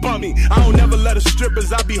 and I was bummy. I don't never let the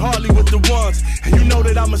strippers, I be hardly with the ones. And you know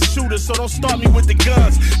that I'm a shooter, so don't start me with the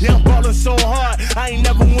guns. Yeah, I'm ballin' so hard, I ain't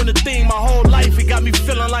never won a thing my whole life. It got me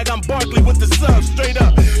feeling like I'm Barkley with the Suns, straight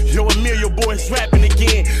up. Yo, Emilio boys rapping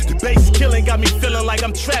again. The bass killing got me feeling like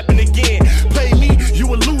I'm trapping again. Play me,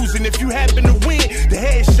 you a losing. If you happen to win, the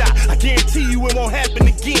headshot, I guarantee you it won't happen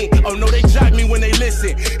again. Oh no, they jock me when they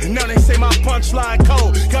listen, and now they say my punchline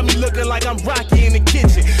cold. Got me looking like I'm Rocky in the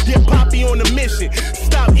kitchen. Yeah, Poppy on the mission.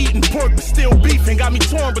 Stop eating pork but still beefing. Got me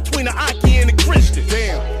torn between the Aki and the Christian.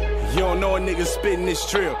 Damn, you don't know a nigga spitting this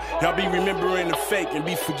drill. Y'all be remembering the fake and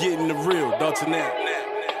be forgetting the real. Dalton-ave.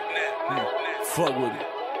 Fuck with it.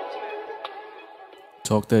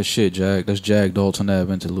 Talk that shit, Jag. That's Jag,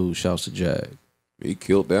 Dalton-ave-interlude. Shouts to Jag. He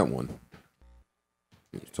killed that one.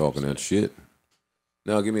 He was talking that shit.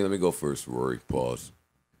 Now, let me go first, Rory. Pause.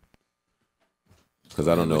 Because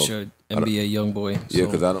I don't know. Sure, NBA young boy. Yeah,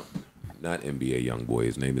 because I don't. Not NBA young boy.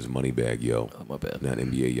 His name is Moneybagg, yo. Oh, my bad. Not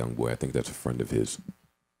NBA young boy. I think that's a friend of his.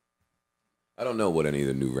 I don't know what any of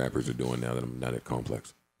the new rappers are doing now that I'm not at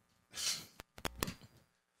Complex.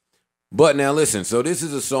 But now listen, so this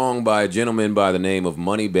is a song by a gentleman by the name of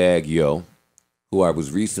Moneybagg Yo, who I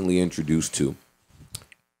was recently introduced to.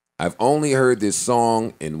 I've only heard this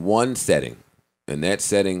song in one setting, and that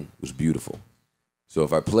setting was beautiful. So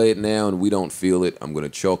if I play it now and we don't feel it, I'm going to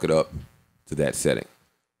chalk it up to that setting.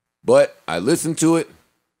 But I listened to it,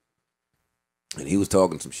 and he was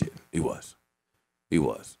talking some shit. He was.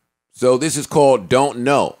 So this is called Don't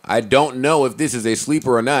Know. I don't know if this is a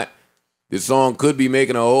sleeper or not. This song could be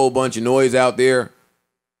making a whole bunch of noise out there,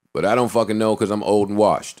 but I don't fucking know because I'm old and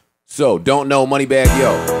washed. So, Don't Know, Moneybagg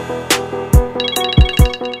Yo.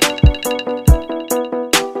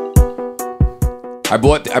 I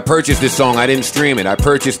purchased this song. I didn't stream it. I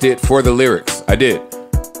purchased it for the lyrics. I did.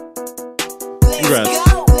 Congrats.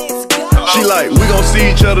 She like, we gon' see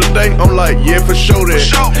each other today. I'm like, yeah, for sure that.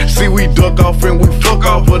 See, we duck off and we fuck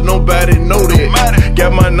off, but nobody know that.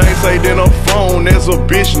 Got my name saved in a phone, that's a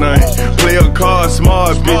bitch name. Play a card,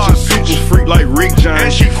 smart bitch, a super freak like Rick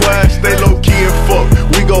James. She quiet, stay low key and fuck.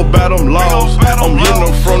 We go bat them laws. I'm hitting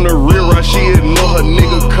her from the rear, right? She ignore her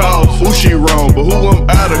nigga calls. Who she wrong, but who I'm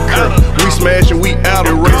out of curve. We smashing, we out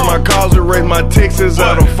of raise my calls, erase my texts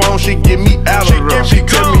out of phone. She get me out of there. She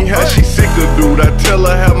tell me how she sick of dude. I tell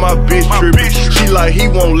her how my bitch trippin'. She like he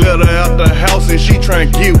won't let her out the house and she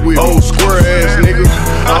tryna get with old square ass nigga,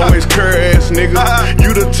 always cur ass nigga.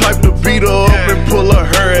 You the type to beat her up and pull her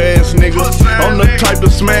ass nigga. I'm the type to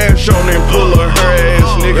smash on and pull her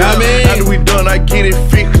ass nigga. After we done, I get it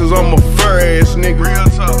fixed cause I'm a fur ass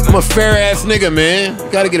nigga. I'm a fair ass nigga, man.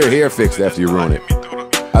 You gotta get her hair fixed after you ruin it.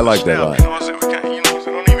 I like that line.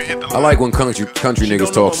 I like when country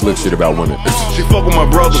niggas talk slick shit about women. She fuck with my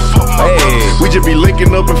brothers. Hey. We just be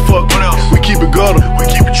linking up and fuck. We keep it gutter. We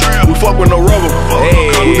keep it trail. We fuck with no rubber.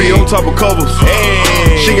 Hey. We be on top of covers.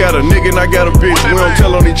 Hey. She got a nigga and I got a bitch. We don't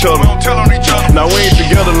tell on each other. Now we ain't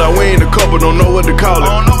together. Now we ain't a couple. Don't know what to call it.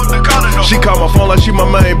 She call my phone like she my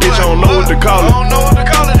main bitch. I don't know what to call it.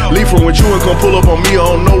 Leave from with you and come pull up on me. I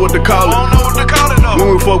don't know what to call it.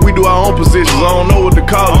 When we fuck, we do our own positions. I don't know what to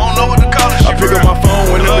call it. I pick up my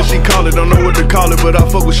phone whenever she call it. Don't know what to call it, but I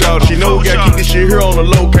fuck with Shawty. She know we gotta keep this shit here on the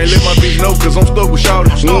low. Can't let my bitch know, cause I'm stuck with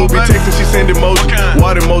Shawty. When we be texting, she send emoji.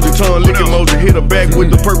 White emoji, tongue lick emoji. Hit her back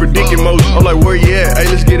with the purple dick emoji. I'm like, where you at? Hey,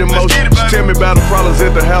 let's get emoji. She tell me about the problems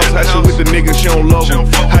at the house. How she with the niggas, she don't love him.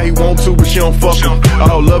 How he want to, but she don't fuck him.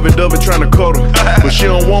 All love it, dove it, tryna cut him. But she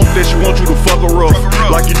don't want that, she want you to fuck her up.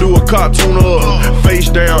 Like you do a cartoon up. Face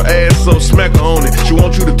down, ass up, smack her on it. She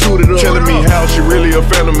want you to toot it up. Telling me how she really a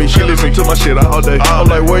fan of me. She listen to my shit all day. I'm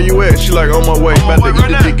like, where you at? She like, on my way. About to eat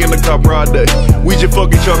the dick in the car broad day. We just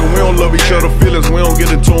fuck each other. We don't love each other. Feelings, we don't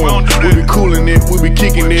get into them. We be cooling it. We be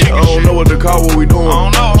kicking it. I don't know what to call what we doing.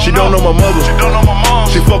 She don't know my mother.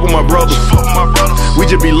 She fuck with my brothers. We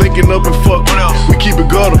just be linking up and fuck. We keep it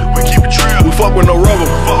gutter. We fuck with no rubber.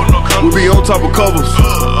 We be on top of covers.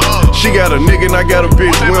 She got a nigga and I got a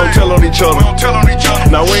bitch. We don't tell on each other.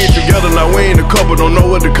 Now we ain't together. Now we ain't a couple. Don't know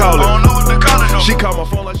what to call it. She call my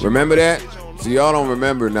phone like she. Remember that? So y'all don't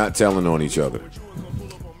remember not telling on each other.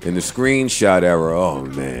 In the screenshot era, oh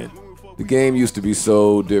man. The game used to be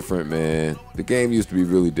so different, man. The game used to be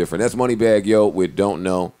really different. That's Moneybagg Yo with Don't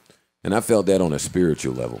Know. And I felt that on a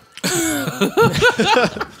spiritual level.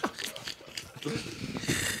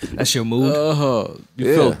 That's your mood?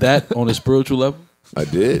 You felt that on a spiritual level? I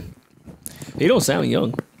did. He don't sound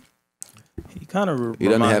young. He kind of He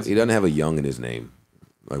doesn't have a young in his name.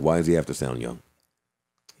 Like, why does he have to sound young?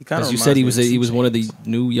 As you said, he was one of the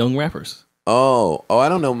new young rappers. Oh, I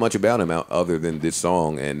don't know much about him other than this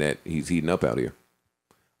song and that he's heating up out here.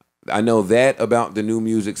 I know that about the new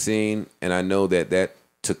music scene, and I know that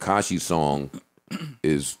Tekashi song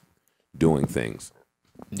is doing things.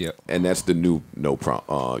 Yeah, and that's the new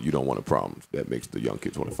You Don't Want a Problem that makes the young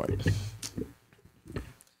kids want to fight.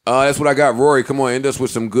 That's what I got. Rory, come on, end us with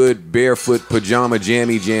some good barefoot pajama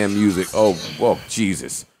jammy jam music. Oh,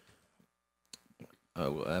 Jesus. I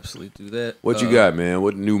will absolutely do that. What you got, man?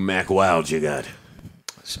 What new Mac Wild you got?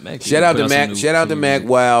 Shout out to Mac. Shout out to Mac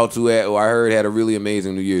Wild, who I heard had a really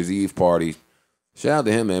amazing New Year's Eve party. Shout out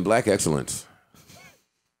to him, man. Black excellence.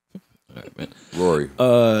 All right, man. Rory.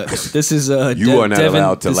 This is you are not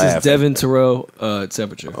allowed to laugh. This is Devin Terrell,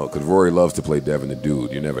 Temperature. Oh, because Rory loves to play Devin the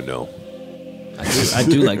Dude. You never know. I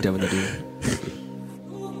do like Devin the Dude.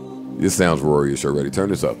 This sounds Rory-ish already. Turn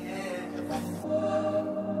this up.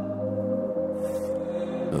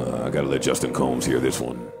 I gotta let Justin Combs hear this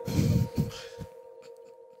one.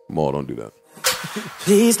 Maul, don't do that.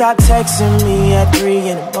 Please stop texting me at 3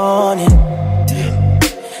 in the morning.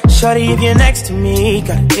 Shorty, if you're next to me,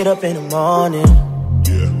 gotta get up in the morning.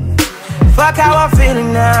 Fuck how I'm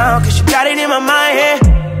feeling now, cause you got it in my mind, yeah.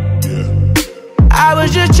 I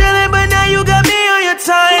was just chilling, but now you got me on your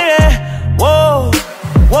tongue, yeah. Whoa,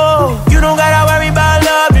 whoa, you don't gotta worry about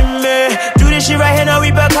loving me. Do this shit right here, no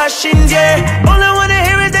repercussions, yeah. All I wanna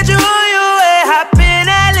hear is that you on your way. Hop in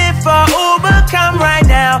that lift for Uber, come right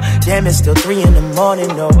now. Damn, it's still 3 in the morning,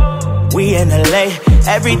 though. We in LA,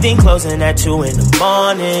 everything closing at 2 in the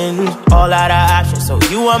morning. All out of options, so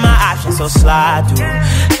you are my option, so slide through.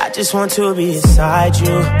 I just want to be inside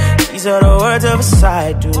you. These are the words of a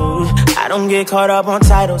side dude. I don't get caught up on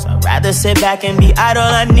titles, I'd rather sit back and be idle.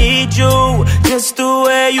 I need you, just the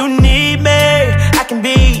way you need me. I can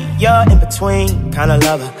be your in-between kind of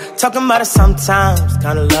lover. Talking about it sometimes,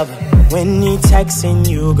 kind of lover. When he texting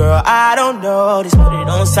you, girl, I don't know. Just put it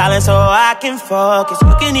on silent so I can focus.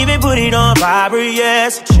 You can even put it on vibrate,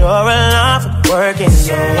 yes. Set your alarm for working,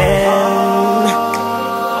 yeah.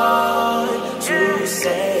 To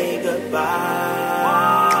say goodbye.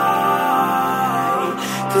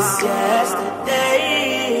 Cause yesterday,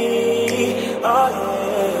 oh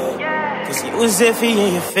yeah. Cause you was iffy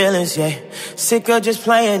in your feelings, yeah. Sick of just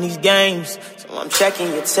playing these games. I'm checking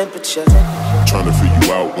your temperature. Trying to figure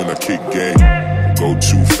you out when I kick game. Go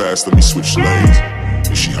too fast, let me switch lanes.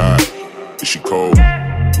 Is she hot? Is she cold?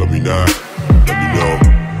 Let me know.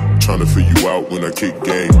 Trying to figure you out when I kick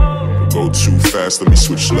game. Go too fast, let me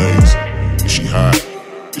switch lanes. Is she hot?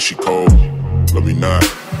 Is she cold? Let me know.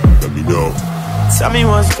 Tell me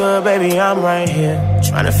what's good, baby, I'm right here.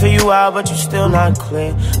 Trying to figure you out, but you're still not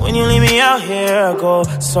clear. When you leave me out here, I go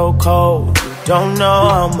so cold. You don't know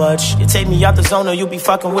how much you take me out the zone, or you be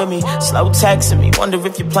fucking with me. Slow texting me, wonder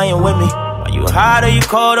if you're playing with me. Are you hot, are you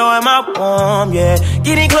cold, or am I warm, yeah?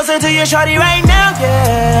 Getting closer to your shorty right now,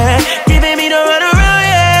 yeah. Giving me the runaround,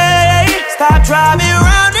 yeah. Stop driving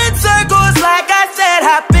around in circles like I said.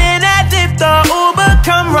 Hop in that lift, the Uber,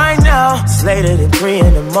 come right now. It's later than 3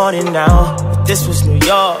 in the morning now. If this was New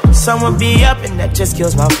York, someone be up and that just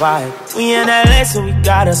kills my vibe. We in LA, so we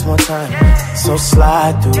got us more time. So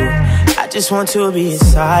slide through. I just want to be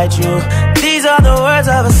inside you. These are the words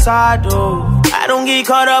of a side dude. I don't get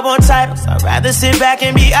caught up on titles, I'd rather sit back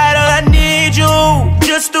and be idle. I need you,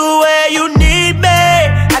 just the way you need me.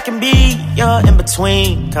 I can be your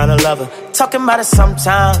in-between kind of lover. Talking about it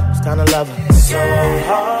sometimes, kind of lover. So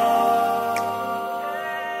hard.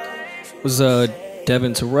 Was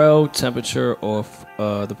Devin Terrell, Temperature, off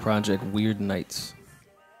the project Weird Nights.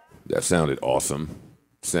 That sounded awesome.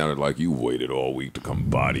 Sounded like you waited all week to come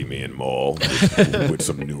body me and Maul with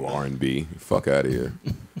some new R&B. Fuck out of here.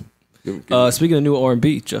 Speaking of new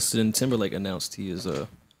R&B, Justin Timberlake announced he is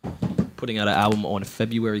putting out an album on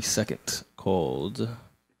February 2nd called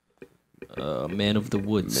Man of the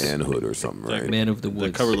Woods. Manhood or something, right? Man of the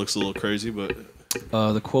Woods. The cover looks a little crazy, but...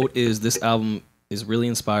 the quote is, "This album is really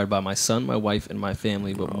inspired by my son, my wife, and my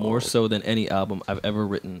family, but more so than any album I've ever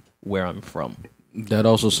written where I'm from." That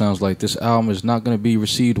also sounds like this album is not going to be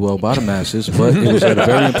received well by the masses, but it was at a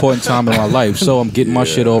very important time in my life, so I'm getting my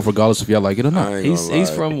shit off regardless if y'all like it or not. He's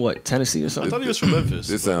from what, Tennessee or something? I thought he was from Memphis.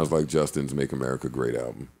 This sounds like Justin's Make America Great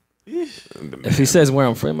album. If he says where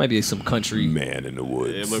I'm from, it might be some country. Man in the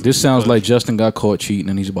Woods. Yeah, This sounds like Justin got caught cheating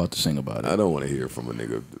and he's about to sing about it. I don't want to hear from a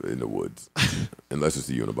nigga in the woods, unless it's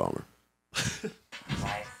the Unabomber.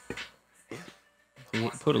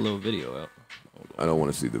 Put a little video out. I don't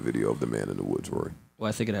want to see the video of the Man in the Woods, Rory. Well,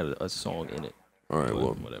 I think it had a song in it. All right,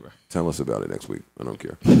 well, whatever. Tell us about it next week. I don't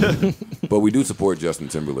care. But we do support Justin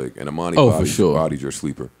Timberlake, and Amani for sure. Body's your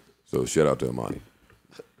sleeper. So shout out to Amani.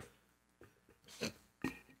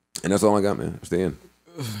 And that's all I got, man. Stay in.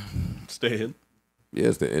 Stay in? Yeah,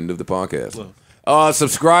 it's the end of the podcast.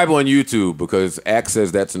 Subscribe on YouTube because Ack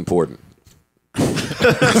says that's important.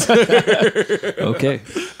 Okay.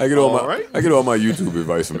 I get all my YouTube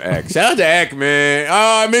advice from Ack. Shout out to Ack, man.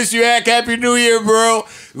 Oh, I miss you, Ack. Happy New Year, bro.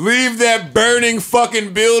 Leave that burning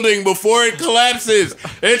fucking building before it collapses.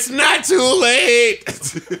 It's not too late.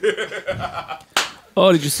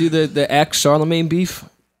 Oh, did you see the Ack Charlamagne beef?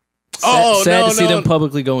 Sad to see them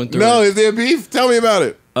publicly going through. No, is there beef? Tell me about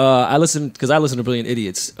it. I listen to Brilliant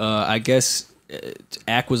Idiots. I guess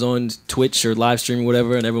Ak was on Twitch or live streaming,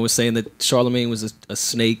 whatever, and everyone was saying that Charlamagne was a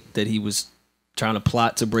snake, that he was trying to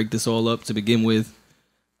plot to break this all up to begin with,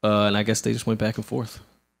 and I guess they just went back and forth.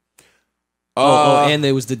 And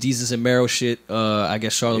there was the Jesus and Mero shit. I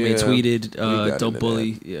guess Charlamagne tweeted, "Don't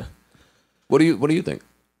bully." Yeah. What do you think?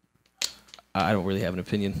 I don't really have an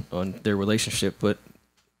opinion on their relationship, but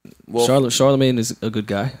Charlamagne is a good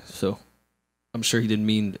guy, so I'm sure he didn't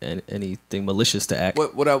mean anything malicious to Ak.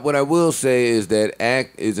 What I will say is that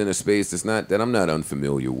Ak is in a space that I'm not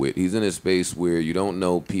unfamiliar with. He's in a space where you don't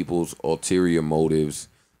know people's ulterior motives,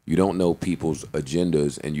 you don't know people's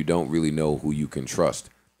agendas, and you don't really know who you can trust.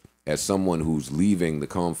 As someone who's leaving the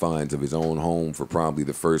confines of his own home for probably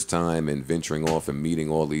the first time and venturing off and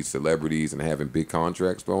meeting all these celebrities and having big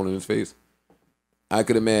contracts thrown in his face, I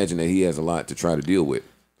could imagine that he has a lot to try to deal with.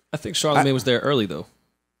 I think Charlamagne was there early, though.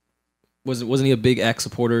 Wasn't he a big Ak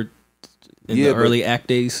supporter in the early Ak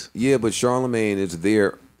days? Yeah, but Charlamagne is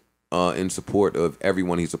there in support of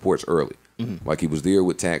everyone he supports early. Mm-hmm. Like he was there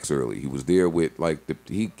with Tax early. He was there with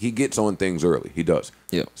he gets on things early. He does.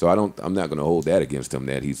 Yeah. So I'm not going to hold that against him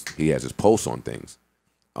that he has his pulse on things.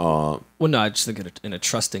 Well, no, I just think in a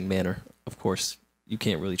trusting manner. Of course, you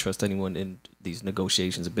can't really trust anyone in these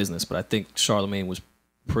negotiations of business, but I think Charlamagne was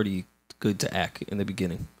pretty good to Ak in the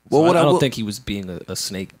beginning. So I don't think he was being a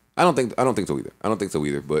snake. I don't think so either. I don't think so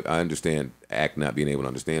either. But I understand Ak not being able to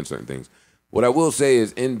understand certain things. What I will say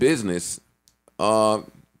is, in business,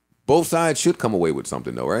 both sides should come away with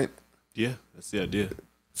something, though, right? Yeah, that's the idea.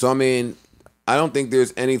 So I mean, I don't think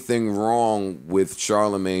there's anything wrong with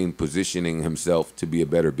Charlamagne positioning himself to be a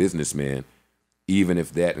better businessman, even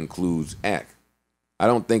if that includes Ak. I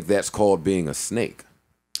don't think that's called being a snake.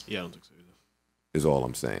 Yeah, I don't think so either. Is all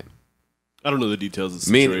I'm saying. I don't know the details of the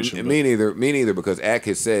situation. Me neither, because Ak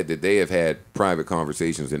has said that they have had private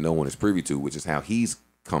conversations that no one is privy to, which is how he's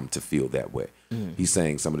come to feel that way. Mm. He's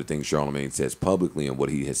saying some of the things Charlamagne says publicly and what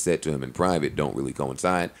he has said to him in private don't really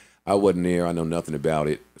coincide. I wasn't there. I know nothing about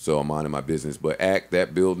it, so I'm minding my business. But Ak,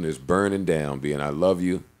 that building is burning down, being I love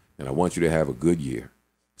you, and I want you to have a good year.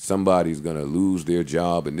 Somebody's going to lose their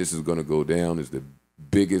job, and this is going to go down as the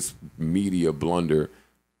biggest media blunder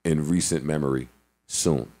in recent memory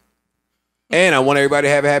soon. And I want everybody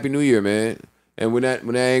to have a happy new year, man. And we're not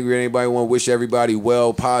angry at anybody. We want to wish everybody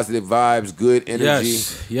well, positive vibes, good energy.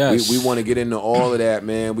 Yes. We want to get into all of that,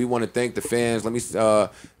 man. We want to thank the fans. Let me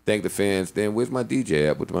thank the fans. Then where's my DJ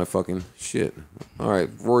at with my fucking shit? All right,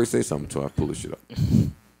 Rory, say something till I pull this shit up.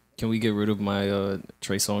 Can we get rid of my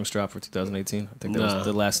Trey Songz drop for 2018? I think that was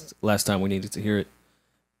the last time we needed to hear it.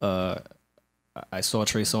 I saw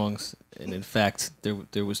Trey Songz, and in fact,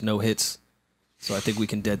 there was no hits. So I think we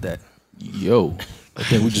can dead that. Yo, I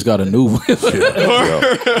think we just got a new one.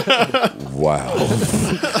 Wow.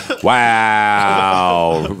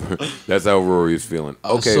 That's how Rory is feeling.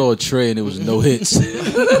 Okay. I saw a Trey and it was no hits.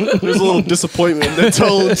 There's a little disappointment in that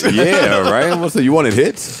tone. Yeah, right? So you wanted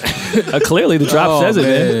hits? Clearly the drop says it,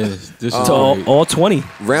 man. This is all 20.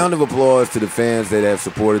 Round of applause to the fans that have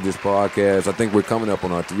supported this podcast. I think we're coming up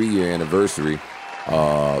on our 3-year anniversary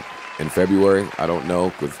in February. I don't know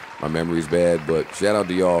because my memory's bad, but shout out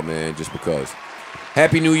to y'all, man, just because.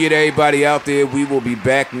 Happy New Year to everybody out there. We will be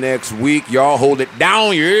back next week. Y'all hold it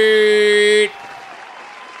down, yeah.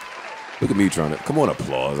 Look at me trying to... Come on,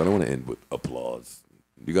 applause. I don't want to end with applause.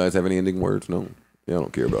 You guys have any ending words? No? Yeah, I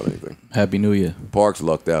don't care about anything. Happy New Year. Parks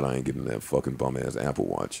lucked out. I ain't getting that fucking bum-ass Apple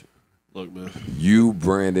Watch. Look, man. You,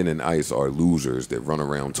 Brandon, and Ice are losers that run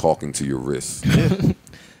around talking to your wrists.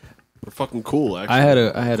 We're fucking cool, actually.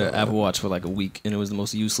 I had an Apple Watch for like a week, and it was the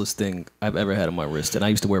most useless thing I've ever had on my wrist. And I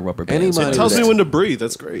used to wear rubber bands. It tells me when to breathe.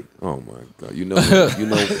 That's great. Oh my god! You know.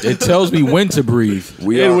 It tells me when to breathe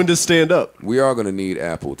and when to stand up. We are going to need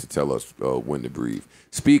Apple to tell us when to breathe.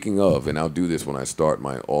 Speaking of, and I'll do this when I start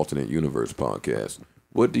my alternate universe podcast.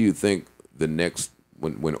 What do you think the next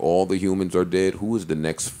when all the humans are dead? Who is the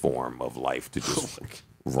next form of life to just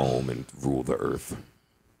roam and rule the earth?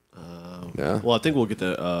 Yeah. Well, I think we'll get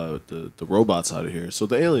the robots out of here. So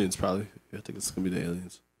the aliens probably. Yeah, I think it's gonna be the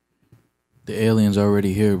aliens. The aliens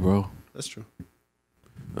already here, bro. That's true.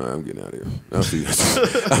 All right, I'm getting out of here.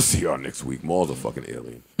 I'll see y'all next week. Maul's a fucking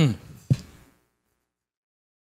alien.